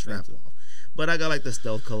cutting this strap off. But I got like the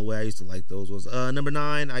stealth colorway. I used to like those ones. Number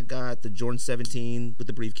 9, I got the Jordan 17 with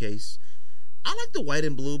the briefcase. I like the white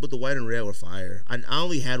and blue, but the white and red were fire. I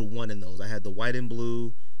only had one in those. I had the white and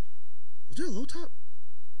blue. Was there a low top?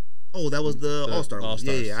 Oh, that was the All-Star one. Yeah,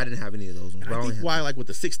 All-Stars. yeah, I didn't have any of those ones. And but I only think had- why, like with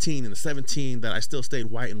the 16 and the 17, that I still stayed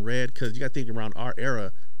white and red, because you got to think around our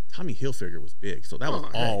era, Tommy Hilfiger was big, so that was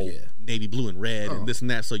heck all yeah. navy blue and red and this and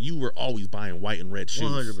that. So you were always buying white and red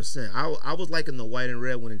shoes. 100%. I was liking the white and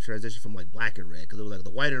red when it transitioned from like black and red, because it was like the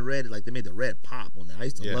white and red, like they made the red pop on that. I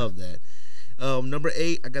used to love that. Number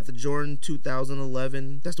 8, I got the Jordan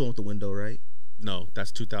 2011. That's the one with the window, right? No,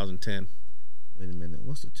 that's 2010. Wait a minute.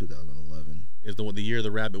 What's the 2011? Is the one, the Year of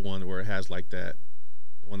the Rabbit one, where it has like that,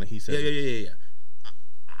 the one that he said. Yeah.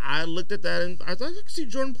 I looked at that and I thought I could see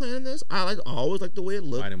Jordan playing in this. I always liked the way it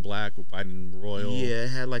looked. White and black, white and royal. Yeah, it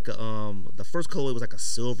had like a the first colorway was like a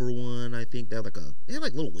silver one. I think that it had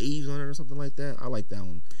like little waves on it or something like that. I like that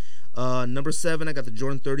one. Number 7, I got the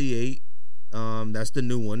Jordan 38. That's the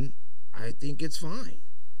new one. I think it's fine.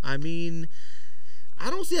 I mean, I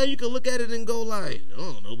don't see how you can look at it and go like, I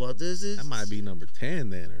don't know about this. That might be number 10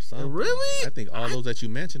 then or something. Really? I think all those that you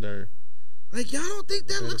mentioned are. Like, y'all don't think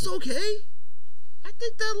that looks okay? I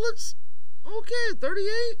think that looks okay.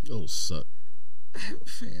 38. Oh, suck.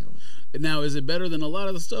 Fam. Now, is it better than a lot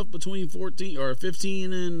of the stuff between 14 or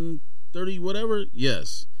 15 and 30, whatever?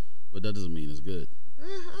 Yes, but that doesn't mean it's good.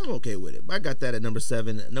 I'm okay with it. I got that at number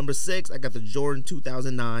 7. Number 6, I got the Jordan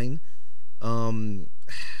 2009.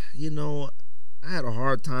 You know, I had a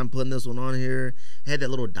hard time putting this one on here. Had that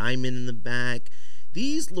little diamond in the back.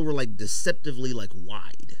 These were like deceptively like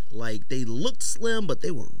wide. Like they looked slim, but they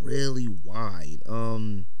were really wide.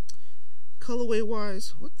 Colorway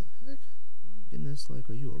wise, what the heck? I'm getting this like,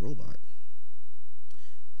 are you a robot?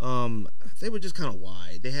 They were just kind of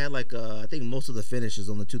wide. They had like I think most of the finishes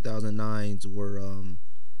on the 2009s were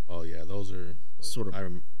Oh yeah, those are sort of.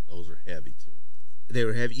 those are heavy too. They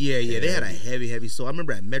were heavy. Yeah. They had a heavy. So I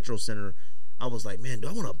remember at Metro Center, I was like, man, do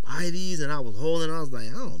I want to buy these? And I was holding. I was like,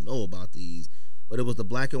 I don't know about these. But it was the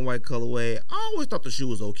black and white colorway. I always thought the shoe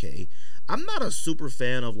was okay. I'm not a super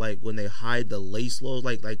fan of like when they hide the lace lows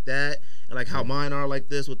like that, and like how mine are like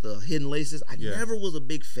this with the hidden laces. I never was a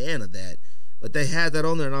big fan of that. But they had that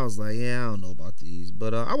on there, and I was like, yeah, I don't know about these.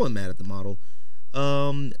 But I wasn't mad at the model.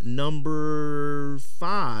 Number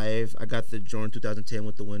 5, I got the Jordan 2010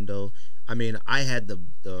 with the window. I mean, I had the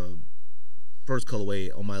first colorway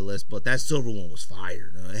on my list, but that silver one was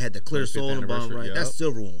fire. It had the clear sole on the bottom right. Yep. That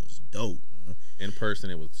silver one was dope. In person,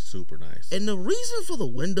 it was super nice. And the reason for the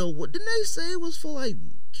window, what didn't they say it was for like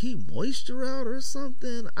keep moisture out or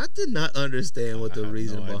something? I did not understand what the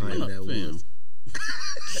reason behind that was.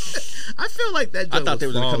 I feel like that. I thought they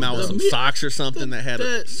were gonna come out with some socks or something that had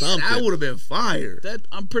something. That would have been fire. That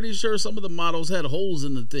I'm pretty sure some of the models had holes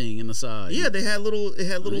in the thing in the side. Yeah, they had little. It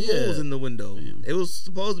had little holes in the window. Damn. It was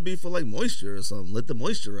supposed to be for like moisture or something. Let the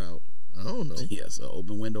moisture out. I don't know. Yeah, so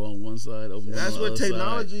open window on one side, open that's window on what the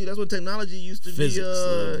technology. other side. That's what technology used to Physics,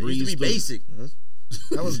 be. Used to be basic.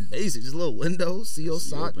 That was basic. Just a little window, see your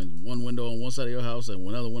sock. Open one window on one side of your house and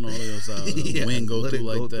another one on the other side. The wind go through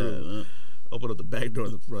like that. Open up the back door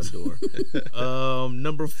and the front door.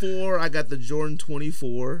 Number 4, I got the Jordan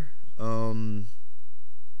 24.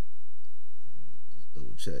 Just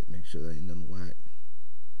double check, make sure that ain't nothing whack.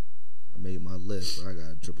 I made my list, but I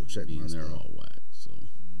gotta triple check my stuff. They're all whack, so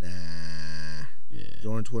nah. Yeah.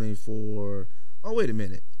 Jordan 24. Oh, wait a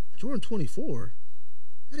minute. Jordan 24.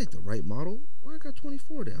 That ain't the right model. Why I got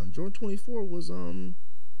 24 down? Jordan 24 was Jordan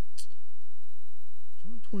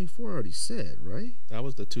 24 I already said, right? That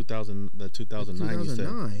was the 2009. You said.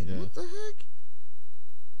 Yeah. What the heck?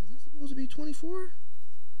 Is that supposed to be 24?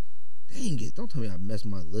 Dang it! Don't tell me I messed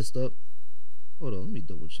my list up. Hold on, let me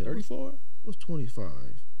double check. 34. What's 25?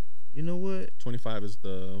 You know what? 25 is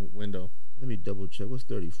the window. Let me double check. What's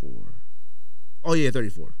 34? Oh yeah,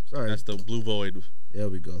 34. Sorry. That's the blue void. There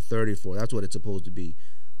we go. 34. That's what it's supposed to be.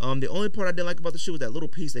 The only part I didn't like about the shoe was that little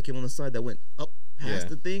piece that came on the side that went up past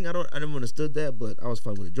the thing. I never understood that, but I was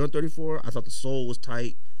fine with it. Jordan 34. I thought the sole was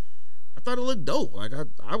tight. I thought it looked dope. Like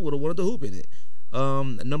I would have wanted to hoop in it.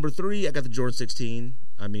 Number 3, I got the Jordan 16.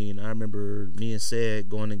 I mean, I remember me and Sid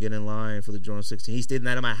going to get in line for the Jordan 16. He stayed the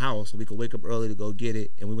night at my house so we could wake up early to go get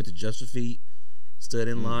it, and we went to Just for Feet, stood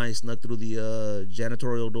in line, snuck through the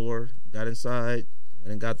janitorial door, got inside,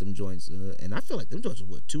 went and got them joints. And I feel like them joints were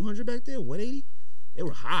what, 200 back then, 180. They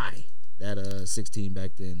were high. That 16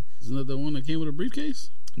 back then. Isn't that the one that came with a briefcase?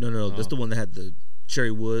 No. That's the one that had the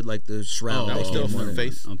cherry wood, like the shroud. That was still for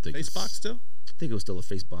face box still? I think it was still a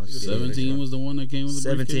face box. 17 was the one that came with the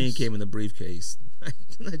 17 briefcase? came in the briefcase.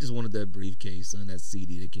 I just wanted that briefcase and that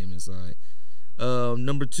CD that came inside.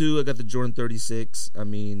 Number 2, I got the Jordan 36. I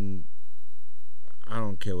mean, I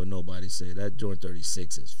don't care what nobody say. That Jordan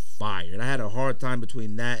 36 is fire. And I had a hard time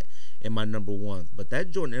between that and my number one. But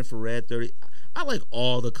that Jordan Infrared 30, I like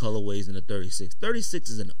all the colorways in the 36. 36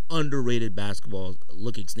 is an underrated basketball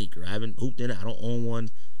looking sneaker. I haven't hooped in it. I don't own one.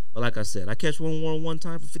 But like I said, I catch one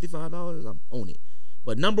time for $55. I'm own it.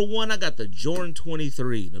 But number one, I got the Jordan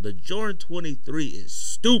 23. Now, the Jordan 23 is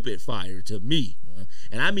stupid fire to me.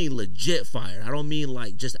 And I mean legit fire. I don't mean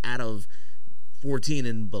like just out of 14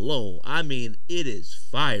 and below. I mean, it is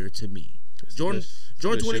fire to me. Jordan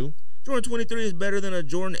 23 is better than a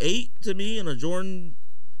Jordan 8 to me, and a Jordan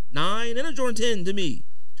 9 and a Jordan 10 to me.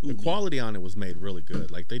 The quality on it was made really good.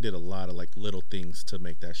 Like they did a lot of like little things to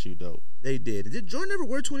make that shoe dope. They did. Did Jordan ever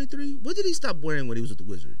wear 23? What did he stop wearing when he was with the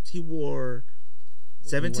Wizards? He wore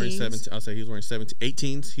 17s. I'll say he was wearing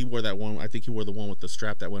 18s. He wore that one. I think he wore the one with the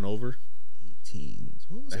strap that went over. 18s.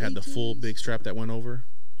 What was that? Had the full big strap that went over.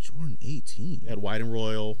 Jordan 18. It had white and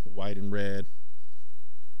royal, white and red.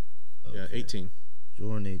 Okay. Yeah, 18.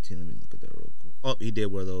 Jordan 18. Let me look at that real quick. Oh, he did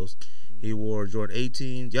wear those. Mm-hmm. He wore Jordan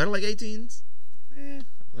 18. Y'all like 18s? I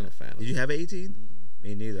wasn't a fan. Did you have 18? Mm-hmm.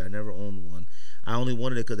 Me neither. I never owned one. I only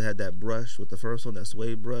wanted it because it had that brush with the first one, that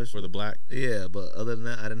suede brush. For the black? Yeah, but other than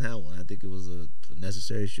that, I didn't have one. I think it was a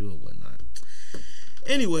necessary shoe or whatnot.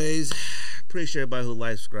 Anyways, appreciate everybody who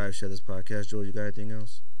likes, subscribe, share this podcast. George, you got anything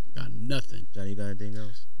else? Got nothing. Johnny, you got anything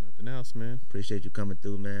else? Nothing else, man. Appreciate you coming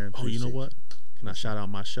through, man. Appreciate you know what? Can I shout out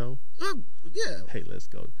my show? Oh, yeah. Hey, let's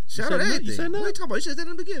go. Shout out anything. You said no? What are you talking about? You said that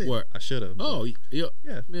in the beginning. What? I should have. Oh, yeah.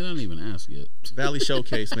 Man, I didn't even ask yet. Valley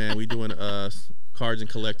Showcase, man. We doing a cards and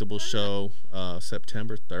collectibles show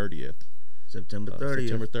September 30th. September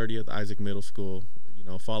 30th, Isaac Middle School. You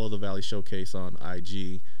know, follow the Valley Showcase on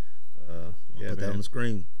IG. Yeah, put that on the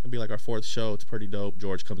screen. It'll be like our fourth show. It's pretty dope.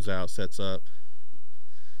 George comes out, sets up.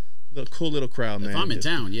 Cool little crowd, man. If I'm in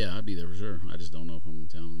town, yeah, I'd be there for sure. I just don't know if I'm in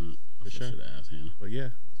town or not. I should have asked Hannah. But yeah,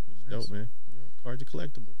 it's dope, man. You know, cards and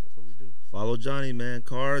collectibles. That's what we do. Follow Johnny, man.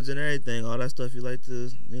 Cards and everything, all that stuff you like to,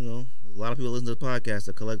 you know. A lot of people listen to the podcast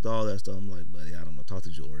that collect all that stuff. I'm like, buddy, I don't know. Talk to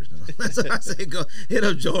George. No. That's what I say. Go hit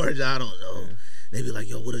up George. I don't know. Yeah. They be like,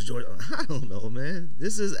 yo, what is George? I don't know, man.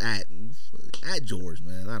 This is at George,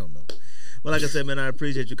 man. I don't know. But like I said, man, I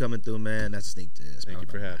appreciate you coming through, man. That's Sneak This. Thank you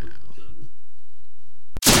for having me.